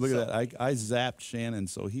 Yeah. Look at that. I zapped Shannon,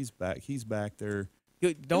 so he's back. He's back there.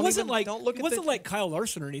 Don't it wasn't even, like don't look it at wasn't the, like Kyle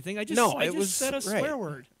Larson or anything. I just said a right. swear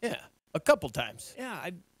word. Yeah, a couple times. Yeah.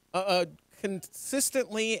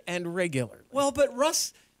 Consistently and regularly. Well, but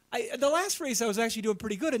Russ, the last race I was actually doing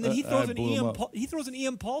pretty good, and then he throws I an blew him up. he throws an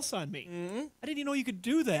EM pulse on me. Mm-hmm. I didn't even know you could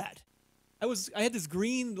do that. I had this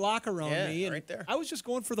green lock around me, and right there. I was just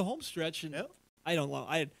going for the home stretch, and Yep. I don't know.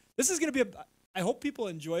 This is going to be I hope people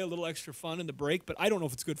enjoy a little extra fun in the break, but I don't know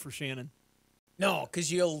if it's good for Shannon. No,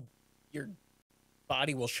 because your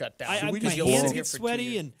body will shut down. My just hands blow him? get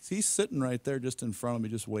sweaty, and He's sitting right there just in front of me,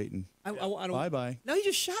 just waiting. I don't. Bye-bye. Now you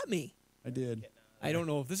just shot me. I did. I don't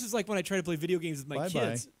know if this is like when I try to play video games with my Bye-bye.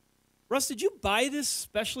 kids. Russ, did you buy this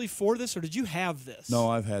specially for this, or did you have this? No,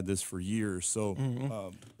 I've had this for years. So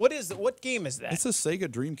What game is that? it's a Sega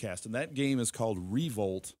Dreamcast, and that game is called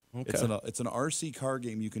Revolt. Okay. It's an RC car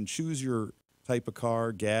game. You can choose your type of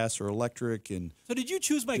car, gas or electric, and So did you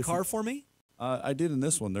choose my car for me? I did in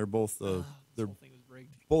this one. They're both they're whole thing was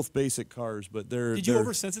rigged. both basic cars, but they're. Did you they're-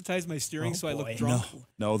 oversensitize my steering so I look boy. drunk?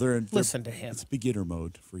 No, they're Listen to him. It's beginner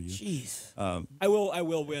mode for you. Jeez. I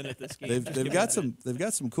will win at this game. They've got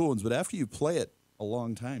some cool ones, but after you play it a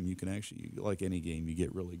long time, you can actually, like any game, you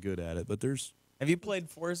get really good at it. But there's Have you played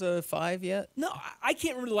Forza 5 yet? No, I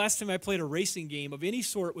can't remember the last time I played a racing game of any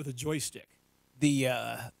sort with a joystick.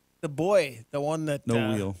 The boy, the one that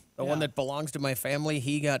No wheel. the one that belongs to my family,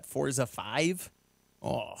 he got Forza 5.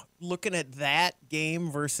 Oh, looking at that game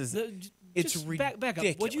versus it's Just ridiculous. back up.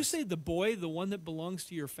 What'd you say? The boy, the one that belongs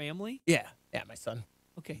to your family? Yeah, my son.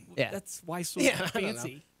 Okay, well, Yeah. that's why so Yeah, I don't know.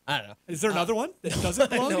 fancy. I don't know. Is there another one that doesn't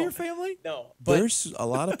belong to no. your family? No, but there's a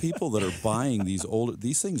lot of people that are buying these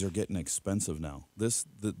things are getting expensive now.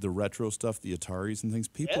 The retro stuff, the Ataris and things,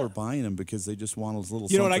 people are buying them because they just want a little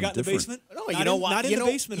You know what I something got in the different. basement? no, Not you know in- why? Not in you the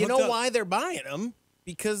know, basement. You know hooked up. why they're buying them?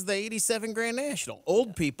 Because the 87 Grand National.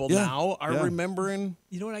 Old people Yeah, now are yeah. remembering.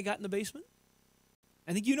 You know what I got in the basement?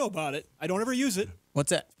 I think you know about it. I don't ever use it. What's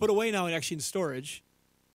that? Put away now and actually in storage,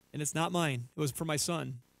 and it's not mine. It was for my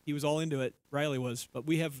son. He was all into it. Riley was, but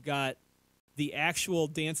we have got the actual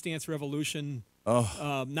Dance Dance Revolution.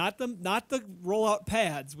 Not the rollout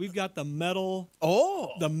pads. We've got the metal.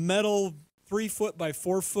 The metal 3 foot by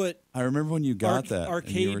 4 foot. I remember when you got that and you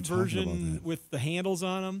arcade were talking version about that. with the handles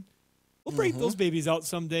on them. We'll break those babies out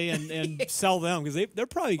someday and sell them because they're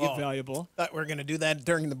probably get valuable. Thought we were going to do that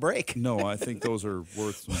during the break. No, I think those are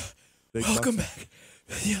worth some big Welcome bucks.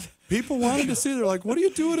 back. People wanted to see. They're like, "What are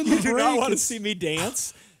you doing in the You do break?" not want to It's- see me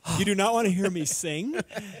dance. You do not want to hear me sing.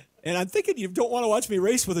 And I'm thinking you don't want to watch me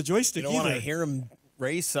race with a joystick You don't want either. to hear him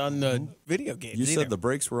race on the video games. You either. said the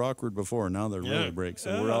brakes were awkward before. Now they're Yeah. really brakes.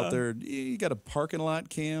 So we're out there. You got a parking lot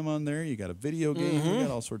cam on there. You got a video game. You got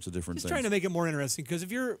all sorts of different Just things. trying to make it more interesting because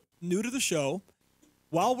if you're new to the show,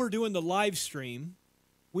 while we're doing the live stream,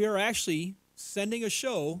 we are actually sending a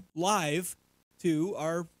show live to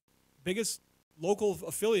our biggest local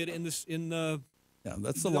affiliate in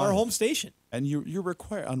that's our home station. And you're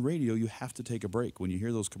required on radio. You have to take a break when you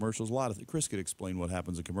hear those commercials. A lot of Chris could explain what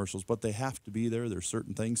happens in commercials, but they have to be there. There's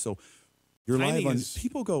certain things. So you're Timing live on. is-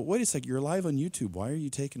 People go, wait a second. You're live on YouTube. Why are you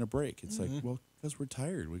taking a break? It's Mm-hmm. like, well, because we're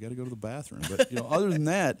tired. We got to go to the bathroom. But other than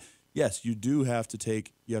that, yes, you do have to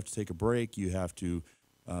take. You have to take a break. You have to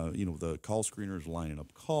the call screeners lining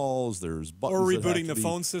up calls. There's buttons Or that have rebooting to the be-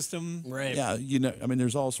 phone system. Right. Yeah,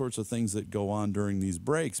 there's all sorts of things that go on during these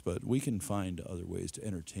breaks, but we can find other ways to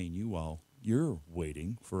entertain you while you're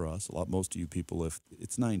waiting for us. Most of you people, if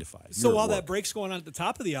it's 9 to 5. So you're at while that work. break's going on at the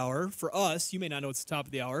top of the hour, for us, you may not know it's the top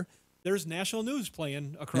of the hour, there's national news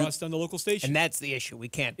playing across on the local station. And that's the issue. We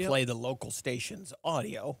can't play the local station's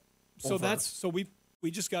audio. So we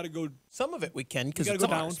just got to go. Some of it we can because we it's got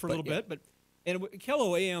to go down ours, for a little bit, but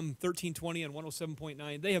Kello AM 1320 and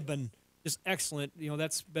 107.9, they have been just excellent.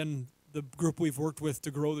 That's been the group we've worked with to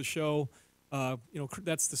grow the show.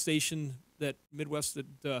 That's the station that Midwest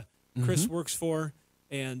that Chris works for,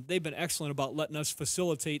 and they've been excellent about letting us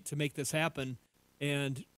facilitate to make this happen.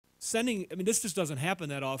 And this just doesn't happen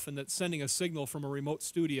that often, that sending a signal from a remote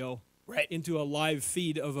studio into a live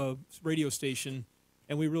feed of a radio station,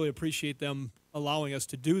 and we really appreciate them allowing us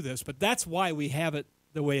to do this. But that's why we have it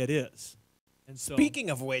the way it is. And so, speaking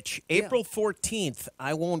of which, April 14th,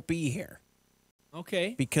 I won't be here.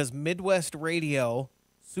 Okay. Because Midwest Radio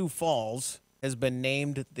Sioux Falls has been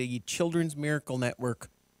named the Children's Miracle Network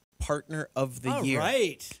Partner of the Year. All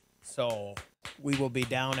right. So we will be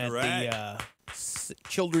down at the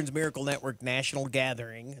Children's Miracle Network National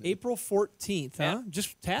Gathering. April 14th, huh?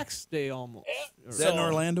 Just tax day almost. Is that in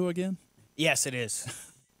Orlando again? Yes, it is.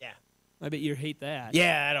 Yeah. I bet you hate that.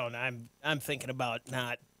 Yeah, I don't know. I'm thinking about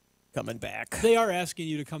not coming back. They are asking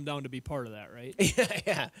you to come down to be part of that, right?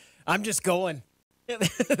 Yeah. I'm just going.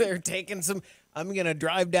 They're taking some. I'm going to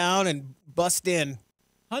drive down and bust in.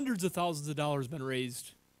 Hundreds of thousands of dollars been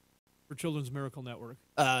raised for Children's Miracle Network.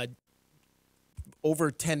 Over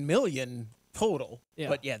 10 million total. Yeah.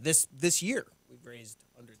 But yeah, this year we've raised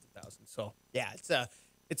hundreds of thousands. So yeah, it's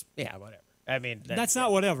whatever. I mean, that's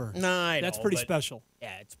not whatever. No, I know, that's pretty but special.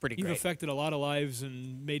 Yeah, it's pretty You've great. affected a lot of lives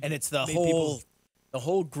and made. And it's the made whole people- the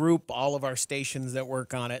whole group, all of our stations that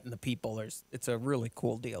work on it, and the people. It's a really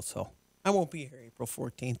cool deal. So I won't be here April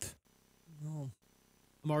 14th. No,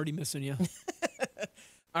 I'm already missing you.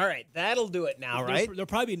 All right, that'll do it now, right? There'll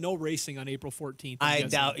probably be no racing on April 14th. I'm I guessing.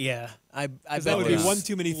 doubt. Yeah, I bet That would be there's one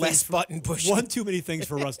too many less things. button pushing. One too many things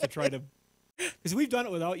for us to try to. Because we've done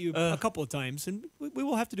it without you a couple of times, and we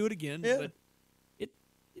will have to do it again. Yeah. But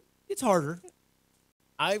it's harder.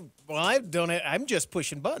 I've done it. I'm just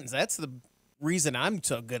pushing buttons. That's the reason I'm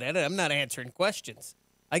so good at it. I'm not answering questions.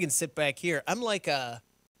 I can sit back here. I'm like a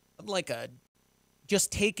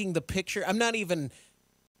just taking the picture. I'm not even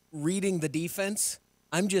reading the defense.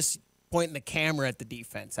 I'm just pointing the camera at the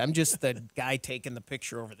defense. I'm just the guy taking the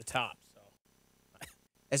picture over the top. So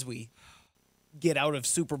as we get out of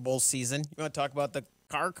Super Bowl season, you want to talk about the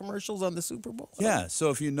car commercials on the Super Bowl? Yeah, so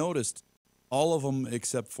if you noticed, all of them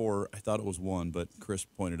except for, I thought it was one, but Chris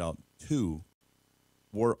pointed out 2,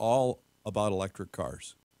 were all about electric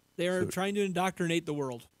cars. They are trying to indoctrinate the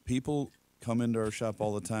world. People come into our shop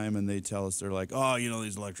all the time and they tell us, they're like, oh,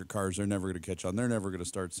 these electric cars, they're never going to catch on. They're never going to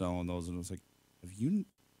start selling those. And it's like,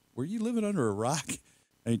 were you living under a rock?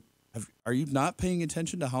 Are you not paying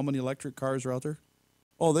attention to how many electric cars are out there?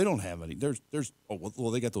 Oh, they don't have any.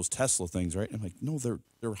 They got those Tesla things, right? I'm like, no, there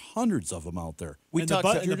are hundreds of them out there. And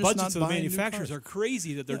the You're just budgets not of the buying new manufacturers cars. are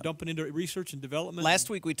crazy that they're dumping into research and development. Last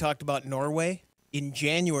week we talked about Norway. In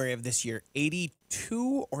January of this year,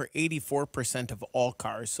 82 or 84% of all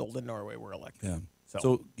cars sold in Norway were electric. Yeah.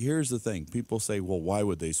 So here's the thing. People say, well, why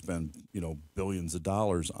would they spend, billions of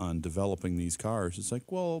dollars on developing these cars? It's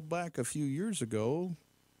like, well, back a few years ago,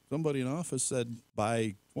 somebody in office said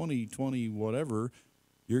by 2020, whatever,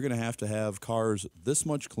 you're going to have cars this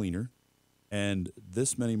much cleaner and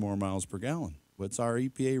this many more miles per gallon. What's our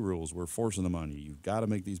EPA rules? We're forcing them on you. You've got to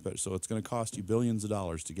make these better. So it's going to cost you billions of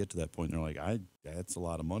dollars to get to that point. And they're like, that's a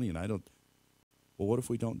lot of money, and I don't. Well, what if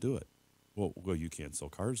we don't do it? Well, you can't sell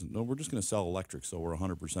cars. No, we're just going to sell electric, so we're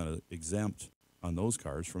 100% exempt on those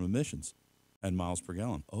cars from emissions and miles per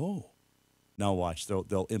gallon. Oh, now watch.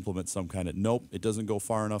 They'll implement some kind of, nope, it doesn't go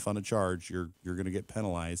far enough on a charge. You're going to get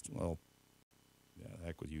penalized. Well, yeah,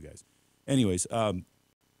 heck with you guys. Anyways,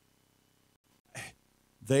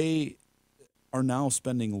 they are now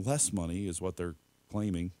spending less money, is what they're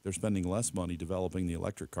claiming. They're spending less money developing the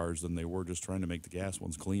electric cars than they were just trying to make the gas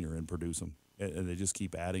ones cleaner and produce them. And they just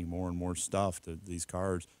keep adding more and more stuff to these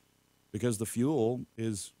cars because the fuel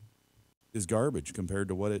is garbage compared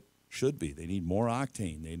to what it should be. They need more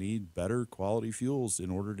octane. They need better quality fuels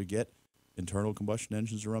in order to get internal combustion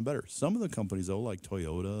engines to run better. Some of the companies, though, like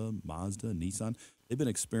Toyota, Mazda, Nissan, they've been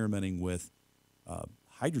experimenting with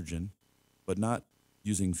hydrogen, but not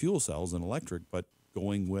using fuel cells and electric, but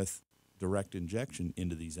going with direct injection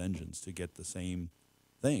into these engines to get the same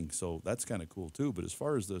thing. So that's kind of cool, too. But as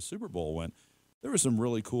far as the Super Bowl went, there were some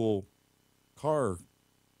really cool car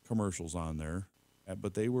commercials on there,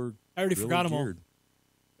 but they were I already really forgot them all. geared.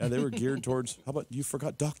 Yeah, they were geared towards. How about you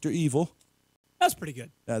forgot Dr. Evil? That's pretty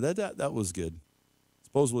good. Yeah, that was good.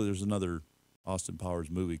 Supposedly there's another Austin Powers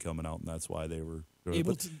movie coming out, and that's why they were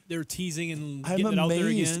They're teasing and I'm getting it out there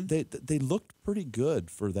amazed. again. They looked pretty good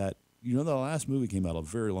for that. You know, the last movie came out a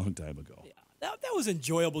very long time ago. Yeah, that was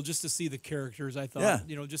enjoyable just to see the characters. I thought,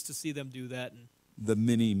 Yeah. just to see them do that. And The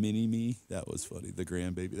mini me, that was funny. The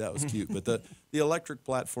grandbaby, that was cute. But the electric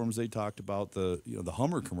platforms they talked about, the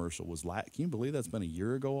Hummer commercial was can you believe that's been a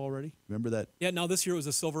year ago already? Remember that? yeah, now this year it was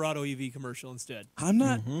a Silverado EV commercial instead. I'm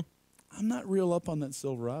not real up on that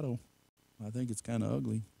Silverado. I think it's kind of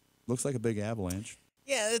ugly. Looks like a big avalanche.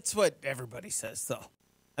 Yeah, that's what everybody says, though.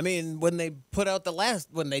 I mean, when they put out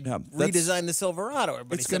when they redesigned the Silverado,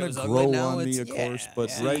 everybody It's said going it to was grow ugly. Now on me, it's, of course. But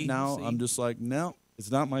yeah. right now, I'm just like, no, it's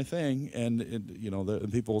not my thing. And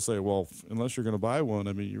and people will say, well, unless you're going to buy one,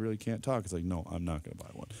 I mean, you really can't talk. It's like, no, I'm not going to buy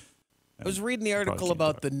one. I was reading the article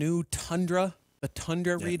about the new Tundra,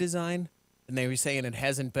 redesign, and they were saying it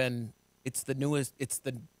hasn't been. It's the newest. It's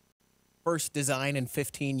the first design in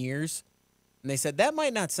 15 years. And they said that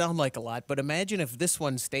might not sound like a lot, but imagine if this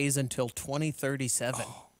one stays until 2037.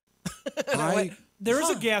 There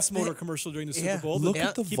is a gas motor commercial during the Super Bowl. Look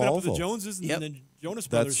at the Keeping Volvo. Up with the Joneses and the Jonas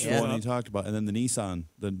Brothers. That's the showed one up. he talked about. And then the Nissan,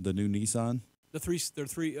 the new Nissan.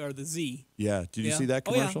 The Z. Yeah. Did you see that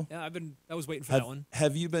commercial? Oh, yeah. I was waiting for that one.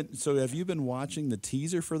 Have you been watching the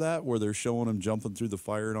teaser for that where they're showing him jumping through the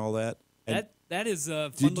fire and all that? And That is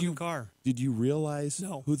a fun-looking car. Did you realize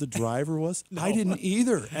who the driver was? No. I didn't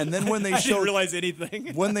either. And then when they I showed didn't realize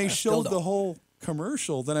anything. when they showed the whole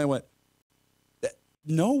commercial, then I went,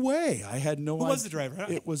 no way. I had no idea. Who was the driver?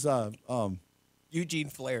 It was Eugene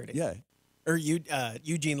Flaherty. Yeah. Or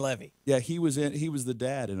Eugene Levy. Yeah, he was the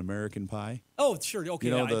dad in American Pie. Oh, sure. Okay,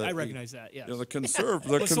 You know, I recognize that. Yes. The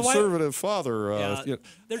conservative father.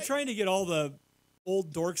 They're trying to get all the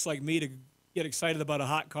old dorks like me to get excited about a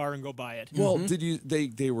hot car and go buy it. Well, did you?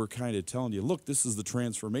 They were kind of telling you, look, this is the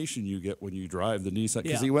transformation you get when you drive the Nissan.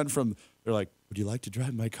 Because he went from, they're like, would you like to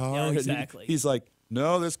drive my car? Yeah, And exactly. he's like,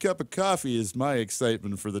 no, this cup of coffee is my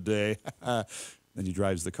excitement for the day. Then he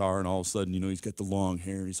drives the car, and all of a sudden, he's got the long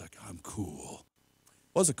hair, and he's like, I'm cool.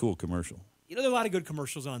 Was a cool commercial. There are a lot of good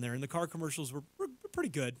commercials on there, and the car commercials were pretty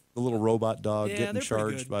good. The little robot dog Yeah, getting they're pretty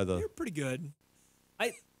charged good. by the. They're pretty good.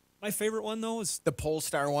 My favorite one though is the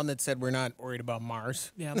Polestar one that said we're not worried about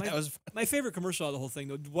Mars. Yeah, that was my favorite commercial out of the whole thing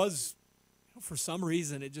though was, for some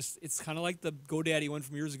reason, it's kind of like the GoDaddy one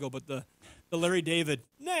from years ago, but the Larry David,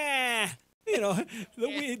 nah,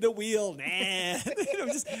 the wheel, nah.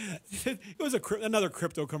 It was another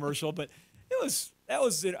crypto commercial, but that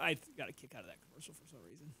was it. I got a kick out of that commercial for some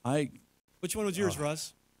reason. Which one was yours,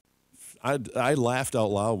 Russ? I laughed out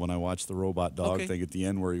loud when I watched the robot dog Okay. thing at the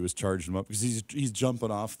end where he was charging him up because he's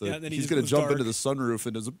jumping off the. Yeah, then he he's just going to goes jump dark. into the sunroof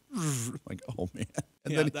and does a like, oh man,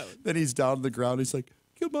 and Yeah, then he's down on the ground. He's like,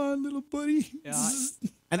 come on, little buddy. Yeah,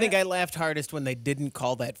 I think I laughed hardest when they didn't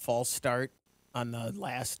call that false start on the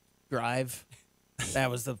last drive.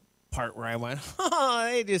 That was the part where I went,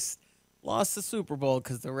 they just lost the Super Bowl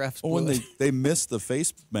because the refs blew when it. they missed the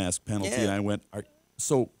face mask penalty, Yeah. and I went,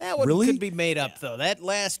 That one really? could be made up, though. That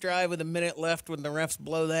last drive with a minute left when the refs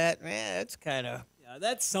blow that, it's kind of... Yeah,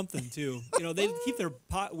 that's something, too. They keep their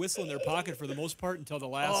whistle in their pocket for the most part until the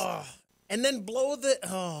last... and then blow the...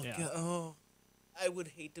 Yeah. God, I would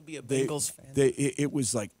hate to be a Bengals fan. It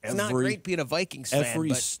was like It's not great being a Vikings fan, every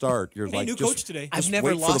but- start. You're Hey, like, new just, coach today. just I've never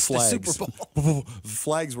wait for lost the a flags. Super The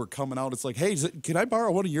flags were coming out. It's like, hey, can I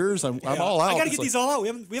borrow one of yours? I'm all out. I got to It's get like- these all out. We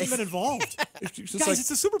haven't been involved. It's just Guys, like- it's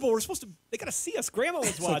the Super Bowl. We're supposed to... They got to see us. Grandma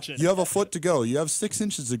was watching. You have a foot to go. You have 6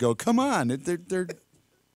 inches to go. Come on. They're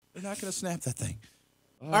not going to snap that thing.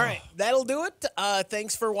 All right, that'll do it.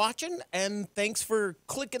 Thanks for watching, and thanks for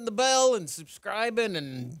clicking the bell and subscribing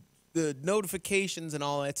and the notifications and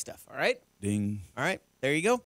all that stuff, all right? Ding. All right, there you go.